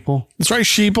on, sheeple. That's right,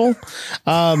 sheeple.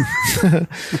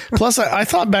 Plus, I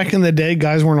thought back in the day,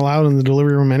 guys weren't allowed in the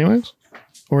delivery room anyways.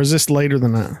 Or is this later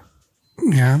than that?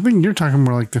 Yeah, I think you're talking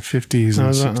more like the 50s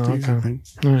and 60s, okay. I think.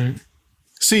 All right.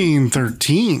 Scene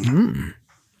 13.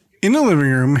 In the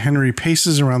living room, Henry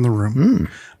paces around the room.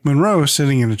 Monroe,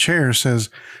 sitting in a chair, says,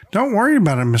 don't worry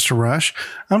about it, Mr. Rush.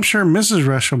 I'm sure Mrs.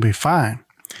 Rush will be fine.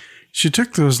 She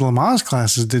took those Lamaze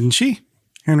classes, didn't she?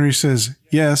 Henry says,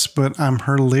 yes, but I'm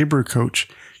her labor coach.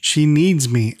 She needs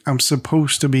me. I'm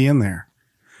supposed to be in there.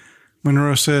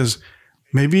 Monroe says,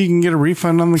 maybe you can get a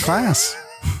refund on the class.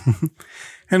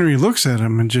 Henry looks at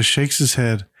him and just shakes his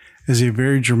head as he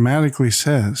very dramatically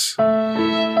says, you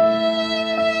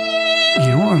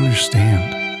don't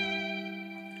understand.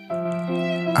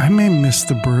 I may miss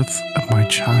the birth of my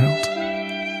child.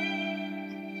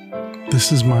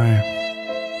 This is my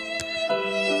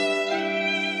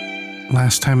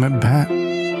last time at bat.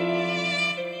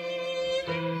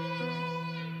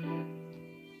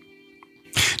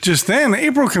 Just then,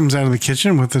 April comes out of the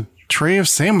kitchen with a tray of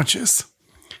sandwiches.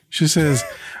 She says,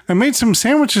 I made some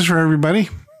sandwiches for everybody.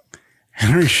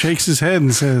 Henry shakes his head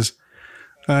and says,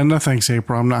 no thanks,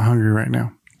 April. I'm not hungry right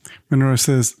now. Monroe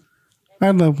says,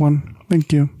 I'd love one.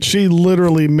 Thank you. She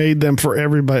literally made them for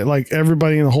everybody, like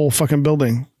everybody in the whole fucking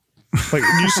building. Like,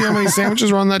 do you see how many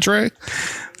sandwiches were on that tray?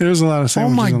 There's a lot of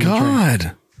sandwiches. Oh my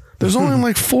God. There's only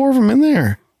like 4 of them in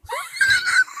there.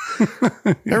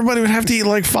 Everybody would have to eat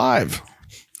like 5.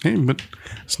 Hey, but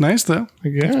it's nice though. I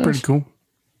guess. It's pretty cool.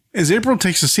 As April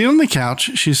takes a seat on the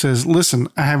couch, she says, listen,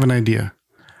 I have an idea.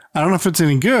 I don't know if it's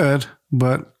any good,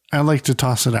 but I'd like to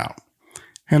toss it out.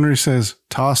 Henry says,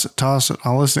 toss it.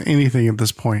 I'll listen to anything at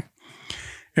this point.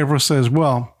 April says,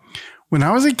 well, when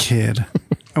I was a kid,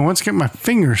 I once got my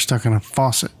finger stuck in a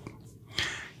faucet.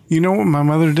 You know what my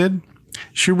mother did?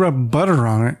 She rubbed butter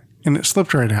on it and it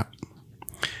slipped right out.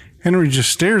 Henry just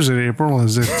stares at April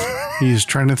as if he's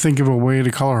trying to think of a way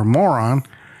to call her a moron,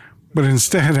 but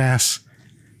instead asks,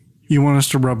 you want us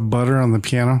to rub butter on the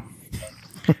piano?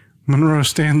 Monroe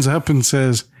stands up and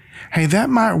says, hey, that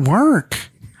might work.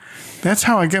 That's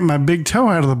how I got my big toe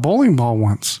out of the bowling ball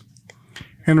once.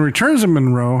 Henry turns to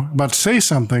Monroe, about to say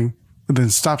something, but then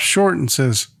stops short and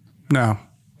says, no,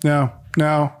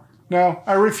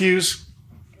 I refuse.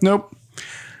 Nope.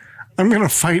 I'm going to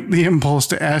fight the impulse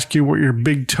to ask you what your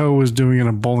big toe was doing in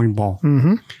a bowling ball.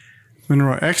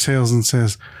 Monroe exhales and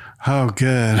says, oh,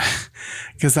 good,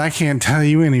 because I can't tell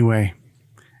you anyway.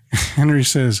 Henry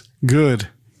says, good.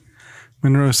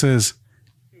 Monroe says,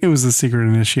 it was the secret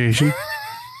initiation.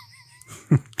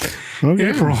 Okay.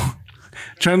 April,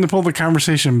 trying to pull the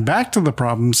conversation back to the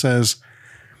problem, says,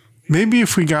 maybe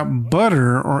if we got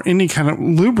butter or any kind of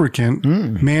lubricant,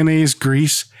 mayonnaise,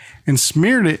 grease, and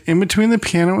smeared it in between the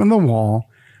piano and the wall,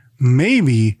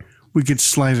 maybe we could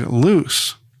slide it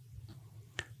loose.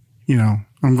 You know,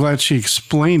 I'm glad she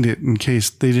explained it in case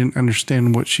they didn't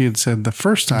understand what she had said the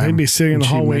first time. They'd be sitting in the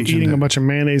hallway eating a bunch of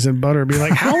mayonnaise and butter, be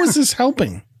like, how is this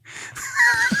helping?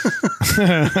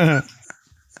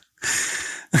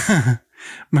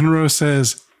 Monroe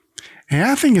says, hey,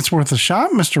 I think it's worth a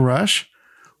shot, Mr. Rush.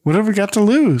 What have we got to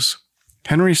lose?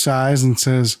 Henry sighs and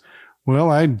says, well,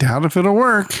 I doubt if it'll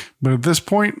work, but at this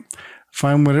point,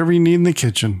 find whatever you need in the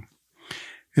kitchen.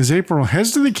 As April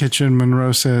heads to the kitchen,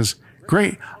 Monroe says,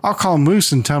 great, I'll call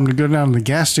Moose and tell him to go down to the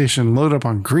gas station and load up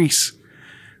on grease.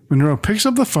 Monroe picks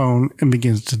up the phone and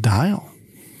begins to dial.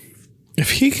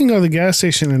 If he can go to the gas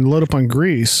station and load up on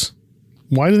grease,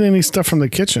 why do they need stuff from the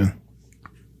kitchen?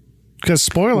 Because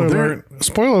spoiler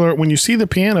alert, when you see the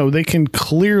piano, they can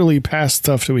clearly pass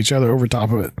stuff to each other over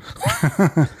top of it.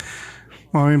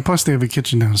 Well, I mean, plus they have a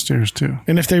kitchen downstairs too.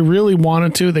 And if they really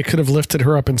wanted to, they could have lifted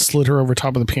her up and slid her over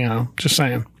top of the piano. Just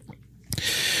saying.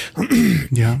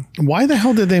 Yeah. Why the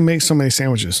hell did they make so many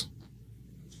sandwiches?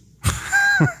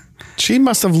 She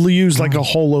must have used like a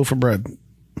whole loaf of bread.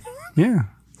 Yeah.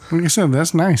 Like I said,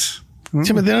 that's nice.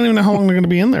 Yeah, but they don't even know how long they're going to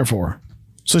be in there for.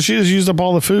 So she just used up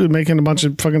all the food making a bunch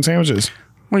of fucking sandwiches.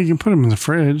 Well, you can put them in the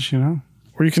fridge, you know.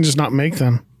 Or you can just not make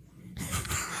them.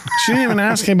 She didn't even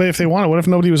ask anybody if they wanted. What if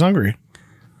nobody was hungry?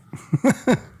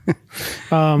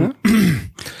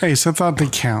 Hey, so I thought that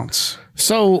counts.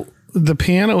 So the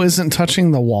piano isn't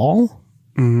touching the wall?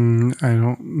 I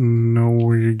don't know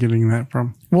where you're getting that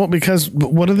from. Well, because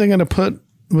what are they going to put?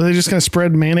 Were they just going to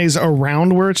spread mayonnaise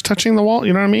around where it's touching the wall?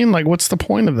 You know what I mean? Like, what's the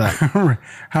point of that?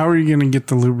 How are you going to get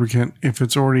the lubricant if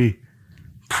it's already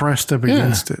pressed up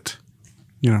against it?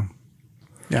 You know?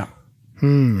 Yeah.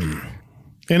 And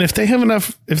if they have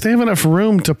enough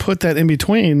room to put that in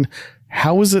between,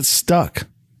 how is it stuck?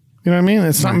 You know what I mean?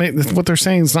 It's not what they're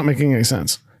saying is not making any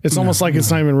sense. It's almost like it's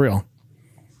not even real.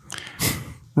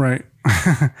 Right.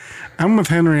 I'm with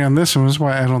Henry on this one. That's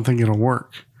why I don't think it'll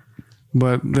work.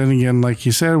 But then again, like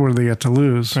you said, what do they got to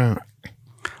lose?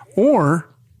 Or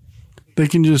they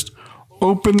can just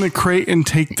open the crate and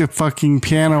take the fucking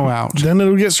piano out. Then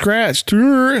it'll get scratched.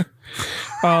 I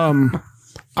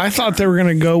thought they were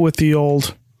going to go with the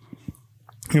old,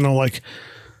 you know, like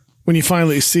when you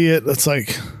finally see it, it's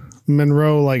like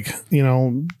Monroe, like, you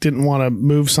know, didn't want to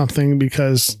move something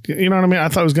because, you know what I mean? I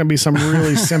thought it was going to be some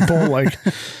really simple, like,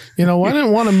 you know, I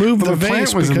didn't want to move the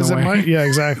vase because it might. Yeah,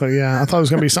 exactly. Yeah. I thought it was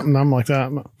going to be something dumb like that.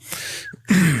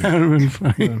 That would have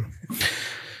been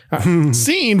funny.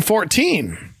 Scene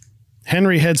 14.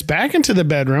 Henry heads back into the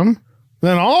bedroom.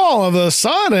 Then all of a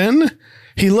sudden,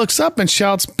 he looks up and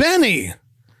shouts, Benny.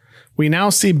 We now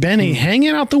see Benny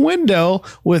hanging out the window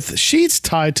with sheets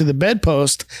tied to the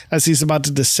bedpost as he's about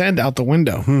to descend out the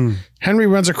window. Henry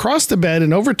runs across the bed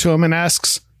and over to him and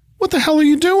asks, what the hell are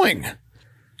you doing?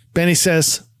 Benny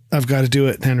says, I've got to do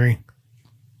it, Henry.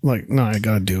 Like, no, I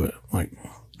got to do it. Like,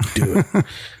 do it.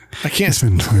 I can't. It's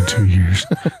been 22 years.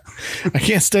 I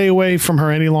can't stay away from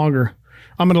her any longer.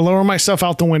 I'm going to lower myself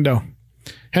out the window.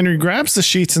 Henry grabs the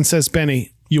sheets and says,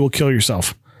 Benny, you will kill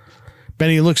yourself.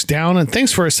 Benny looks down and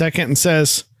thinks for a second and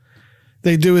says,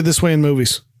 they do it this way in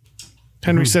movies.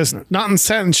 Henry says, not in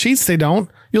satin sheets, they don't.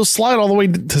 You'll slide all the way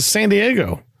to San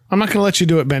Diego. I'm not going to let you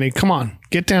do it, Benny. Come on,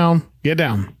 get down, get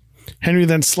down. Henry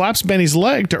then slaps Benny's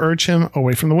leg to urge him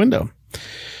away from the window.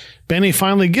 Benny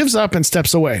finally gives up and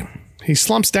steps away. He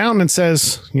slumps down and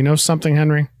says, you know something,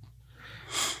 Henry?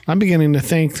 I'm beginning to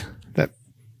think that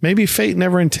maybe fate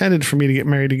never intended for me to get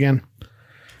married again.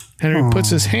 Henry puts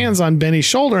his hands on Benny's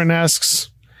shoulder and asks,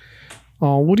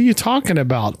 oh, what are you talking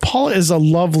about? Paula is a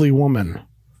lovely woman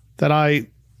that I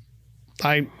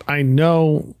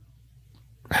know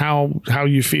how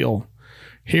you feel.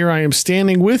 Here I am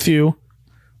standing with you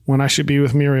when I should be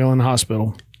with Muriel in the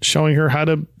hospital, showing her how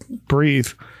to breathe.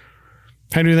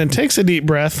 Henry then takes a deep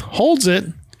breath, holds it,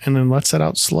 and then lets it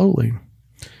out slowly.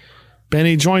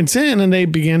 Benny joins in and they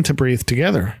begin to breathe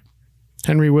together.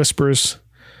 Henry whispers,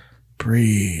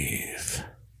 breathe.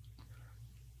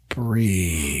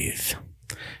 Breathe.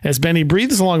 As Benny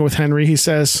breathes along with Henry, he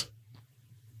says,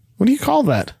 what do you call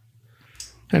that?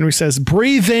 Henry says,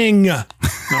 breathing. No,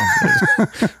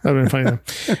 that would have been funny though.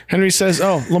 Henry says,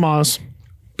 oh, Lamaze.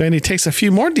 Benny takes a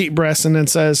few more deep breaths and then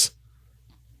says,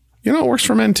 you know, it works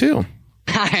for men too.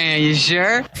 Are you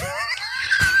sure?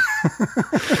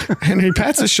 Henry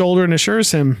pats his shoulder and assures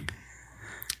him,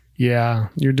 yeah,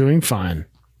 you're doing fine.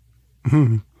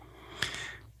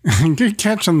 Good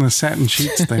catch on the satin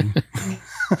sheets thing.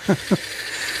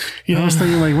 Yeah. I was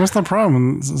thinking, like, what's the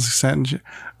problem? Satin sheet.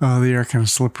 Oh, they are kind of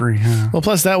slippery. Huh? Well,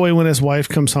 plus that way when his wife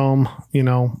comes home, you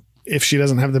know, if she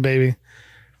doesn't have the baby,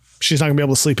 she's not gonna be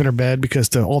able to sleep in her bed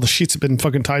because all the sheets have been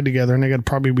fucking tied together and they got to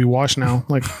probably be washed now.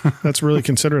 Like, that's really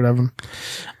considerate of him.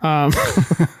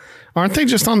 Aren't they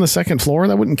just on the second floor?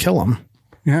 That wouldn't kill him.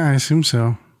 Yeah, I assume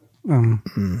so.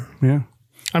 Yeah.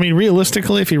 I mean,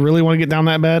 realistically, if he really want to get down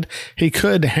that bad, he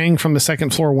could hang from the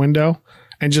second floor window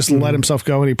and just let himself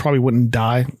go, and he probably wouldn't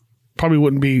die. Probably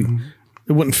wouldn't be.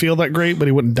 It wouldn't feel that great, but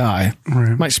he wouldn't die.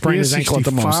 Right. Might sprain his ankle at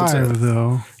the most. That's it.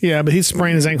 Though. Yeah, but he'd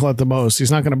sprain his ankle at the most.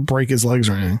 He's not going to break his legs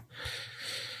or anything.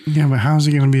 Yeah, but how is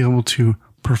he going to be able to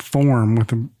perform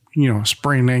with a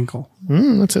sprained ankle?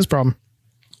 That's his problem.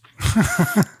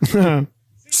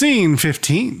 Scene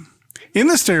 15. In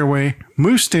the stairway,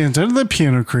 Moose stands under the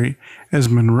piano crate as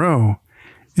Monroe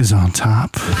is on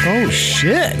top. Oh,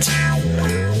 shit.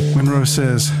 Monroe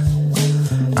says,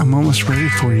 I'm almost ready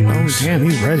for you, Moose. Oh, damn,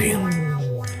 he's ready.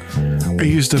 I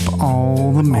used up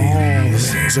all the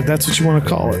mayonnaise. So that's what you want to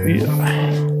call it.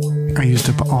 Yeah. I used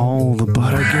up all the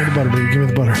butter. Give me the butter, baby. Give me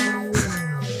the butter.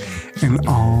 And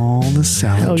all the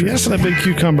salad Hell yeah, for that big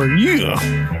cucumber. Yeah.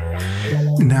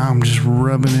 Now I'm just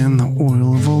rubbing in the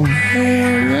oil of olive.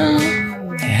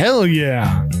 Hell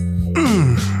yeah.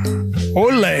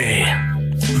 Ole.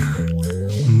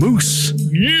 Moose.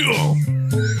 Yeah.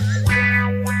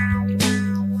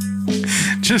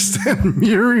 Just then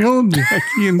Muriel,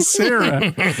 Jackie, and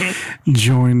Sarah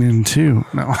join in too.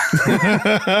 No.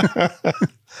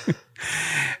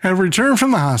 Have returned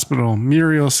from the hospital.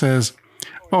 Muriel says,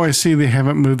 oh, I see they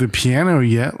haven't moved the piano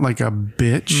yet, like a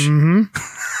bitch. Mm-hmm.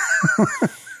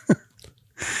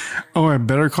 Oh, I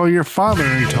better call your father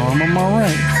and tell him I'm all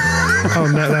right. Oh,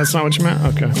 no, that's not what you meant?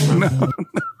 Okay. No.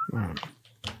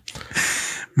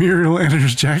 Muriel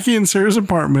enters Jackie and Sarah's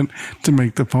apartment to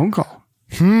make the phone call.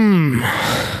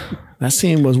 That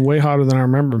scene was way hotter than I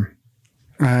remember.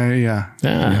 Yeah.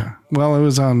 Well, it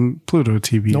was on Pluto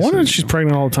TV. No wonder she's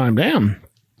pregnant all the time. Damn.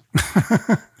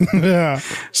 Yeah.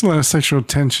 There's a lot of sexual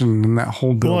tension in that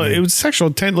whole building. Well, it was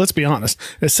sexual tension. Let's be honest.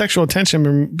 It's sexual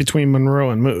tension between Monroe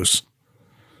and Moose.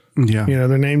 Yeah. You know,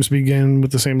 their names begin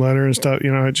with the same letter and stuff.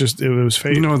 You know, it was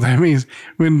fate. You know what that means?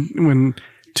 When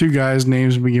two guys'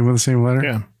 names begin with the same letter?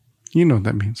 Yeah. You know what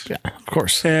that means. Yeah, of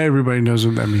course. Everybody knows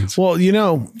what that means. Well, you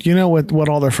know what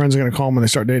all their friends are going to call them when they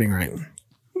start dating, right?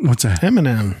 What's that?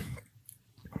 Eminem.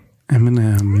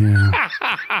 Eminem,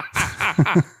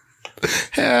 yeah.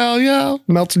 Hell yeah.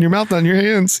 Melts in your mouth on your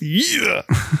hands. Yeah.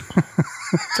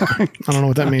 Sorry. I don't know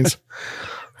what that means.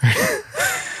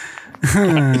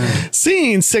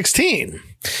 Scene 16.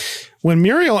 When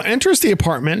Muriel enters the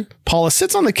apartment, Paula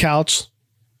sits on the couch,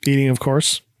 eating, of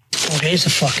course. Oh, there's a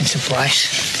fucking surprise.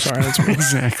 Sorry, that's me.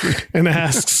 Exactly. And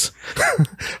asks,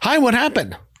 hi, what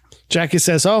happened? Jackie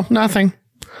says, oh, nothing.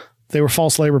 They were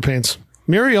false labor pains.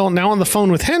 Muriel, now on the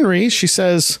phone with Henry, she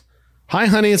says, hi,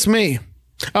 honey, it's me.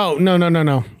 Oh,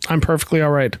 no. I'm perfectly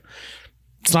all right.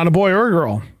 It's not a boy or a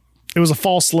girl. It was a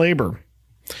false labor.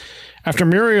 After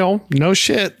Muriel, no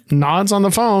shit, nods on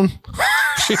the phone,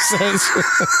 she says,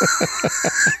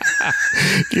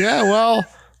 yeah, well,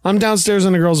 I'm downstairs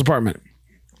in the girl's apartment.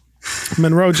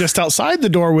 Monroe, just outside the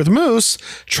door with Moose,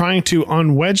 trying to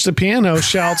unwedge the piano,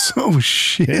 shouts, oh,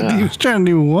 shit. Yeah. He was trying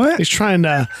to do what? He's trying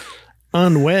to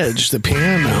unwedge the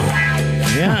piano.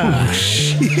 Yeah. Oh,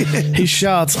 shit. He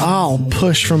shouts, I'll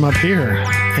push from up here,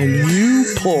 and you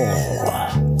pull.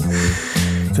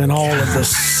 Then all of a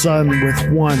sudden,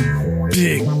 with one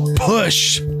big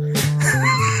push,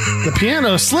 the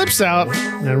piano slips out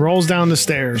and rolls down the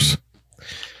stairs,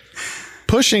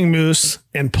 pushing Moose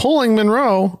and pulling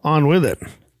Monroe on with it.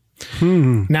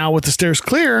 Now with the stairs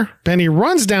clear, Benny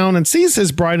runs down and sees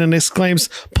his bride and exclaims,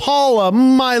 Paula,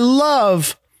 my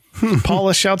love.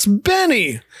 Paula shouts,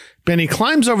 Benny. Benny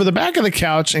climbs over the back of the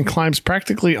couch and climbs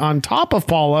practically on top of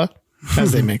Paula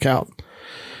as they make out.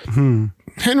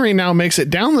 Henry now makes it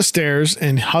down the stairs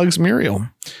and hugs Muriel.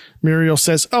 Muriel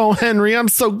says, oh, Henry, I'm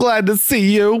so glad to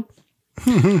see you.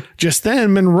 Just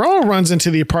then, Monroe runs into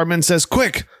the apartment and says,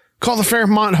 quick, call the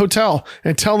Fairmont Hotel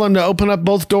and tell them to open up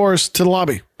both doors to the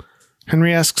lobby.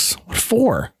 Henry asks, what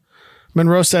for?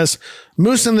 Monroe says,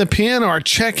 Moose and the piano are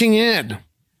checking in.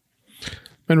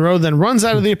 Monroe then runs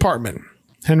out of the apartment.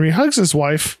 Henry hugs his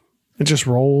wife and just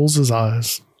rolls his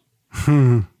eyes.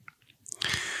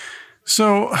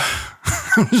 So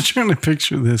I'm just trying to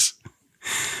picture this.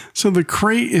 So the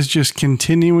crate is just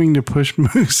continuing to push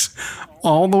Moose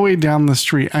all the way down the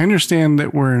street. I understand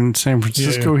that we're in San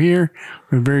Francisco here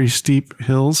with very steep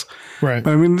hills. Right.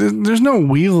 But I mean, there's no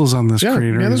wheels on this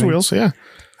crate. Yeah, there's wheels. Yeah.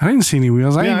 I didn't see any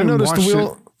wheels. I noticed the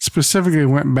wheel. Specifically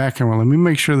went back and went, let me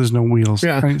make sure there's no wheels.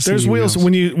 Yeah, there's wheels.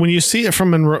 When you see it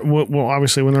from Monroe, well,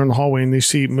 obviously when they're in the hallway and you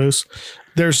see Moose,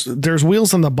 there's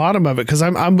wheels on the bottom of it, because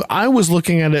I was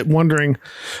looking at it wondering,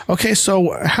 okay,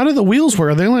 so how do the wheels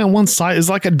work? Are they only on one side? Is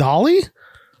it like a dolly?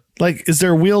 Like, is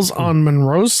there wheels on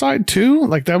Monroe's side too?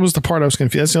 Like, that was the part I was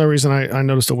confused. That's the only reason I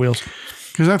noticed the wheels.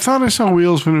 Because I thought I saw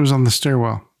wheels when it was on the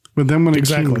stairwell, but then when it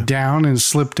came down and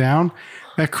slipped down,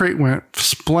 that crate went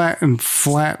splat and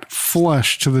flat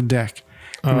flush to the deck.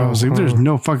 And I was like, there's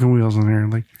no fucking wheels on there.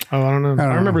 Like, I don't know.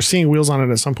 I remember seeing wheels on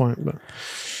it at some point, but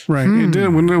right. It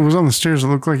did. When it was on the stairs, it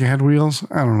looked like it had wheels.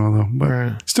 I don't know though,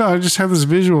 but still, I just have this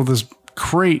visual of this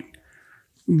crate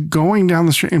going down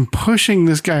the street and pushing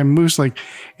this guy Moose. Like,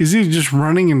 is he just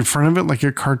running in front of it like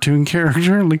a cartoon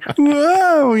character? Like,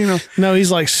 whoa, you know? No,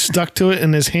 he's like stuck to it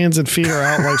and his hands and feet are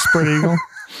out like spread eagle.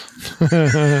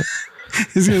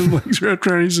 His legs wrapped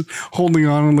around. He's just holding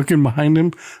on and looking behind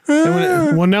him.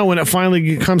 When it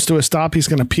finally comes to a stop, he's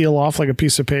going to peel off like a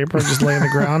piece of paper, just lay on the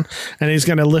ground, and he's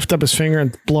going to lift up his finger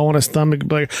and blow on his thumb like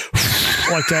that,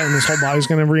 and his whole body's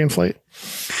going to reinflate.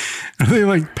 Are they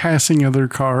like passing other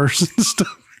cars and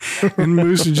stuff? And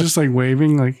Moose is just like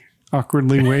waving, like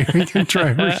awkwardly waving at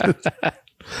drivers.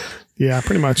 Yeah,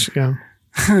 pretty much. Yeah.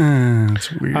 That's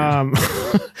weird.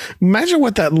 Imagine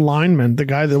what that lineman, the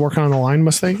guy that working on the line,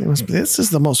 must think. This is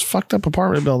the most fucked up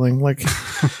apartment building. Like,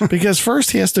 because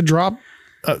first he has to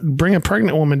bring a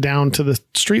pregnant woman down to the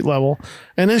street level,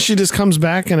 and then she just comes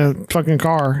back in a fucking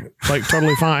car, like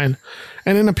totally fine.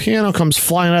 And then a piano comes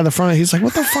flying out of the front. He's like,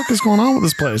 "What the fuck is going on with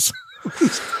this place?"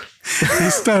 He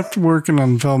stopped working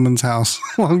on Feldman's house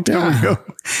a long time ago,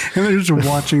 and they're just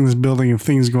watching this building of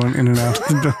things going in and out of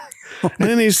the building. And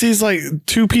then he sees like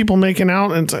two people making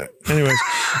out. And anyways,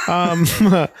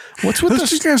 what's with those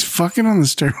two guys fucking on the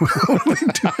stairwell? What are they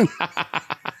doing?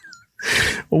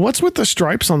 What's with the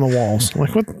stripes on the walls?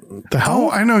 Like, what the hell?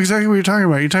 Oh, I know exactly what you're talking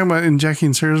about. You're talking about in Jackie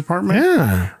and Sarah's apartment?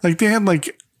 Yeah. Like they had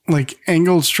like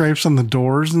angled stripes on the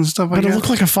doors and stuff like that. But it looked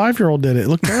like a 5-year-old did it. It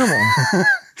looked terrible.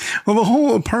 Well, the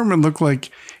whole apartment looked like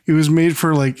it was made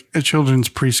for like a children's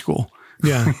preschool.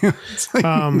 Yeah. It's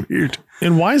like weird.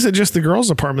 And why is it just the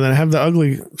girls' apartment that have the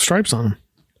ugly stripes on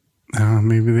them?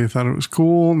 Maybe they thought it was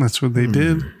cool and that's what they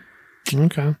did.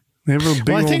 Okay. They have a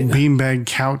big old beanbag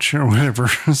couch or whatever.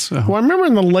 So. Well, I remember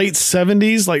in the late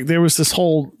 70s, like there was this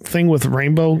whole thing with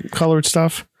rainbow colored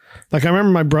stuff. Like I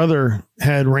remember my brother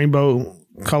had rainbow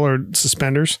colored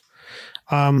suspenders.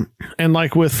 And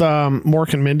like with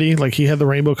Mork and Mindy, like he had the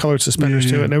rainbow colored suspenders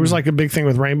too. And there was like a big thing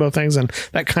with rainbow things, and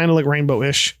that kind of looked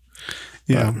rainbow-ish.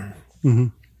 Yeah. I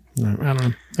don't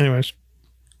know. Anyways.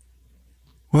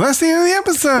 Well, that's the end of the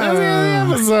episode.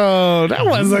 That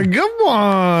was a good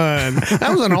one. That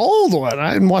was an old one.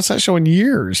 I hadn't watched that show in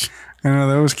years. I know,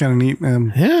 that was kind of neat.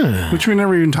 Yeah. Which we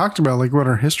never even talked about, like what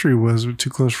our history was with Too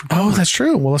Close for Comfort. Oh, that's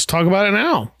true. Well, let's talk about it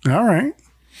now. All right.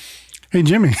 Hey,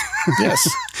 Jimmy. Yes.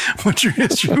 What's your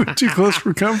history with Too Close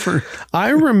for Comfort?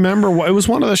 I remember it was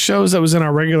one of the shows that was in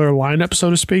our regular lineup, so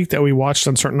to speak, that we watched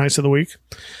on certain nights of the week.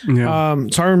 Yeah.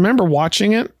 So I remember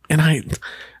watching it, and I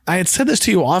had said this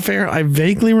to you off air. I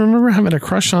vaguely remember having a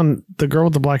crush on the girl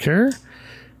with the black hair,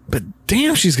 but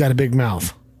damn, she's got a big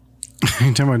mouth.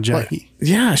 You're talking about Jackie?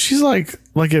 Yeah, she's like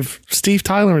if Steve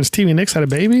Tyler and Stevie Nicks had a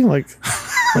baby, like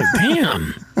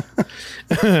damn.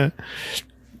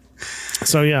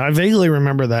 So yeah, I vaguely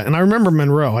remember that, and I remember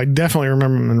Monroe. I definitely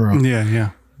remember Monroe. Yeah.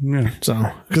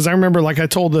 So because I remember, like I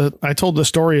told the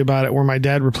story about it where my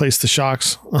dad replaced the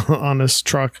shocks on this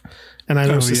truck, and I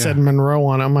noticed it said Monroe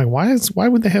on it. I'm like, why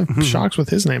would they have shocks with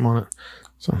his name on it?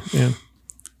 So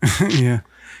yeah.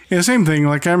 Yeah, same thing.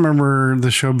 Like I remember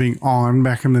the show being on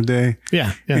back in the day.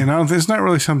 Yeah. And it's not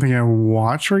really something I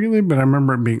watch regularly, but I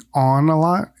remember it being on a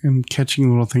lot and catching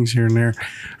little things here and there.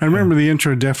 I remember the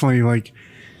intro definitely like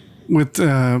with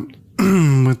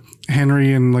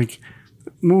Henry and like,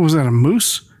 what was that, a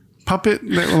moose puppet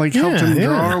that like helped him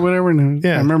draw or whatever? And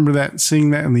I remember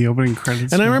seeing that in the opening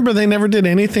credits. And I remember they never did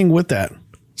anything with that.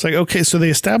 It's like, okay, so they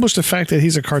established the fact that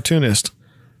he's a cartoonist.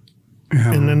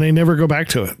 Yeah. And then they never go back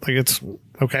to it. Like it's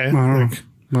okay.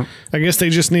 I guess they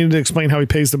just needed to explain how he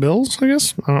pays the bills. I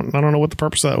guess I don't know what the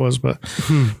purpose of that was, but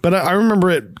I remember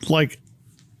it like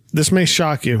this may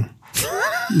shock you.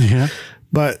 Yeah,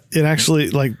 but it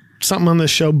actually like something on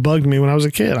this show bugged me when I was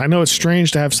a kid. I know it's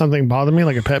strange to have something bother me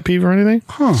like a pet peeve or anything.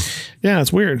 Yeah,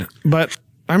 it's weird. But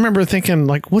I remember thinking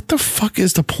like, what the fuck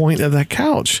is the point of that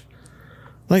couch?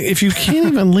 Like if you can't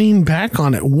even lean back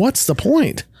on it, what's the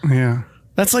point? Yeah.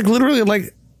 That's like literally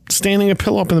like standing a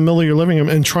pillow up in the middle of your living room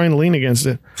and trying to lean against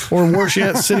it, or worse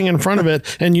yet, sitting in front of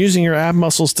it and using your ab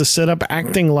muscles to sit up,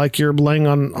 acting like you're laying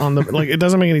on the, like, it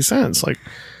doesn't make any sense. Like,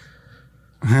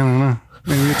 I don't know.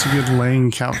 Maybe it's a good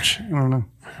laying couch. I don't know.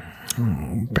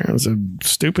 Apparently it's a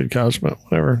stupid couch, but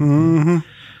whatever.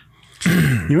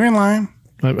 Mm-hmm. You ain't lying.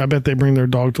 I bet they bring their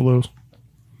dog to Lowe's.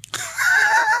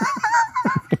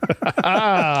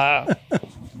 All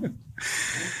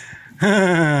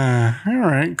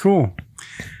right, cool.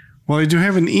 Well, I do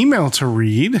have an email to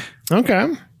read.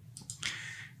 Okay.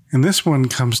 And this one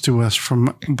comes to us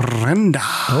from Brenda.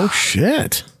 Oh,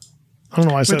 shit. I don't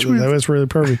know why I said that. That was really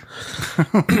pervy.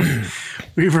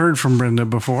 We've heard from Brenda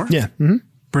before. Yeah. Mm-hmm.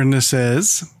 Brenda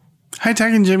says, "Hi,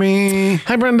 Tag and Jimmy."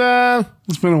 Hi, Brenda.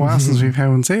 It's been a while since we've had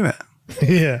one say that.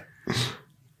 Yeah.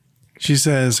 She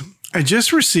says, "I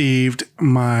just received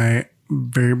my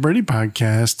Very Brady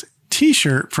Podcast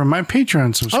t-shirt from my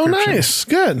Patreon subscription." Oh, nice.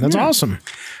 Good. That's awesome.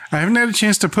 I haven't had a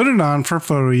chance to put it on for a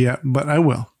photo yet, but I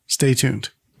will. Stay tuned.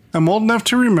 I'm old enough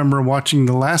to remember watching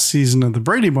the last season of The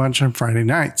Brady Bunch on Friday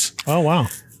nights. Oh, wow.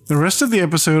 The rest of the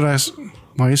episode,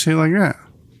 why you say it like that?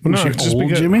 Well, Was no, she just old,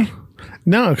 because, Jimmy?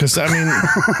 No, because, I mean,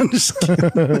 I'm just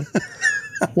kidding.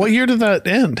 What year did that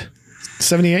end?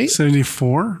 78?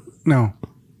 74? No.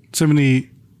 70.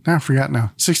 I forgot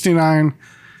now. 69,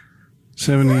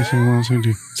 70, 71,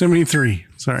 72, 73.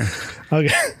 Sorry.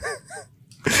 Okay.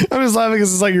 I'm just laughing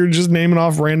because it's like you're just naming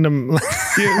off random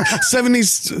 70,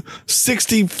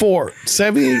 64,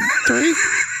 73.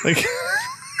 Like,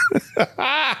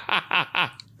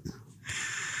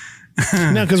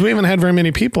 no, because we haven't had very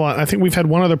many people. I think we've had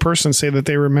one other person say that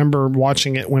they remember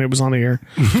watching it when it was on the air.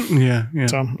 Yeah.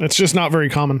 So it's just not very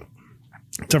common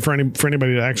for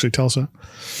anybody to actually tell us that.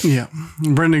 Yeah.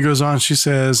 Brenda goes on. She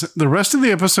says, "The rest of the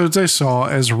episodes I saw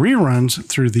as reruns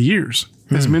through the years.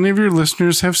 As many of your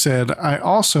listeners have said, I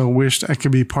also wished I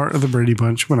could be part of the Brady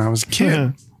Bunch when I was a kid."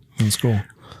 Yeah. That's cool.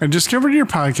 "I discovered your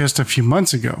podcast a few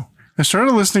months ago. I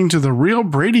started listening to the Real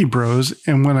Brady Bros,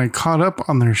 and when I caught up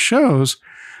on their shows,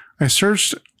 I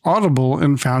searched Audible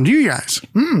and found you guys.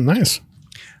 Nice.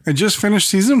 I just finished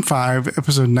season 5,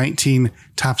 episode 19,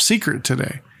 Top Secret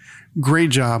today. Great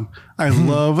job. I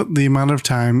love the amount of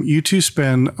time you two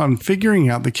spend on figuring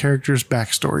out the characters'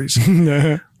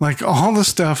 backstories. Like all the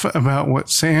stuff about what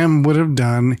Sam would have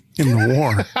done in the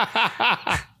war."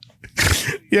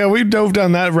 Yeah, we dove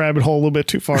down that rabbit hole a little bit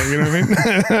too far. You know what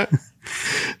I mean?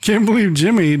 "Can't believe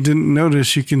Jimmy didn't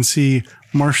notice you can see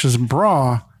Marsha's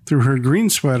bra through her green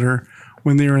sweater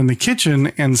when they were in the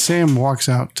kitchen and Sam walks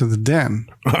out to the den."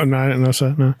 Oh, no, I didn't notice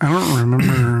that. No. I don't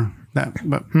remember that,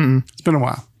 but it's been a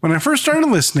while. "When I first started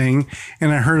listening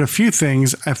and I heard a few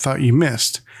things I thought you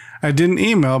missed, I didn't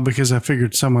email because I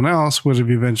figured someone else would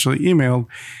have eventually emailed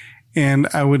and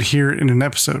I would hear it in an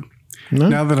episode. No.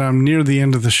 Now that I'm near the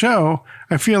end of the show,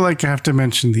 I feel like I have to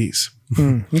mention these.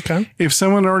 Okay. If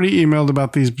someone already emailed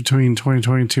about these between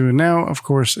 2022 and now, of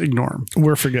course, ignore them.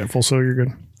 We're forgetful, so you're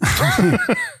good."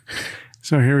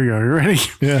 So here we go. You ready?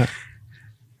 Yeah.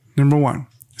 Number 1,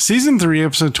 season 3,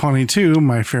 episode 22,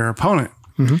 My Fair Opponent.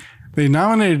 They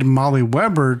nominated Molly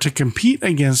Weber to compete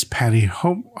against Patty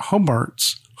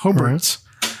Hobarts,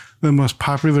 the most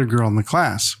popular girl in the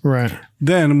class. Right.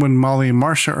 Then when Molly and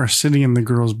Marsha are sitting in the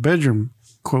girls' bedroom,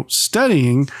 quote,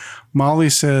 studying, Molly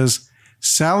says,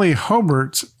 Sally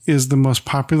Hobarts is the most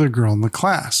popular girl in the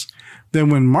class. Then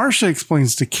when Marsha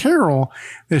explains to Carol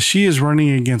that she is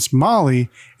running against Molly,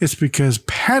 it's because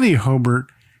Patty Hobart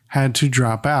had to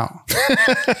drop out.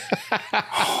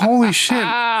 Holy shit.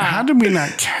 How did we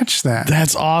not catch that?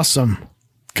 That's awesome.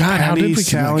 God, Patty, how did we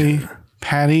Sally,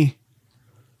 Patty,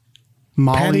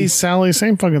 Molly. Patty, Sally,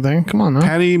 same fucking thing. Come on, now.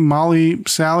 Patty, Molly,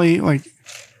 Sally. Like,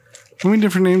 how many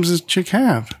different names does Chick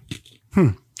have?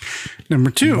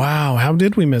 Number 2. Wow, how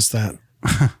did we miss that?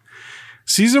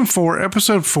 Season 4,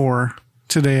 episode 4,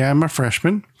 Today I'm a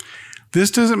Freshman.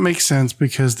 This doesn't make sense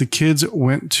because the kids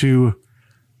went to,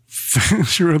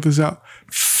 she wrote this out,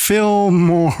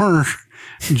 Fillmore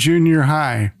Junior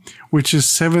High, which is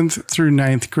 7th through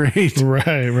 9th grade.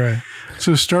 Right.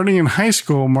 So starting in high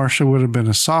school, Marsha would have been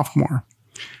a sophomore.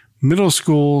 Middle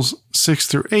schools 6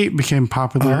 through 8 became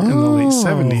popular in the late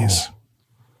 70s.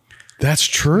 That's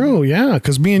true. Yeah.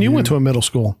 Because me and you went to a middle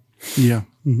school. Yeah.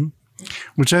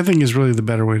 Which I think is really the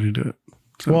better way to do it.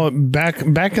 So. Well, back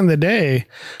in the day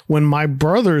when my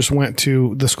brothers went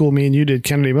to the school me and you did,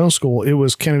 Kennedy Middle School, it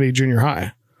was Kennedy Junior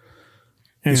High.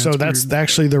 And so that's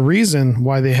actually the reason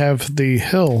why they have the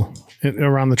hill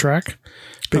around the track,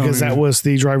 because that was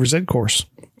the driver's ed course.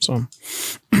 So,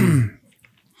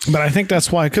 but I think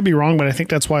that's why, I could be wrong, but I think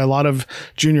that's why a lot of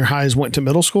junior highs went to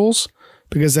middle schools,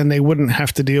 because then they wouldn't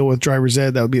have to deal with driver's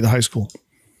ed. That would be the high school.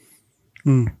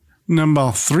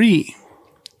 Number 3.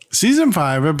 Season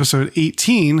 5, episode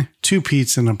 18, Two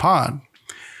Pete's in a Pod.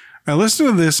 I listened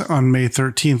to this on May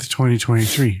 13th,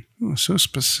 2023. Oh, so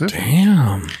specific.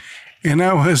 Damn. And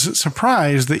I was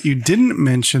surprised that you didn't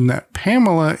mention that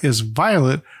Pamela is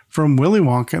Violet from Willy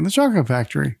Wonka and the Chocolate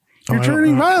Factory. You're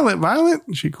turning violet, Violet,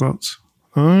 she quotes.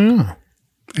 Oh, yeah.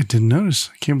 I didn't notice.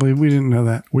 I can't believe we didn't know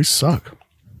that. We suck.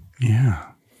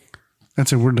 Yeah.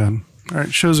 That's it. We're done. All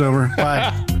right. Show's over.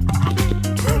 Bye.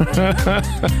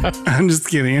 I'm just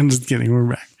kidding. We're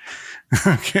back.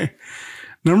 Okay.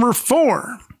 Number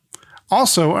 4.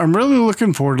 Also, I'm really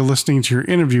looking forward to listening to your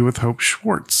interview with Hope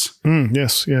Schwartz.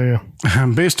 Yes. Yeah.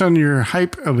 Based on your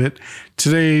hype of it,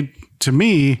 today to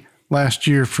me, last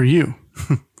year for you.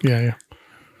 Yeah.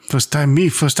 First time me,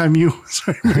 first time you.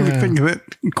 Sorry, I made me think of that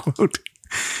quote.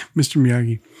 Mr.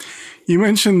 Miyagi. You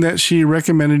mentioned that she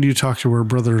recommended you talk to her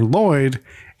brother Lloyd,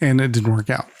 and it didn't work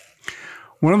out.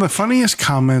 One of the funniest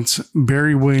comments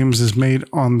Barry Williams has made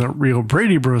on the Real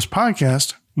Brady Bros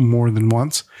podcast more than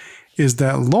once is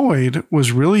that Lloyd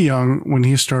was really young when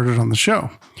he started on the show,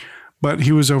 but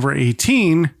he was over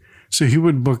 18, so he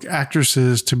would book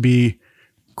actresses to be,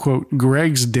 quote,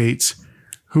 Greg's dates,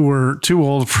 who were too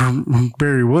old for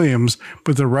Barry Williams,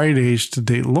 but the right age to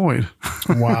date Lloyd.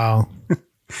 Wow.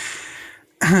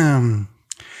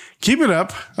 Keep it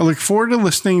up. I look forward to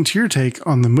listening to your take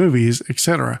on the movies,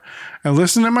 etc. I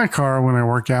listen in my car when I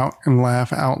work out and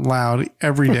laugh out loud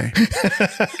every day.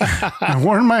 I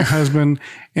warn my husband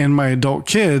and my adult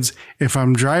kids if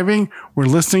I'm driving, we're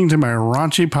listening to my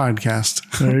raunchy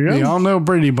podcast. There you go. They all know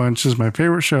Brady Bunch is my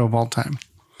favorite show of all time.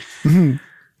 Mm-hmm.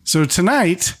 So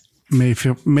tonight, May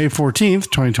 14th,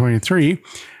 2023,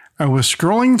 I was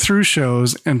scrolling through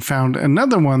shows and found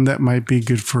another one that might be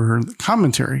good for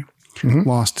commentary.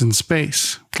 Lost in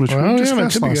Space, which we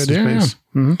discussed Lost in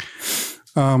Space.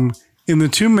 In the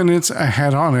 2 minutes I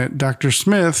had on it, Dr.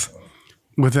 Smith,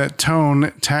 with that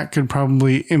tone Tack could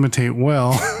probably imitate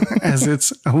well, as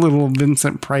it's a little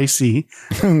Vincent Pricey,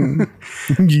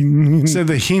 said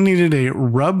that he needed a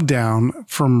rub down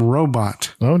from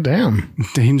Robot. Oh, damn.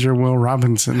 Danger Will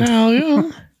Robinson. Hell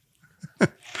yeah.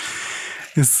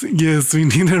 Yes, we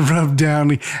need a rub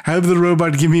down. Have the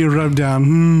robot give me a rub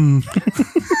down.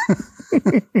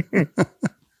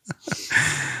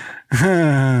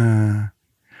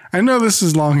 I know this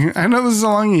is long. I know this is a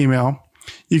long email.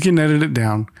 You can edit it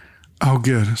down. Oh,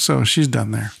 good. So she's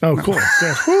done there. Oh, cool.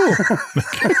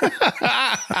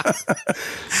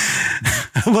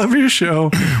 I love your show,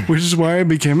 which is why I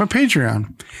became a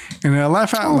Patreon. And I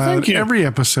laugh out loud every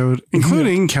episode,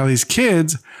 including Kelly's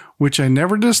Kids, which I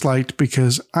never disliked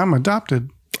because I'm adopted.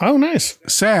 Oh, nice.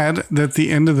 Sad that the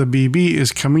end of the BB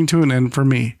is coming to an end for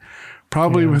me,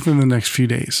 probably within the next few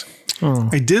days. Oh.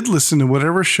 I did listen to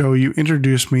whatever show you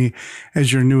introduced me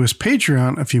as your newest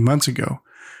Patreon a few months ago,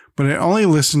 but I only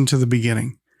listened to the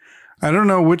beginning. I don't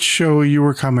know which show you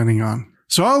were commenting on.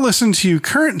 So I'll listen to you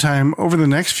current time over the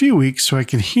next few weeks so I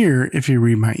can hear if you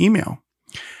read my email.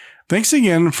 Thanks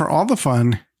again for all the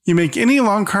fun. You make any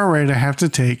long car ride I have to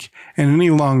take and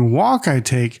any long walk I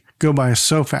take go by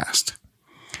so fast.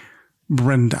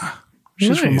 Brenda.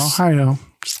 She's from Ohio.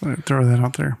 Just let me throw that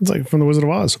out there. It's like from The Wizard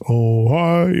of Oz.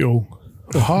 Ohio.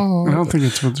 I don't think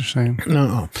it's what they're saying.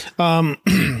 No.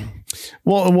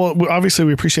 Well, obviously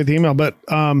we appreciate the email, but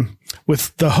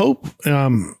with the Hope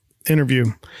interview,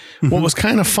 what was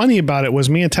kind of funny about it was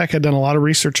me and Tech had done a lot of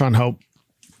research on Hope.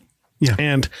 Yeah.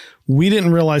 And we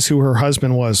didn't realize who her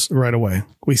husband was right away.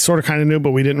 We sort of kind of knew,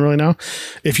 but we didn't really know.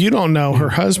 If you don't know, her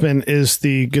husband is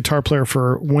the guitar player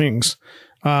for Wings.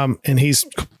 And he's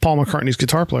Paul McCartney's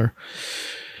guitar player.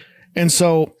 And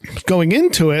so going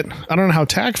into it, I don't know how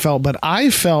Tag felt, but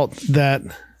I felt that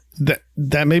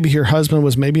maybe her husband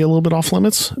was maybe a little bit off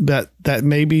limits, that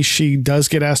maybe she does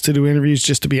get asked to do interviews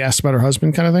just to be asked about her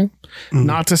husband kind of thing.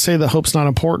 Not to say that Hope's not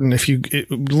important. If you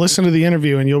listen to the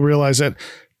interview and you'll realize that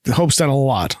Hope's done a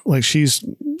lot. Like she's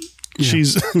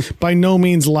by no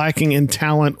means lacking in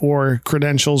talent or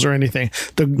credentials or anything.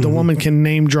 The woman can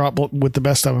name drop with the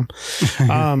best of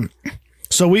them.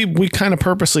 So we kind of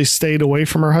purposely stayed away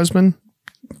from her husband,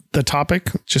 the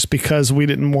topic, just because we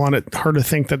didn't want her to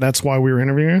think that that's why we were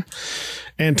interviewing her.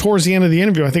 And towards the end of the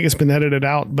interview, I think it's been edited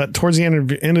out, but towards the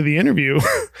end of the interview,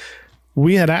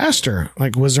 we had asked her,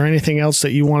 like, was there anything else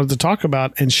that you wanted to talk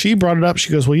about? And she brought it up. She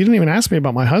goes, well, you didn't even ask me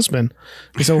about my husband.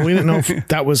 And so we didn't know if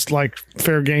that was like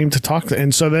fair game to talk to.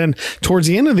 And so then towards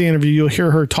the end of the interview, you'll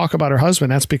hear her talk about her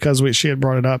husband. That's because she had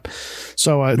brought it up.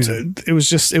 So it was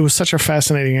such a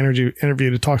fascinating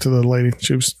interview to talk to the lady.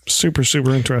 She was super,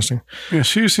 super interesting. Yeah,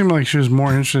 she seemed like she was more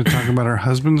interested in talking about her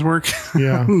husband's work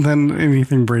yeah. than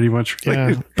anything Brady Bunch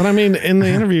related. Yeah. But I mean, in the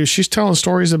interview, she's telling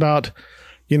stories about,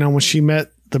 when she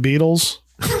met the Beatles,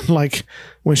 like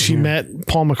when she met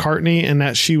Paul McCartney, and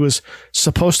that she was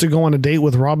supposed to go on a date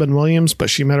with Robin Williams, but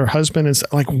she met her husband. And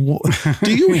like,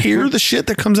 do you hear the shit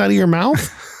that comes out of your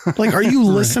mouth? Like, are you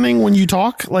listening when you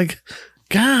talk? Like,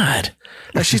 God.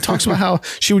 Like, she talks about how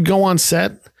she would go on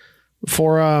set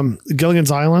for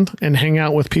Gilligan's Island and hang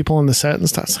out with people on the set and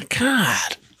stuff. It's like,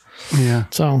 God. Yeah.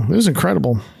 So it was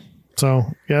incredible. So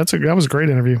yeah, that was a great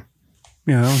interview.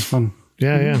 Yeah, that was fun.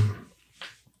 Yeah.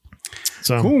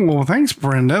 So cool. Well, thanks,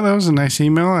 Brenda. That was a nice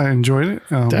email. I enjoyed it.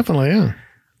 Definitely, yeah.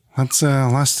 That's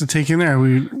lots to take in there.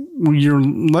 You're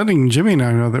letting Jimmy and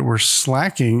I know that we're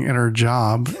slacking at our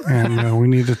job, and we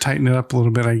need to tighten it up a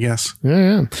little bit, I guess.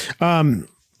 Yeah.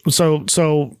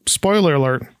 So spoiler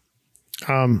alert.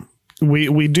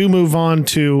 We do move on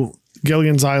to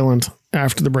Gilligan's Island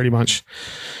after the Brady Bunch,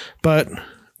 but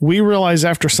we realized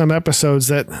after some episodes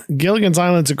that Gilligan's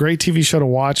Island's a great TV show to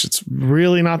watch. It's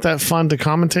really not that fun to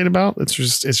commentate about. It's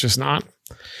just not.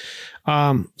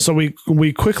 So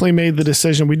we quickly made the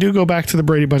decision. We do go back to the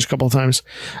Brady Bunch a couple of times,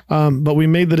 but we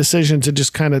made the decision to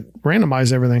just kind of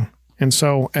randomize everything. And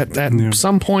so at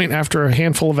some point after a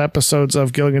handful of episodes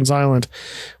of Gilligan's Island,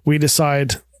 we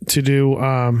decide to do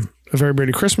A Very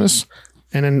Brady Christmas.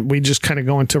 And then we just kind of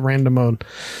go into random mode.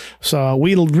 So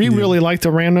we really like the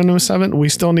randomness of it. We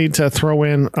still need to throw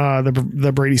in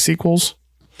the Brady sequels.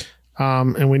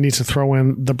 And we need to throw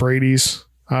in the Bradys.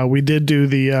 We did do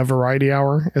the Variety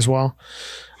Hour as well.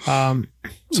 So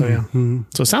yeah.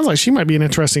 So it sounds like she might be an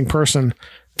interesting person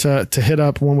to hit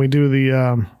up when we do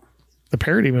the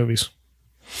parody movies.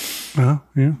 Yeah.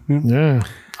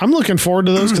 I'm looking forward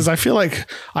to those because I feel like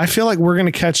we're going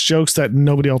to catch jokes that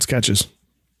nobody else catches.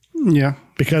 Yeah,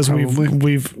 because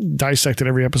we've dissected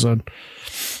every episode,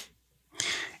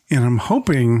 and I'm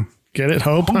hoping. Get it?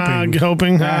 Hoping. I'm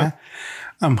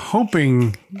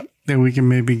hoping that we can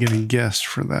maybe get a guest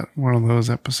for that one of those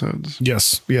episodes.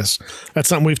 Yes, that's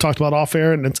something we've talked about off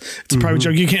air, and it's a private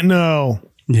joke you can't know.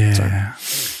 Yeah,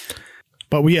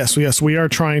 but yes, we are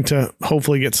trying to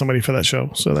hopefully get somebody for that show,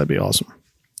 so that'd be awesome.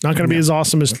 Not going to be as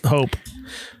awesome as Hope.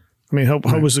 I mean, Hope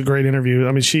was a great interview.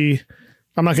 I mean,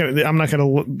 I'm not gonna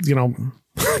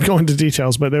go into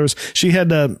details, but she had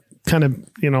to kind of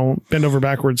bend over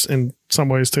backwards in some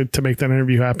ways to make that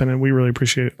interview happen, and we really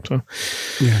appreciate it. So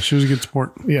yeah, she was a good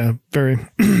sport. Yeah, very.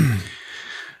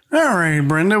 All right,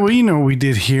 Brenda. Well, you know what we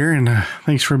did here, and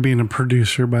thanks for being a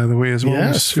producer, by the way, as well.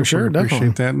 Yes, for sure, appreciate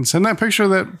definitely. that, and send that picture of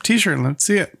that T-shirt. And let's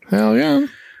see it. Hell yeah.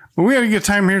 Well, we had a good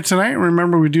time here tonight.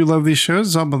 Remember, we do love these shows.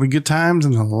 It's all about the good times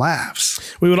and the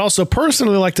laughs. We would also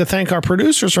personally like to thank our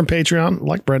producers from Patreon,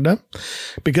 like Brenda,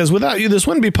 because without you, this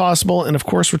wouldn't be possible. And of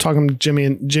course, we're talking to Ginny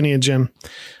and Jim.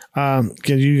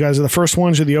 You guys are the first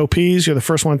ones. You're the OPs. You're the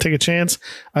first one to take a chance.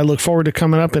 I look forward to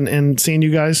coming up and seeing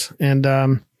you guys. And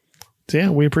so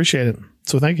yeah, we appreciate it.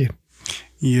 So thank you.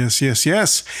 Yes.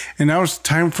 And now it's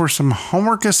time for some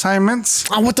homework assignments.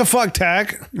 Oh, what the fuck,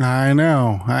 Tack? I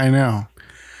know.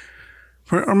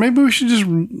 Or maybe we should just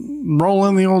roll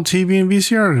in the old TV and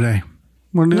VCR today.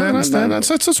 Want to do that instead?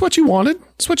 That's what you wanted.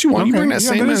 That's what you want. Okay. You bring that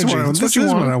same energy. This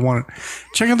is what I wanted.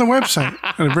 Check out the website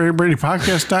at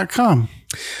verybradypodcast.com.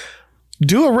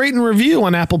 Do a rate and review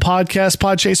on Apple Podcasts,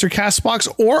 Podchaser,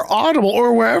 CastBox, or Audible,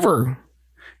 or wherever.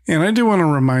 And I do want to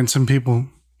remind some people,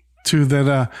 too,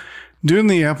 that doing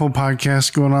the Apple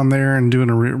Podcast, going on there and doing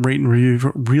a rate and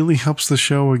review really helps the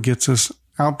show. It gets us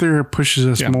out there, it pushes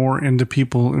us more into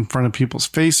people, in front of people's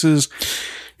faces,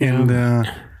 and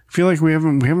I feel like we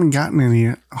haven't gotten any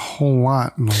a whole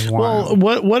lot in a while.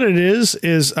 Well, what it is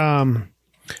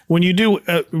when you do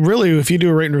really, if you do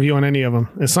a rate and review on any of them,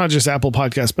 it's not just Apple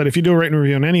Podcasts, but if you do a rate and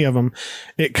review on any of them,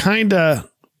 it kind of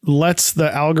lets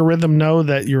the algorithm know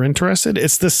that you're interested.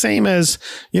 It's the same as,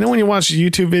 when you watch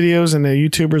YouTube videos and the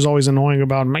YouTuber's always annoying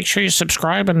about make sure you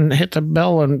subscribe and hit the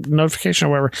bell and notification or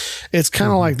whatever. It's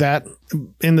kind of like that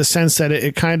in the sense that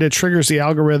it kind of triggers the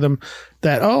algorithm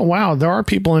that, oh, wow, there are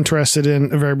people interested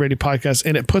in A Very Brady Podcast,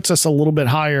 and it puts us a little bit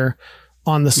higher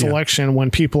on the selection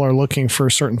when people are looking for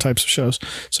certain types of shows.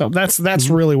 So that's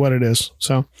really what it is.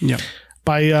 So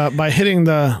by hitting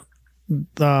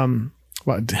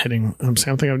I'm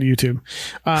thinking of YouTube.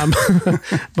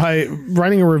 By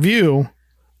writing a review,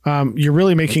 you're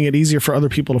really making it easier for other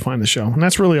people to find the show. And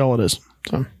that's really all it is.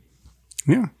 So,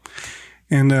 yeah.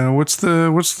 And what's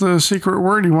the secret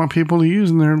word you want people to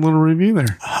use in their little review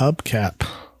there? Hubcap.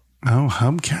 Oh,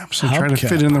 hubcap. So try to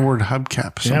fit in the word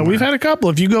hubcap somewhere. Yeah, we've had a couple.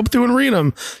 If you go through and read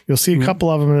them, you'll see a couple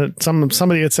of them.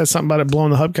 Somebody had said something about it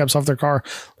blowing the hubcaps off their car.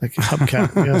 Like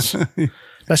hubcap. Yes.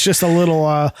 That's just a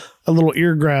little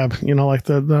ear grab, like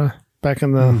the back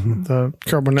in the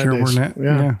Carbonet days.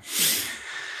 Yeah.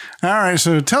 All right,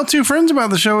 so tell 2 friends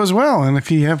about the show as well. And if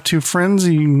you have 2 friends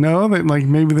that like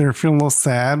maybe they're feeling a little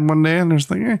sad one day and there's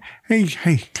like,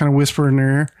 hey, kind of whisper in their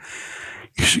ear,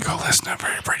 you should go listen to a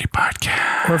Very Brady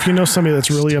podcast. Or if you know somebody that's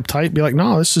really uptight, be like,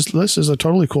 no, this is a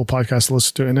totally cool podcast to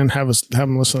listen to, and then have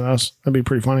them listen to us. That'd be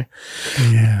pretty funny.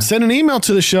 Yeah. Send an email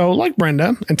to the show like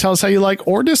Brenda and tell us how you like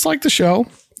or dislike the show.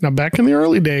 Now, back in the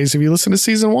early days, if you listen to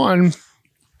season 1,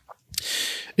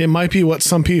 it might be what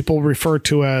some people refer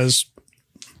to as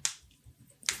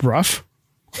rough.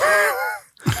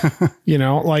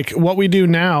 Like what we do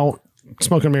now,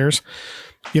 Smoke and Mirrors,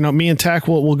 me and Tack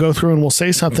will go through and we'll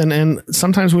say something, and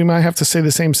sometimes we might have to say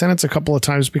the same sentence a couple of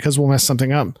times because we'll mess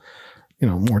something up.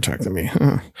 More Tack than me.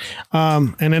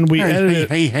 And then we edit it.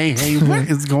 Hey, what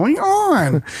is going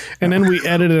on? And then we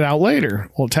edit it out later.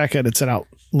 Well, Tack edits it out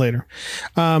later.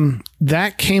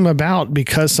 That came about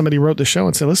because somebody wrote the show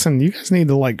and said, listen, you guys need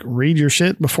to read your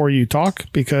shit before you talk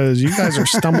because you guys are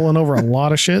stumbling over a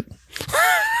lot of shit.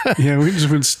 Yeah, we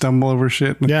just would stumble over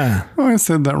shit. Yeah. Oh, I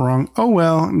said that wrong. Oh,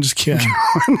 well, and just keep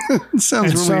going. It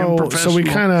sounds really unprofessional. So we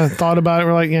kind of thought about it.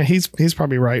 We're like, yeah, he's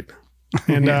probably right.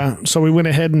 And so we went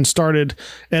ahead and started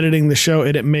editing the show,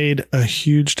 and it made a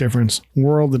huge difference,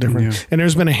 world of difference. Yeah. And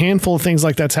there's been a handful of things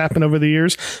like that's happened over the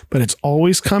years, but it's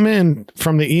always come in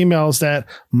from the emails that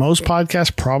most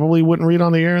podcasts probably wouldn't read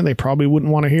on the air and they probably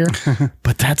wouldn't want to hear.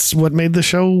 But that's what made the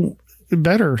show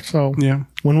better. So yeah,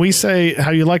 when we say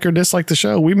how you like or dislike the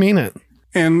show, we mean it.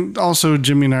 And also,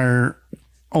 Jimmy and I are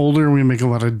older. We make a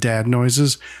lot of dad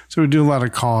noises, so we do a lot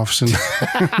of coughs and,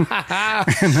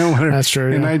 and whatever. That's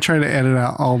true. And I try to edit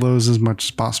out all those as much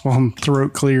as possible. And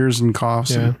throat clears and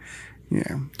coughs. Yeah.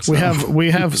 So.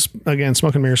 We have again,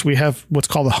 Smoke and Mirrors. We have what's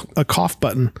called a cough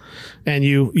button, and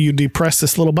you depress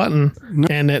this little button,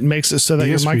 and it makes it so that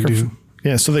your microphone.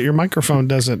 Yeah, so that your microphone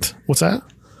doesn't. What's that?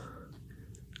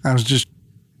 I was just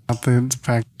about the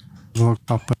fact the little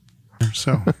cough button.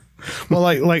 So. Well,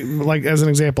 like as an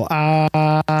example,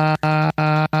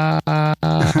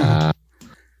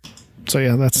 so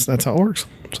yeah, that's how it works.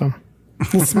 So,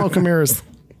 Smoke and Mirrors.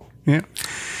 Yeah.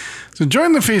 So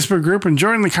join the Facebook group and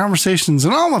join the conversations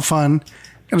and all the fun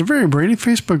at a Very Brady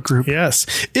Facebook group. Yes.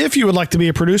 If you would like to be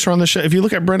a producer on the show, if you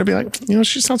look at Brenda, be like,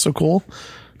 she sounds so cool.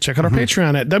 Check out our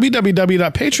Patreon at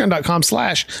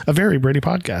www.patreon.com/A Very Brady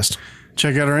Podcast.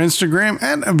 Check out our Instagram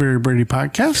at A Very Brady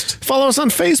Podcast. Follow us on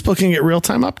Facebook and get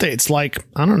real-time updates like,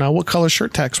 I don't know, what color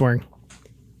shirt Tack's wearing.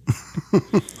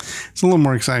 It's a little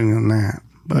more exciting than that.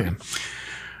 But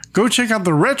go check out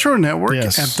the Retro Network at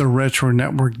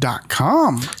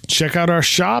theretronetwork.com. Check out our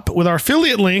shop with our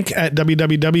affiliate link at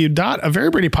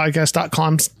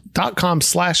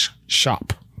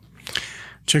www.averybradypodcast.com/shop.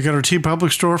 Check out our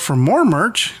TeePublic store for more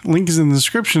merch. Link is in the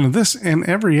description of this and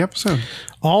every episode.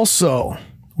 Also,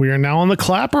 we are now on the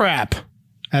Clapper app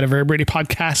at A Very Brady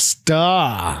Podcast.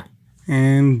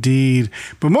 Indeed.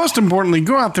 But most importantly,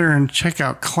 go out there and check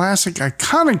out classic,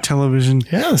 iconic television.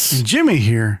 Yes. And Jimmy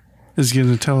here is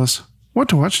going to tell us what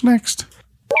to watch next.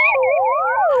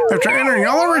 After entering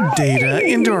all of our data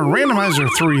into our randomizer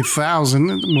 3000,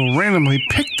 we'll randomly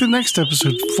pick the next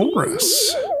episode for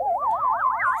us.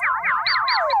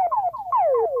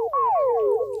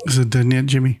 Is it done yet,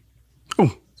 Jimmy?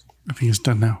 Oh, I think it's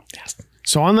done now. Yes.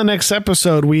 So on the next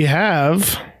episode, we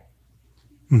have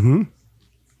The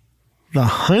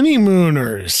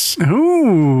Honeymooners.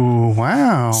 Ooh,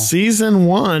 wow. Season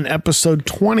 1, episode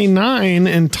 29,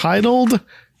 entitled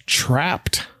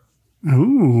Trapped.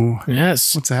 Ooh.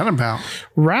 Yes. What's that about?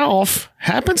 Ralph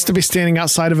happens to be standing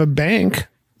outside of a bank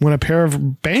when a pair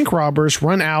of bank robbers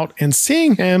run out and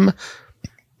seeing him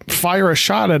fire a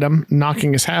shot at him,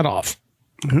 knocking his hat off.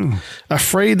 Ooh.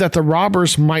 Afraid that the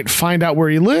robbers might find out where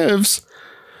he lives,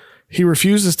 he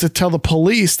refuses to tell the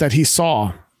police that he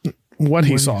saw what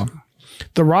he saw.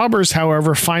 The robbers,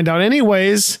 however, find out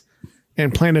anyways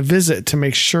and plan a visit to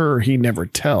make sure he never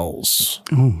tells.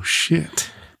 Oh,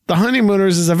 shit. The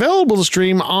Honeymooners is available to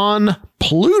stream on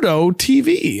Pluto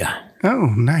TV. Oh,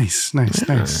 nice.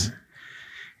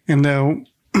 And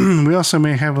we also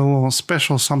may have a little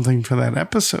special something for that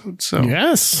episode. So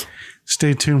yes,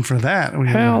 stay tuned for that. We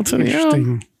Hell to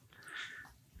interesting.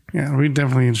 Yeah, it'll be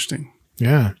definitely interesting.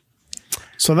 Yeah.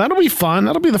 So that'll be fun.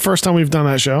 That'll be the first time we've done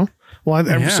that show.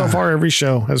 Well, so far every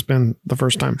show has been the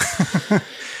first time.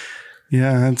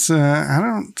 Yeah, it's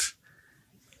I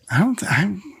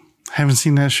haven't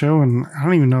seen that show, and I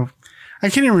don't even know. I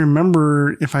can't even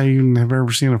remember if I even have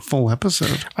ever seen a full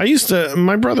episode.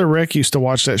 My brother Rick used to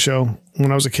watch that show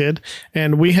when I was a kid.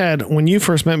 And when you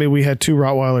first met me, we had 2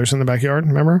 Rottweilers in the backyard,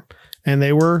 remember? And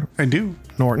they were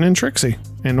Norton and Trixie.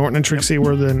 And Norton and Trixie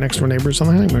were the next door neighbors on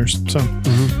the Honeymooners. So,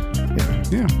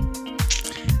 yeah.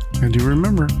 I do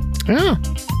remember. Yeah.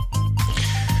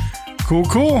 Cool.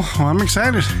 Well, I'm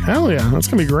excited. Hell yeah. That's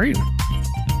going to be great.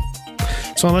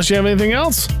 So unless you have anything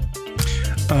else?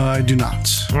 I do not.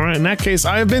 All right. In that case,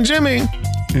 I have been Jimmy.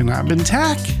 And I've been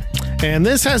Tack. And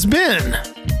this has been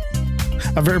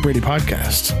a Very Brady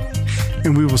podcast.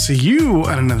 And we will see you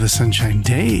on another sunshine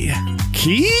day.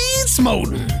 Keep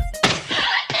smoting.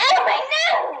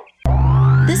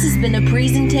 This has been a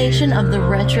presentation of the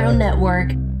Retro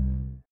Network.